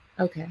hour.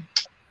 Okay.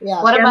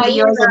 Yeah. What about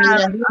yours?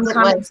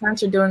 Uncommon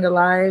Scents are doing a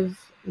live.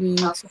 We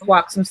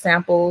swapped some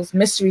samples,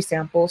 mystery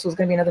samples. So it's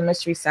gonna be another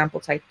mystery sample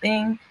type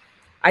thing.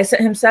 I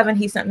sent him 7,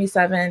 he sent me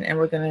 7, and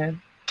we're gonna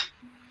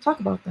talk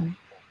about them.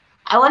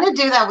 I want to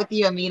do that with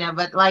you, Amina,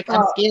 but like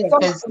I'm scared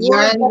because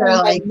yours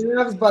are like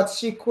nerves, but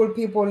she cool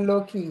people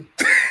low key.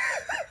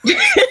 You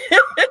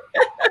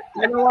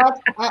know what?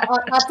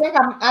 I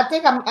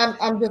think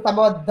I'm just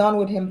about done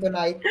with him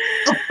tonight.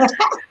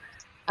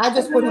 I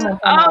just put him on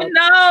timeout. Oh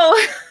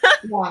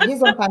no! Yeah,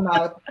 he's on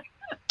timeout.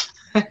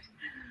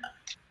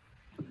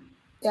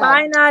 Yeah.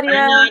 Bye,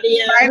 Nadia.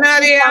 Bye,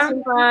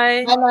 Nadia.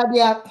 Bye,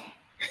 Nadia.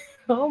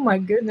 Oh my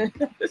goodness.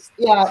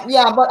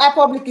 Yeah, but I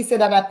publicly said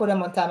that I put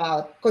him on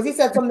timeout because he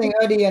said something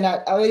earlier, and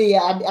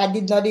I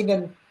did not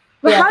even.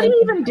 But how do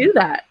you even do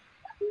that?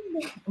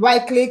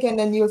 Right click and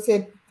then you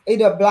say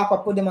either block or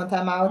put them on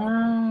timeout.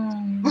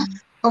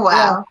 Oh,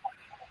 wow.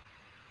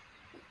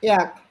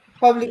 Yeah,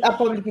 I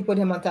publicly put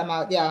him on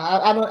timeout. Yeah,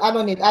 I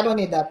don't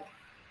need that.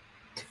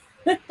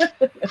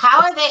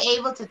 How are they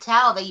able to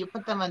tell that you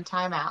put them on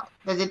timeout?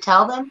 Does it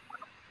tell them?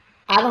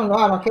 I don't know.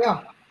 I don't care.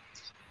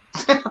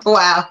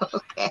 Wow.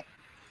 Okay.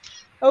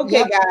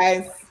 Okay,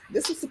 guys.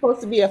 This is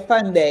supposed to be a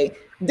fun day.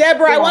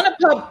 Deborah, I want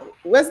to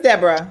where's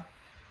Deborah?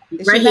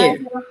 Is right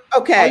here.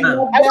 Okay.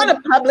 I want to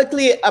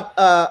publicly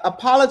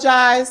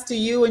apologize to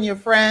you and your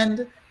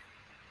friend.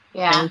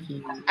 Yeah. Thank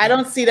you. I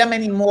don't see them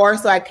anymore,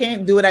 so I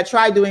can't do it. I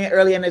tried doing it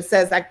earlier, and it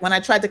says like when I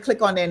tried to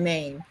click on their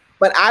name,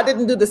 but I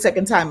didn't do the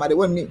second time. It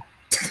wasn't me.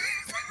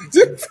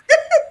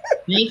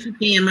 Thank you,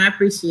 Pam. I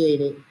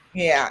appreciate it.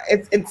 Yeah,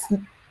 it's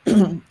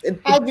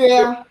Hi,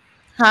 Drea.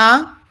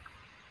 Huh?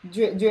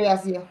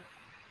 Drea's here.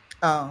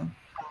 Oh.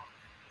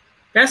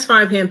 That's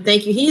fine, Pam.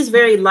 Thank you. He's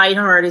very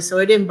lighthearted, so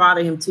it didn't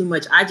bother him too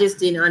much. I just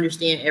didn't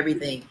understand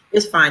everything.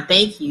 It's fine.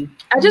 Thank you.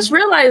 I just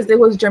realized it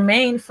was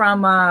Jermaine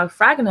from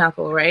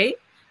Fragnacle, right?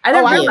 I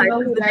didn't realize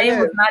the name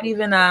was not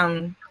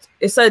even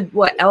it said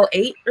what,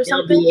 L8 or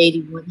something?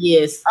 LB81,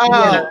 yes.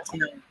 Oh.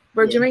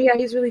 But Jermaine, yeah,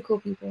 he's really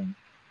cool people.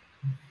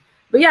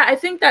 But yeah, I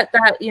think that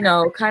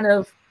kind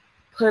of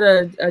put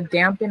a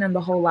dampen in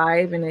the whole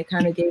live, and it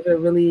kind of gave a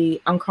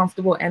really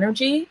uncomfortable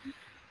energy.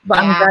 But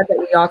I'm glad that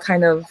we all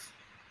kind of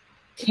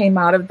came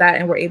out of that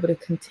and were able to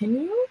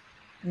continue.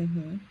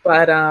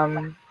 But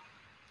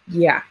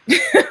yeah,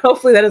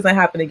 hopefully that doesn't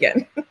happen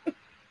again.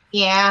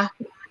 Yeah.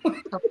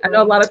 I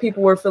know a lot of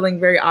people were feeling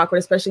very awkward,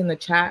 especially in the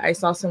chat. I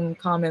saw some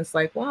comments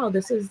like, wow,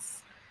 this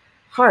is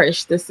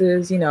harsh. This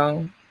is,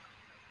 Yeah,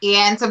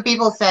 and some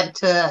people said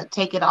to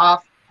take it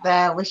off,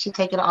 that we should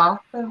take it off.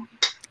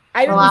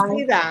 I didn't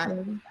see that.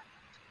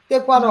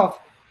 Take what off?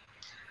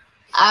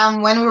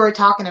 When we were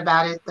talking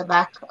about it, the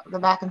back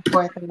and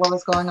forth and what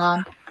was going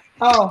on.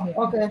 Oh,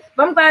 okay.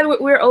 But I'm glad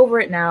we're over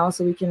it now,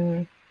 so we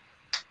can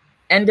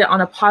end it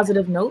on a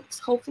positive note,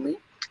 hopefully.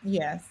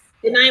 Yes.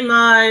 Good night,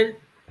 Maud.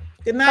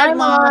 Good night,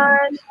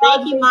 Maud.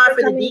 Thank you, Maud,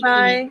 for the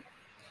DP.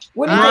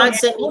 We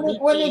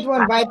need to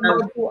invite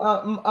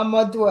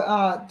Maud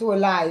to a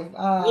live.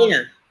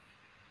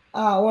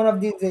 One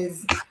of these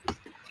days.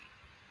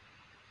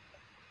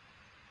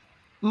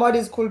 Maud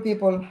is cool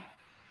people.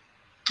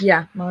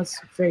 Yeah, Maud's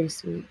very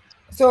sweet.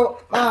 So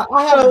I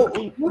have.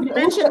 You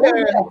mentioned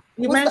the.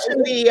 We've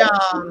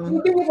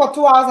been here for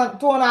 2 hours and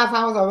 2.5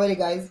 hours already,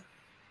 guys.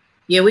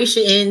 Yeah, we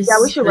should end.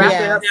 Yeah, we should wrap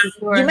it up.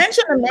 You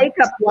mentioned the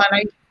makeup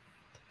one.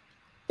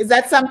 Is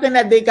that something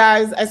that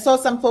I saw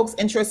some folks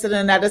interested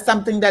in that. Is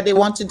something that they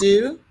want to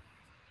do?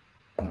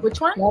 Which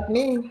one? Not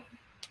me.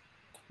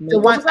 The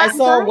one I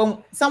saw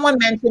when someone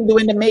mentioned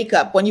doing the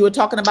makeup when you were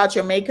talking about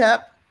your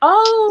makeup.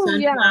 Oh,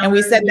 yeah. And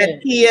we said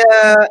that Tia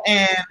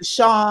and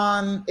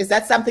Sean, is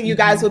that something you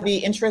guys would be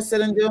interested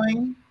in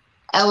doing?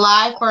 A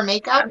live for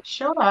makeup?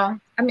 Sure.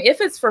 I mean,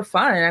 if it's for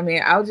fun, I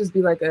mean, I'll just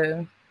be like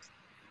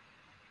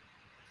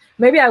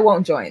maybe I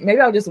won't join. Maybe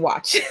I'll just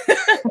watch.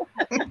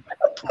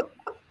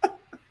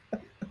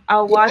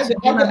 I'll watch it.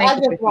 I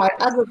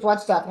just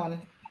watch that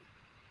one.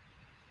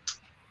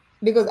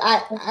 Because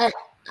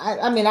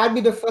I mean, I'd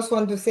be the first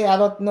one to say I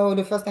don't know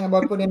the first thing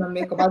about putting on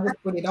makeup. I'll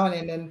just put it on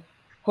and then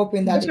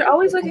hoping that. But you're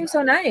always looking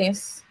so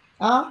nice.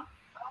 Huh?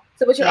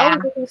 But you're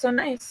always looking so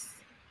nice.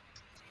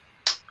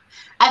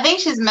 I think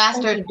she's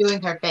mastered doing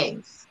her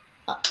face.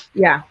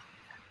 Yeah,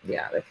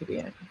 that could be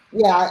it.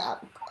 Yeah,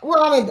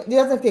 well, I mean, it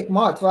doesn't take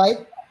much,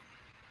 right?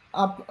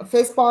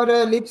 Face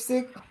powder,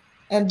 lipstick,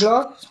 and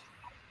blush.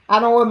 I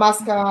don't wear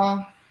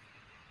mascara.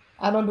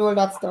 I don't do all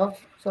that stuff.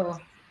 So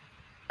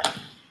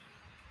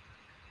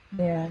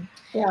Yeah.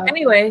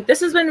 Anyway, this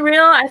has been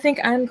real. I think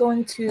I'm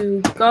going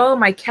to go.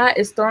 My cat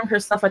is throwing her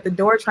stuff at the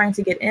door trying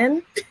to get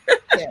in.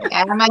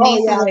 Yeah, my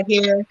nieces are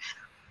here.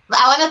 But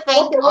I want to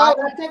thank all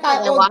the people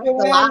that watched the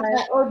live.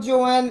 I owe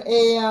Joanne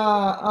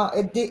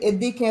a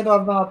decade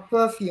of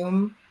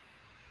perfume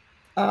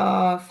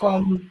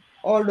from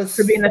all the...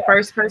 For being the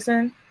first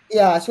person?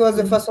 Yeah, she was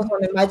the first one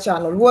on my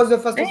channel. Who was the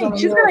first person on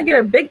She's going to get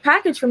a big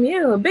package from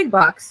you, a big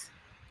box.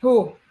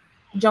 Who?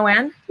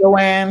 Joanne?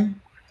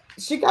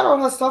 She got all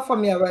her stuff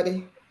from me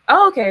already.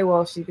 Oh, okay.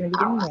 Well, she's going to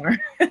be getting more.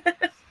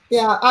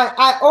 Yeah,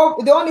 I owe,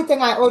 the only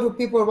thing I owe to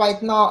people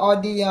right now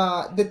are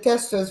the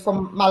testers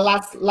from my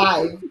last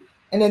live.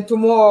 And then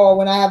tomorrow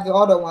when I have the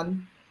other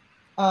one.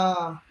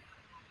 Well,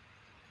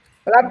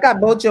 I've got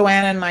both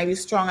Joanne and Mighty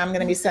Strong I'm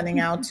going to be sending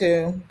out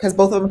to, because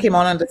both of them came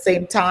on at the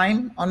same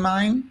time on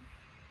mine.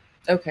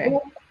 Okay.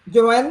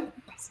 Joanne?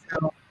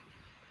 So,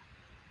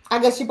 I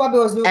guess she probably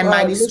was... And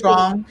Mighty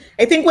Strong.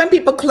 I think when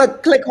people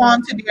click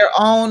on to their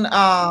own,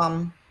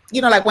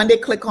 you know, like when they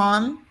click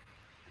on,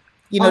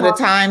 you know, the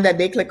time that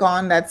they click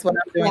on, that's what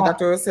I'm doing. Yeah.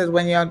 Dr. Rose says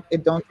when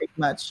it don't take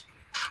much.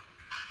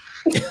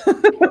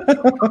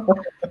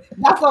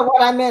 That's not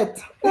what I meant.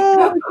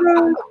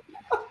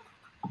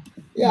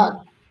 Yeah.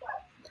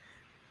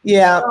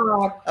 Yeah.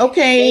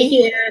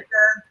 Okay.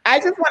 I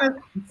just want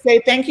to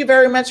say thank you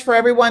very much for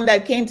everyone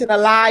that came to the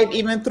live,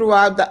 even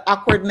throughout the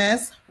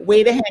awkwardness.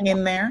 Way to hang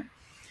in there.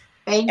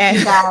 Thank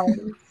you, guys.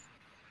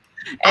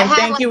 And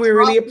thank you. We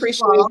really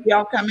appreciate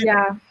y'all coming.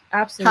 Yeah,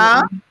 absolutely.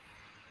 Huh?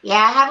 Yeah,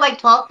 I had like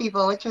 12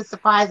 people, which was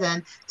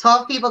surprising.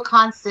 12 people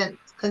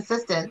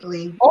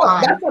consistently.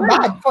 Oh, that's not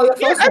bad for your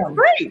first one.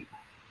 Great.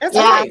 That's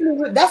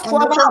 12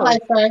 hours. My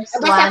first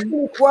that's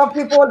actually 12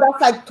 people.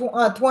 That's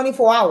like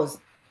 24 hours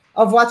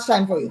of watch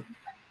time for you.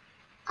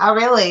 Oh,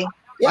 really?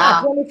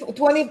 Yeah, wow.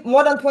 20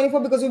 more than 24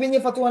 because we've been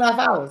here for 2.5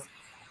 hours.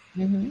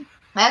 Mm-hmm.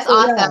 That's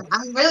awesome. Yeah.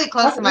 I'm really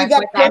close to my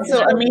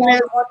 4,000. I mean,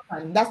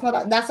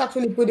 that's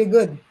actually pretty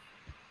good.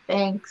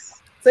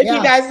 Thanks. So if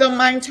you guys don't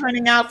mind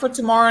turning out for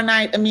tomorrow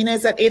night, Amina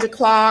is at 8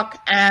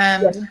 o'clock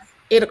and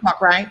 8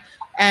 o'clock, right?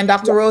 And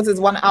Dr. Rose is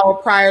 1 hour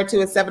prior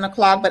to at 7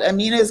 o'clock. But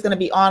Amina is going to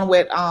be on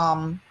with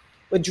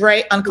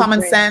Dre,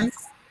 Uncommon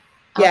Sense.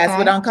 Yes,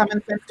 with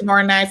Uncommon Sense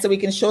tomorrow night, so we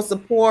can show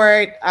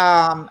support.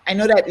 I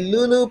know that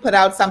Lulu put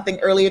out something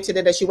earlier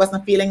today that she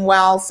wasn't feeling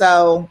well,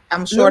 so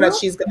I'm sure that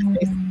she's going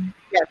to.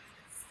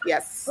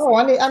 Yes. Oh,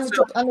 I need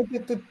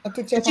to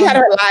check. She had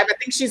her live. I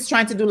think she's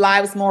trying to do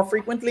lives more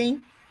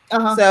frequently.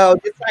 So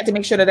just trying to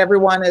make sure that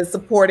everyone is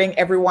supporting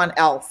everyone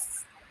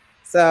else.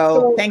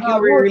 So thank you.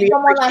 We really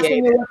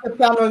appreciate it. What's the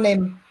channel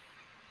name?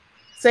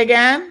 Say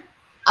again?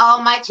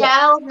 Oh, my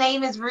channel's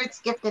name is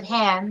Ruth's Gifted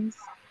Hands.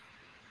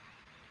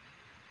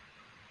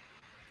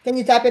 Can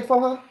you type it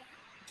for her?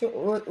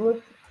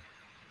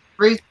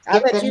 Ruth's I'll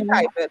let you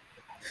type it.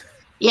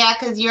 Yeah,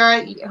 because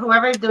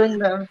whoever's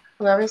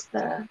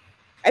the.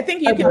 I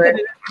think you can put it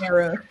in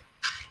there.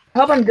 I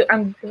hope I'm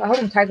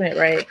typing it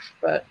right,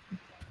 but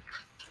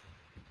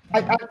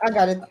I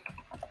got it.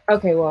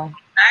 Okay, well.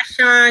 Bye,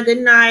 Sean. Good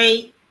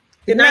night.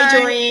 Good night,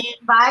 Joanne.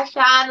 Bye,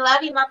 Sean.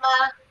 Love you,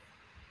 Mama.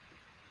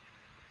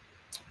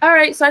 All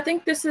right, so I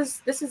think this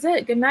is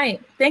it. Good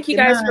night. Thank you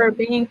guys for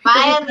being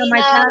on my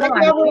channel.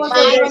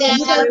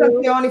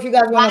 If you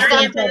guys want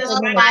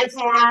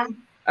to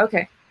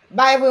okay.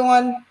 Bye,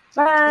 everyone.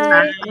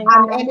 Bye.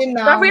 I'm ending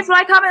now. Don't forget to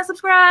like, comment,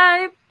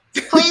 subscribe.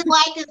 Please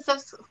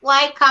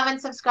like, comment,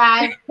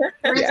 subscribe.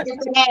 Ruth's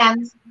Gifted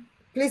Hands.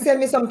 Please send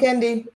me some candy.